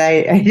things that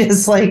I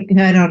just I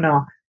don't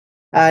know.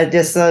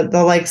 They'll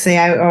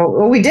say,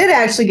 we did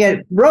actually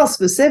get real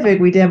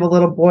specific. We did have a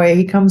little boy.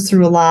 He comes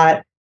through a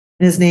lot.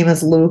 And his name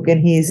is Luke and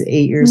he's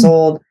 8 years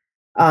old.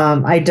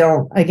 I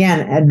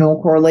had no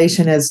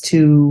correlation as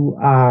to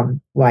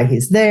why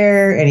he's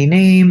there, any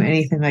name,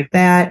 anything like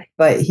that.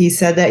 But he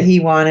said that he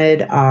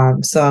wanted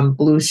some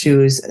blue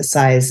shoes,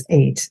 size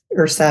 8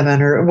 or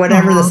 7 or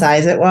whatever the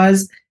size it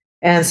was.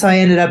 And so I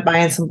ended up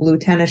buying some blue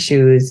tennis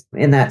shoes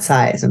in that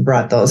size and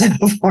brought those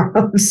out for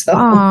him. So.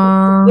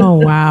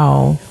 Oh,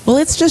 wow. Well,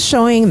 it's just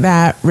showing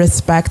that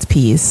respect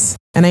piece.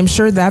 And I'm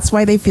sure that's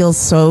why they feel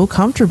so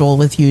comfortable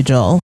with you,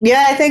 Jill.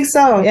 Yeah, I think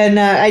so. And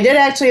I did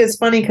actually, it's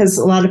funny because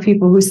a lot of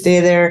people who stay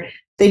there,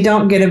 they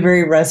don't get a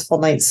very restful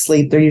night's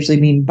sleep. They're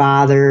usually being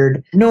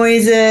bothered.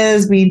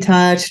 Noises, being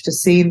touched,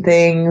 just seeing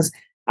things.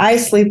 I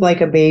sleep like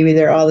a baby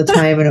there all the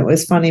time. And it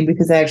was funny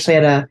because I actually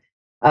had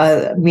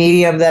a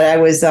medium that I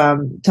was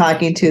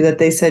talking to that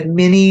they said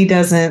Minnie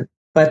doesn't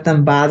let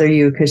them bother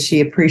you because she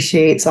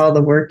appreciates all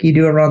the work you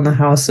do around the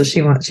house. So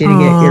she wants you to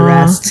get your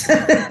rest.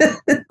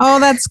 Oh,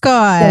 that's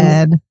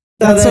good.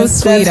 That's so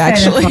sweet,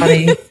 actually.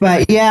 Funny.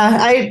 But yeah,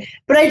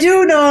 I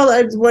do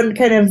know one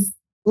kind of,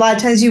 a lot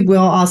of times you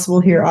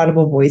will hear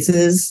audible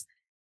voices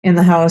in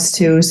the house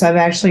too. So I've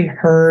actually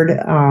heard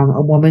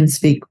a woman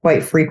speak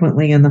quite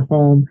frequently in the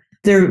home.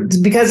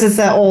 Because it's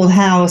that old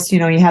house, you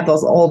know, you have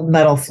those old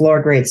metal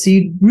floor grates. So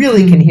you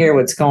really can hear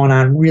what's going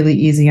on really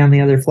easy on the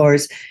other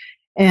floors.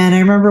 And I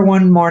remember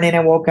one morning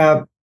I woke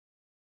up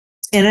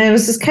and it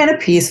was just kind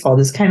of peaceful,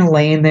 just kind of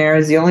laying there. I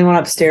was the only one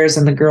upstairs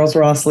and the girls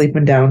were all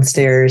sleeping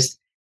downstairs.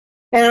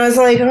 And I was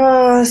like,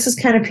 oh, this is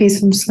kind of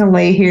peaceful. I'm just going to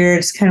lay here,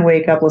 just kind of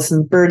wake up,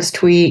 listen to birds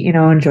tweet, you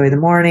know, enjoy the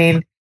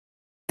morning.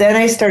 Then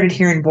I started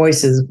hearing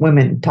voices,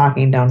 women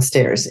talking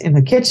downstairs in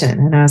the kitchen.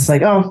 And I was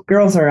like, oh,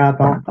 girls are up.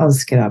 I'll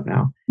just get up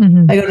now.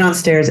 I go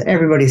downstairs.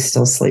 Everybody's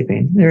still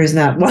sleeping. There is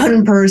not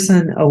one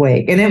person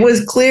awake. And it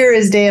was clear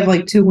as day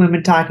of 2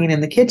 women talking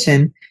in the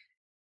kitchen.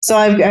 So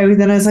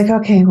then I was like,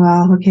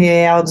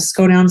 okay, I'll just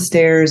go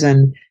downstairs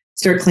and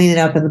start cleaning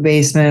up in the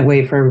basement,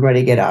 wait for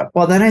everybody to get up.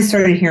 Well, then I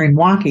started hearing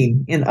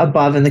walking in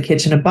the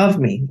kitchen above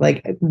me,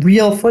 like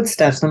real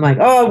footsteps. I'm like,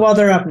 oh, well,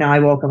 they're up now. I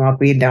woke them up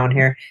being down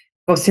here.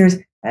 Go upstairs.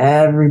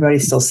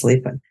 Everybody's still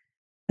sleeping.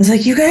 I was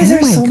like, you guys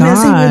are so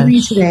messing with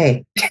me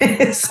today.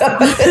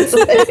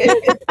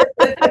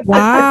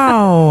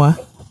 Wow.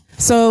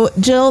 So,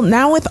 Jill,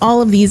 now with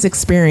all of these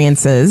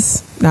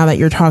experiences, now that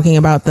you're talking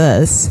about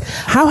this,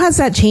 how has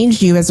that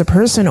changed you as a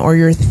person or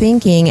your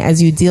thinking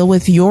as you deal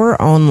with your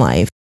own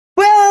life?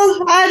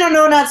 Well, I don't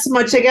know, not so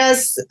much, I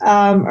guess.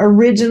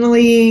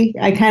 Originally,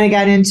 I kind of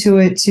got into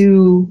it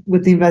too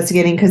with the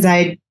investigating because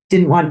I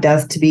didn't want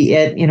death to be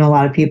it. You know, a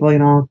lot of people,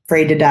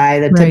 afraid to die,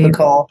 the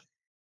typical,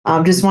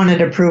 just wanted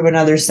to prove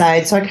another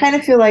side. So I kind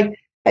of feel like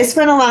I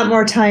spend a lot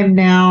more time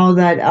now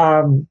that,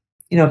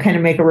 kind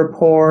of make a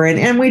rapport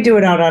and we do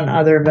it out on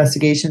other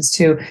investigations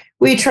too.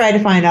 We try to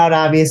find out,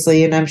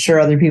 obviously, and I'm sure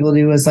other people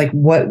do, is like,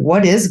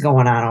 what is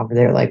going on over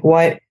there? Like,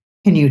 what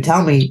can you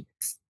tell me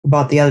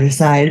about the other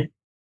side?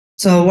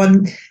 So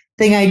one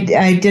thing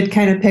I did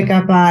kind of pick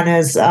up on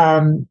is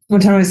one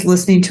time I was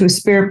listening to a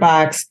spirit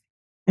box.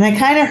 And I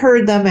kind of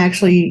heard them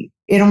actually,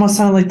 it almost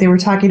sounded like they were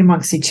talking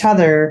amongst each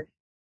other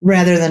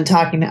rather than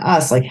talking to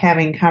us, like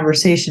having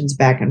conversations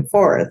back and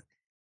forth.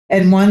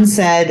 And one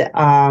said,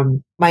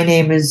 my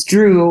name is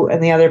Drew.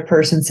 And the other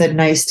person said,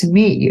 nice to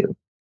meet you,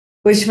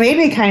 which made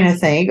me kind of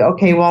think,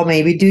 okay, well,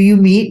 maybe do you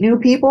meet new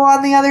people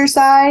on the other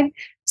side?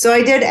 So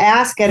I did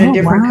ask at a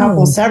different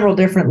couple, several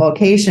different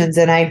locations,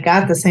 and I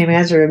got the same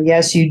answer of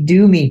yes, you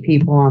do meet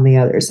people on the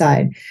other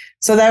side.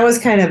 So that was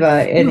kind of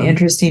an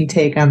interesting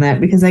take on that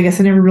because I guess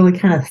I never really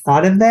kind of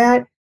thought of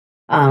that.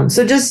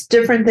 So just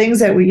different things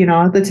that we,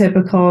 the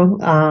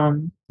typical,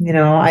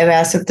 I've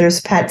asked if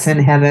there's pets in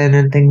heaven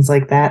and things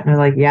like that. And they're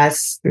like,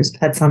 yes, there's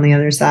pets on the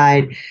other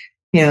side.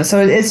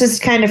 So it's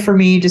just kind of for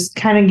me, just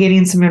kind of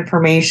getting some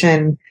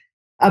information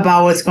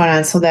about what's going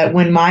on so that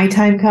when my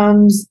time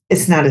comes,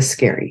 it's not as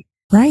scary.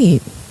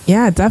 Right.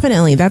 Yeah,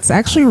 definitely. That's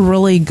actually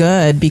really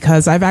good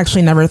because I've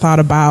actually never thought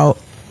about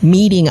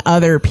meeting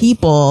other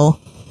people,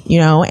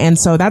 and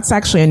so that's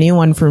actually a new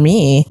one for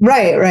me.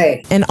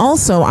 Right. And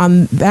also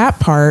on that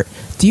part,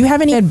 do you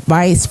have any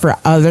advice for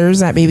others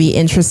that may be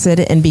interested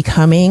in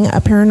becoming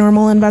a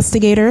paranormal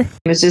investigator?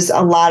 It's just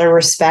a lot of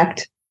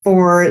respect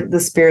for the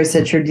spirits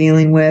that you're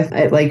dealing with.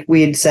 Like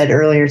we had said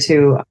earlier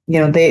too,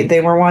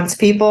 they were once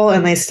people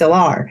and they still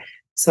are.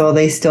 So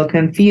they still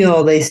can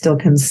feel, they still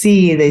can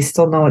see, they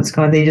still know what's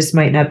going on. They just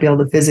might not be able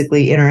to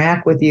physically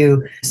interact with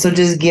you. So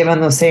just give them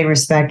the same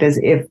respect as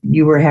if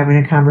you were having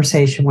a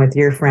conversation with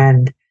your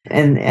friend.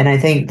 And I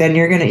think then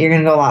you're gonna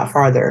go a lot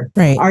farther.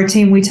 Right. Our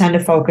team, we tend to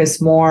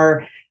focus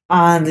more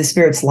on the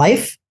spirit's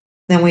life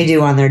than we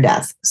do on their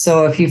death.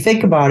 So if you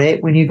think about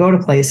it, when you go to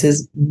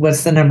places,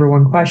 what's the number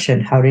one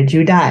question? How did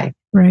you die?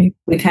 Right.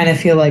 We kind of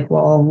feel like,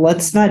 well,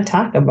 let's not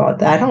talk about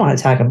that. I don't want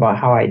to talk about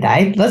how I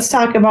died. Let's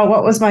talk about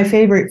what was my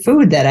favorite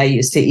food that I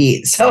used to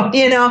eat. So,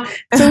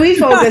 so we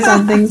focus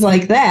on things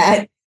like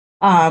that.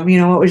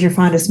 What was your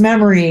fondest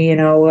memory?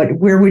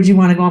 Where would you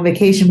want to go on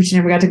vacation, but you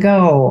never got to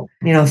go?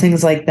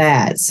 Things like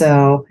that.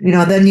 So,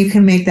 then you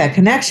can make that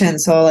connection.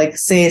 So like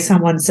say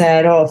someone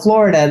said, oh,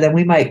 Florida, then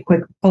we might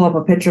quick pull up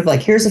a picture of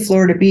like, here's a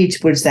Florida beach.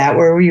 Was that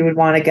where you would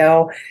want to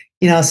go?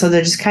 So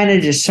they're just kind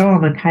of just show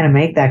them and kind of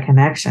make that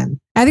connection.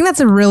 I think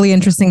that's a really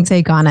interesting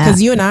take on it.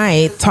 Because you and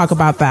I talk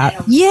about that.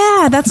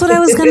 Yeah, that's what I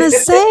was going to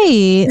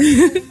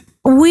say.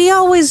 We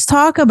always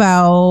talk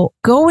about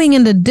going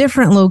into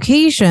different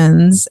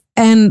locations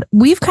and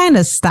we've kind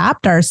of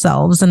stopped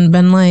ourselves and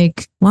been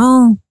like,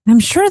 well, I'm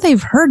sure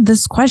they've heard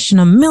this question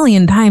a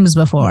million times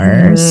before.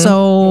 Mm-hmm.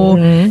 So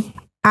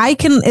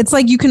it's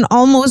like you can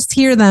almost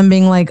hear them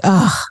being like,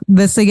 oh,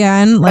 this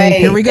again. Like,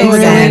 here we go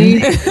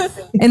again.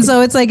 And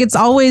so it's like, it's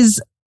always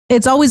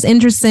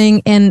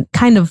interesting and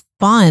kind of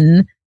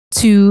fun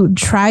to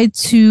try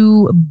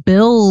to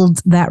build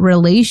that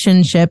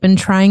relationship and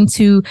trying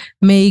to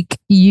make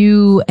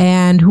you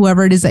and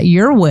whoever it is that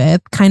you're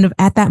with kind of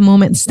at that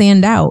moment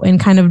stand out and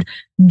kind of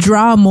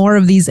draw more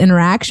of these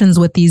interactions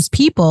with these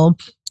people,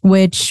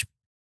 which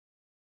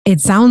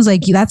it sounds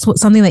like that's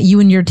something that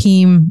you and your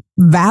team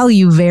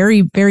value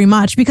very, very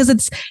much, because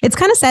it's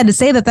kind of sad to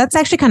say that that's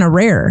actually kind of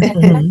rare.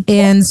 Mm-hmm.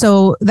 And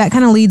so that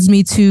kind of leads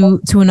me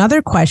to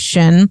another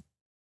question.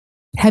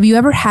 Have you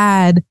ever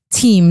had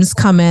teams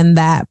come in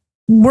that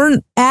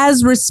weren't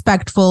as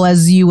respectful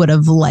as you would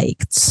have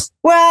liked?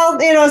 Well,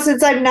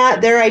 since I'm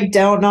not there, I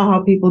don't know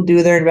how people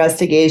do their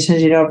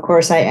investigations. Of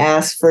course, I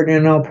ask for,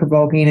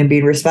 provoking and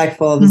being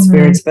respectful of the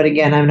spirits. But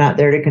again, I'm not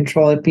there to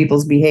control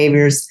people's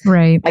behaviors.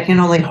 Right. I can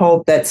only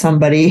hope that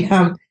somebody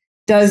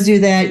does do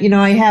that.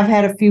 I have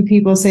had a few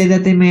people say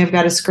that they may have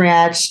got a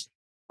scratch.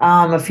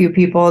 A few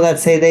people that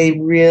say they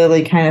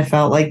really kind of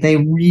felt like they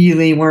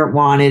really weren't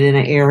wanted in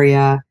an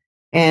area.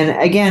 And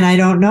again, I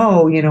don't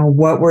know,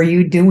 what were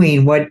you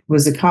doing? What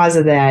was the cause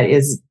of that?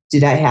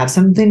 Did I have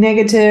something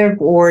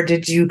negative, or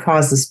did you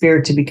cause the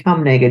spirit to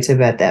become negative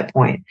at that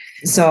point?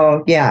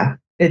 So yeah,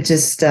 it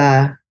just,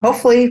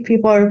 hopefully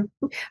people are,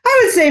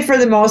 I would say for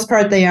the most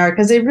part they are,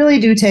 because they really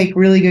do take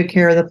really good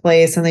care of the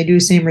place and they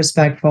do seem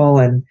respectful,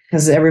 and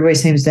because everybody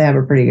seems to have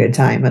a pretty good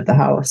time at the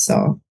house.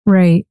 So,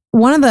 right.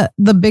 One of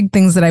the big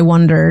things that I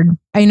wondered,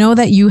 I know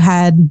that you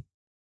had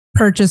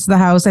purchased the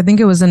house. I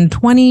think it was in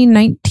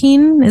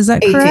 2019. Is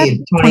that correct?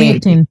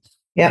 2018.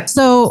 Yeah.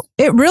 So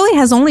it really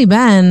has only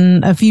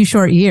been a few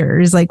short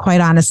years, like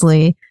quite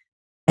honestly.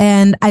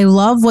 And I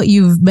love what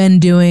you've been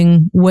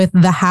doing with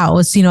the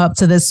house, up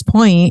to this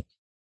point.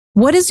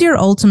 What is your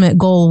ultimate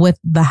goal with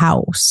the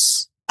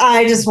house?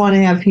 I just want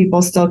to have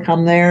people still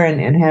come there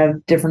and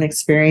have different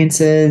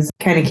experiences,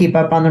 kind of keep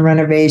up on the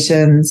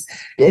renovations,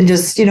 and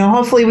just,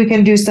 hopefully we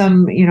can do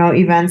some,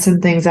 events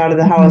and things out of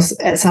the house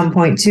at some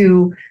point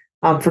too.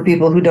 For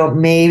people who don't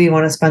maybe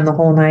want to spend the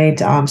whole night.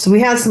 So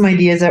we have some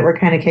ideas that we're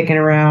kind of kicking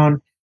around.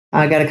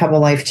 I got a couple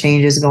life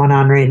changes going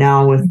on right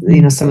now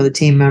with, some of the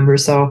team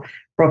members. So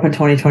we're hoping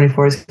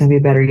 2024 is going to be a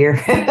better year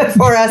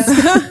for us.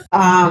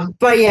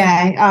 But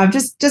yeah,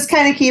 just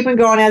kind of keeping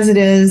going as it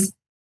is.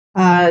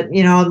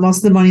 Most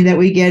of the money that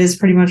we get is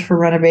pretty much for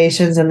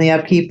renovations and the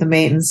upkeep, the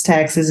maintenance,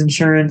 taxes,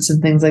 insurance,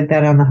 and things like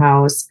that on the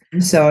house.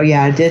 So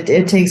yeah,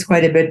 it takes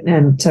quite a bit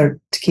and to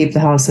keep the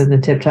house in the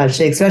tip-top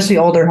shape, especially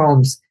older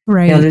homes.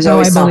 Right. There's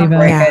always something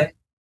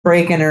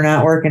breaking or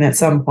not working at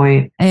some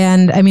point.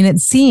 And I mean, it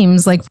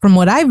seems like from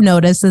what I've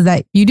noticed is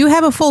that you do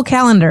have a full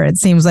calendar. It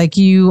seems like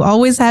you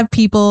always have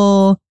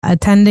people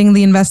attending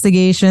the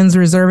investigations,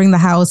 reserving the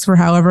house for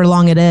however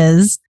long it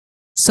is.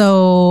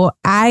 So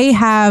I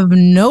have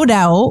no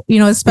doubt,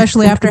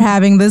 especially after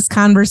having this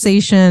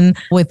conversation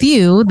with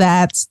you,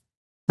 that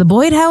the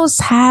Boyd House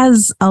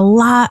has a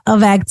lot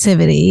of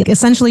activity,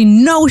 essentially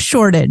no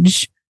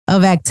shortage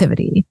of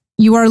activity.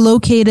 You are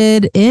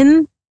located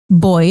in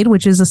Boyd,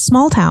 which is a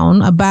small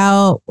town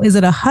about, is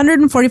it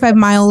 145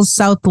 miles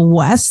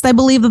southwest, I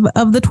believe,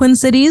 of the Twin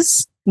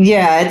Cities?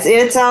 Yeah,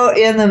 it's out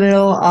in the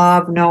middle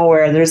of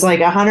nowhere. There's like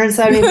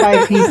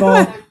 175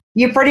 people.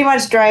 You pretty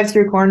much drive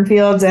through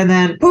cornfields and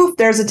then poof,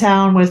 there's a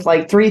town with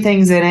like 3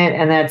 things in it,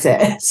 and that's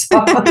it.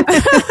 So.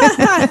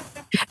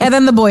 And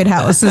then the Boyd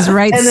house is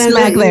right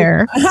smack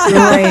there.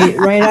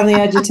 right on the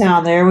edge of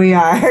town. There we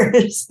are.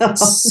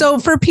 So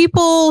for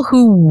people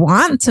who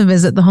want to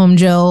visit the home,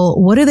 Jill,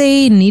 what do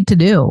they need to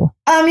do?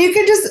 You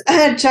can just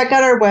check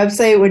out our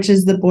website, which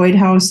is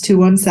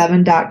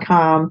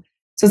theboydhouse217.com.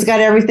 So it's got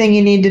everything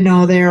you need to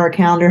know there, our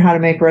calendar, how to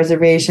make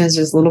reservations.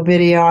 There's a little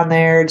video on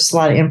there, just a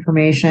lot of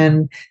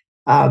information,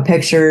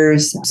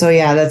 pictures. So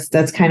yeah,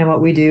 that's kind of what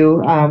we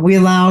do. We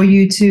allow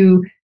you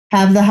to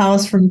have the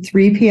house from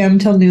 3 p.m.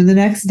 till noon the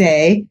next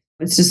day.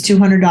 It's just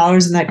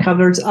 $200, and that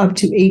covers up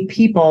to 8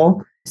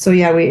 people. So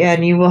yeah,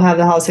 you will have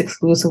the house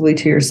exclusively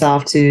to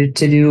yourself to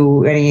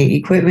do any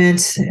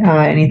equipment,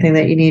 anything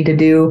that you need to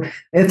do.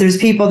 If there's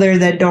people there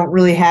that don't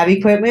really have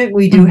equipment,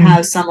 we do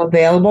have some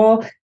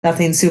available.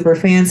 Nothing super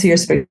fancy or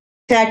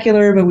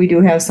spectacular, but we do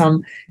have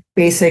some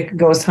basic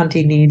ghost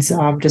hunting needs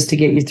just to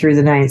get you through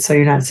the night, so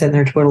you're not sitting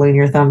there twiddling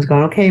your thumbs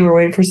going, okay, we're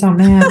waiting for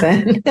something to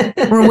happen.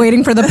 We're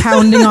waiting for the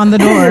pounding on the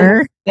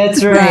door.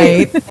 That's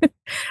right.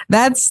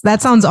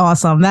 That sounds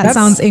awesome. That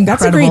sounds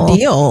incredible. That's a great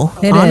deal.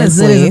 It is.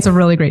 It's a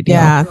really great deal.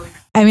 Yeah.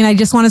 I mean, I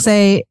just want to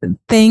say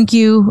thank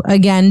you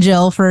again,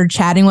 Jill, for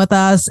chatting with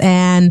us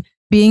and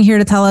being here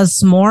to tell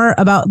us more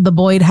about the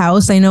Boyd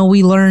house. I know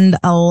we learned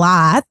a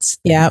lot.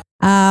 Yep.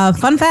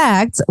 Fun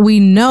fact, we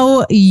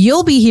know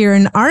you'll be here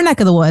in our neck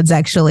of the woods,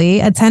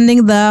 actually,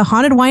 attending the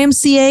Haunted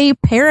YMCA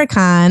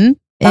Paracon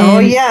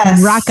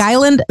in Rock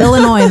Island,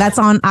 Illinois. That's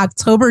on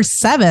October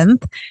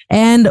 7th.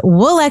 And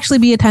we'll actually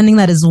be attending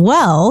that as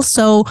well.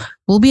 So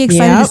we'll be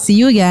excited to see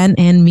you again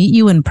and meet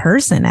you in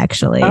person,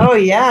 actually. Oh,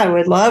 yeah, I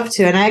would love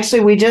to. And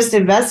actually, we just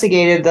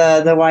investigated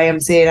the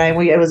YMCA,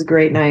 and it was a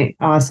great night.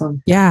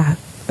 Awesome. Yeah.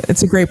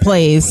 It's a great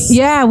place.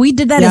 Yeah, we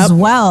did that as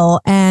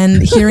well.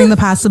 And hearing the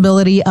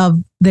possibility of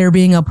there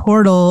being a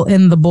portal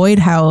in the Boyd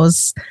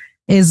house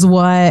is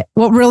what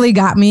really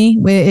got me.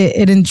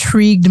 It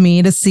intrigued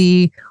me to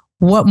see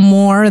what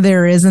more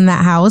there is in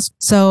that house.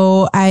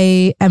 So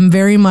I am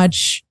very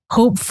much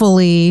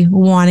hopefully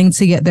wanting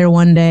to get there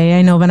one day.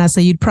 I know,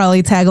 Vanessa, you'd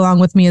probably tag along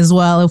with me as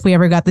well if we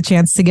ever got the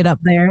chance to get up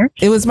there.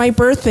 It was my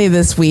birthday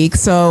this week,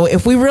 so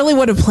if we really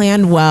would have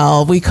planned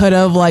well, we could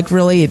have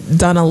really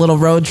done a little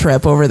road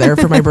trip over there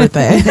for my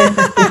birthday.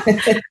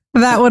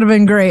 That would have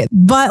been great.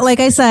 But like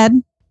I said,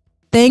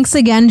 thanks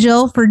again,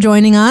 Jill, for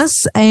joining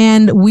us,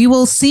 and we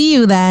will see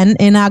you then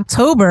in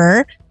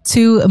October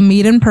to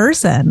meet in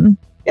person.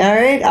 All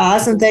right.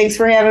 Awesome. Thanks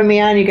for having me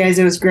on, you guys.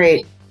 It was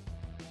great.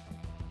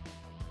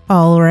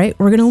 All right,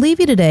 we're going to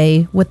leave you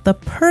today with the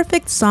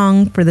perfect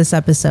song for this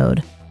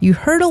episode. You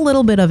heard a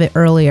little bit of it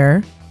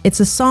earlier. It's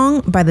a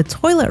song by the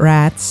Toilet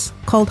Rats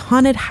called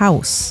Haunted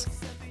House.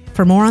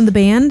 For more on the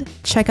band,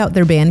 check out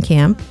their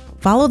Bandcamp,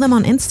 follow them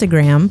on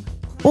Instagram,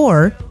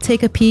 or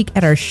take a peek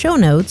at our show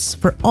notes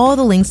for all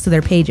the links to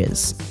their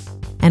pages.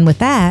 And with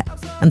that,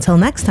 until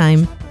next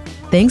time,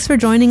 thanks for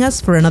joining us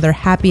for another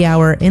happy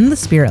hour in the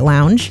Spirit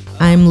Lounge.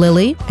 I'm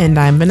Lily. And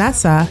I'm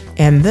Vanessa.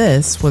 And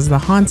this was the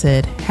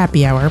Haunted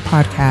Happy Hour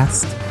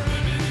podcast.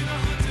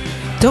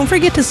 Don't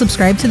forget to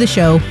subscribe to the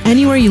show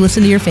anywhere you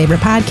listen to your favorite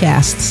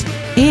podcasts.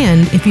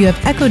 And if you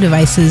have Echo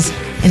devices,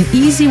 an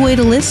easy way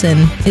to listen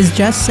is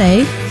just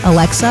say,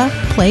 Alexa,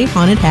 play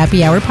Haunted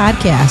Happy Hour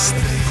podcast.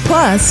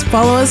 Plus,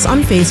 follow us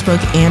on Facebook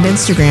and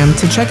Instagram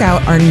to check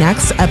out our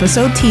next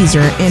episode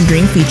teaser and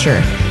dream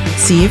feature.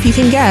 See if you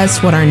can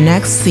guess what our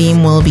next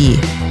theme will be.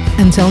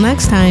 Until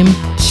next time,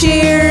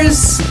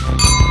 cheers!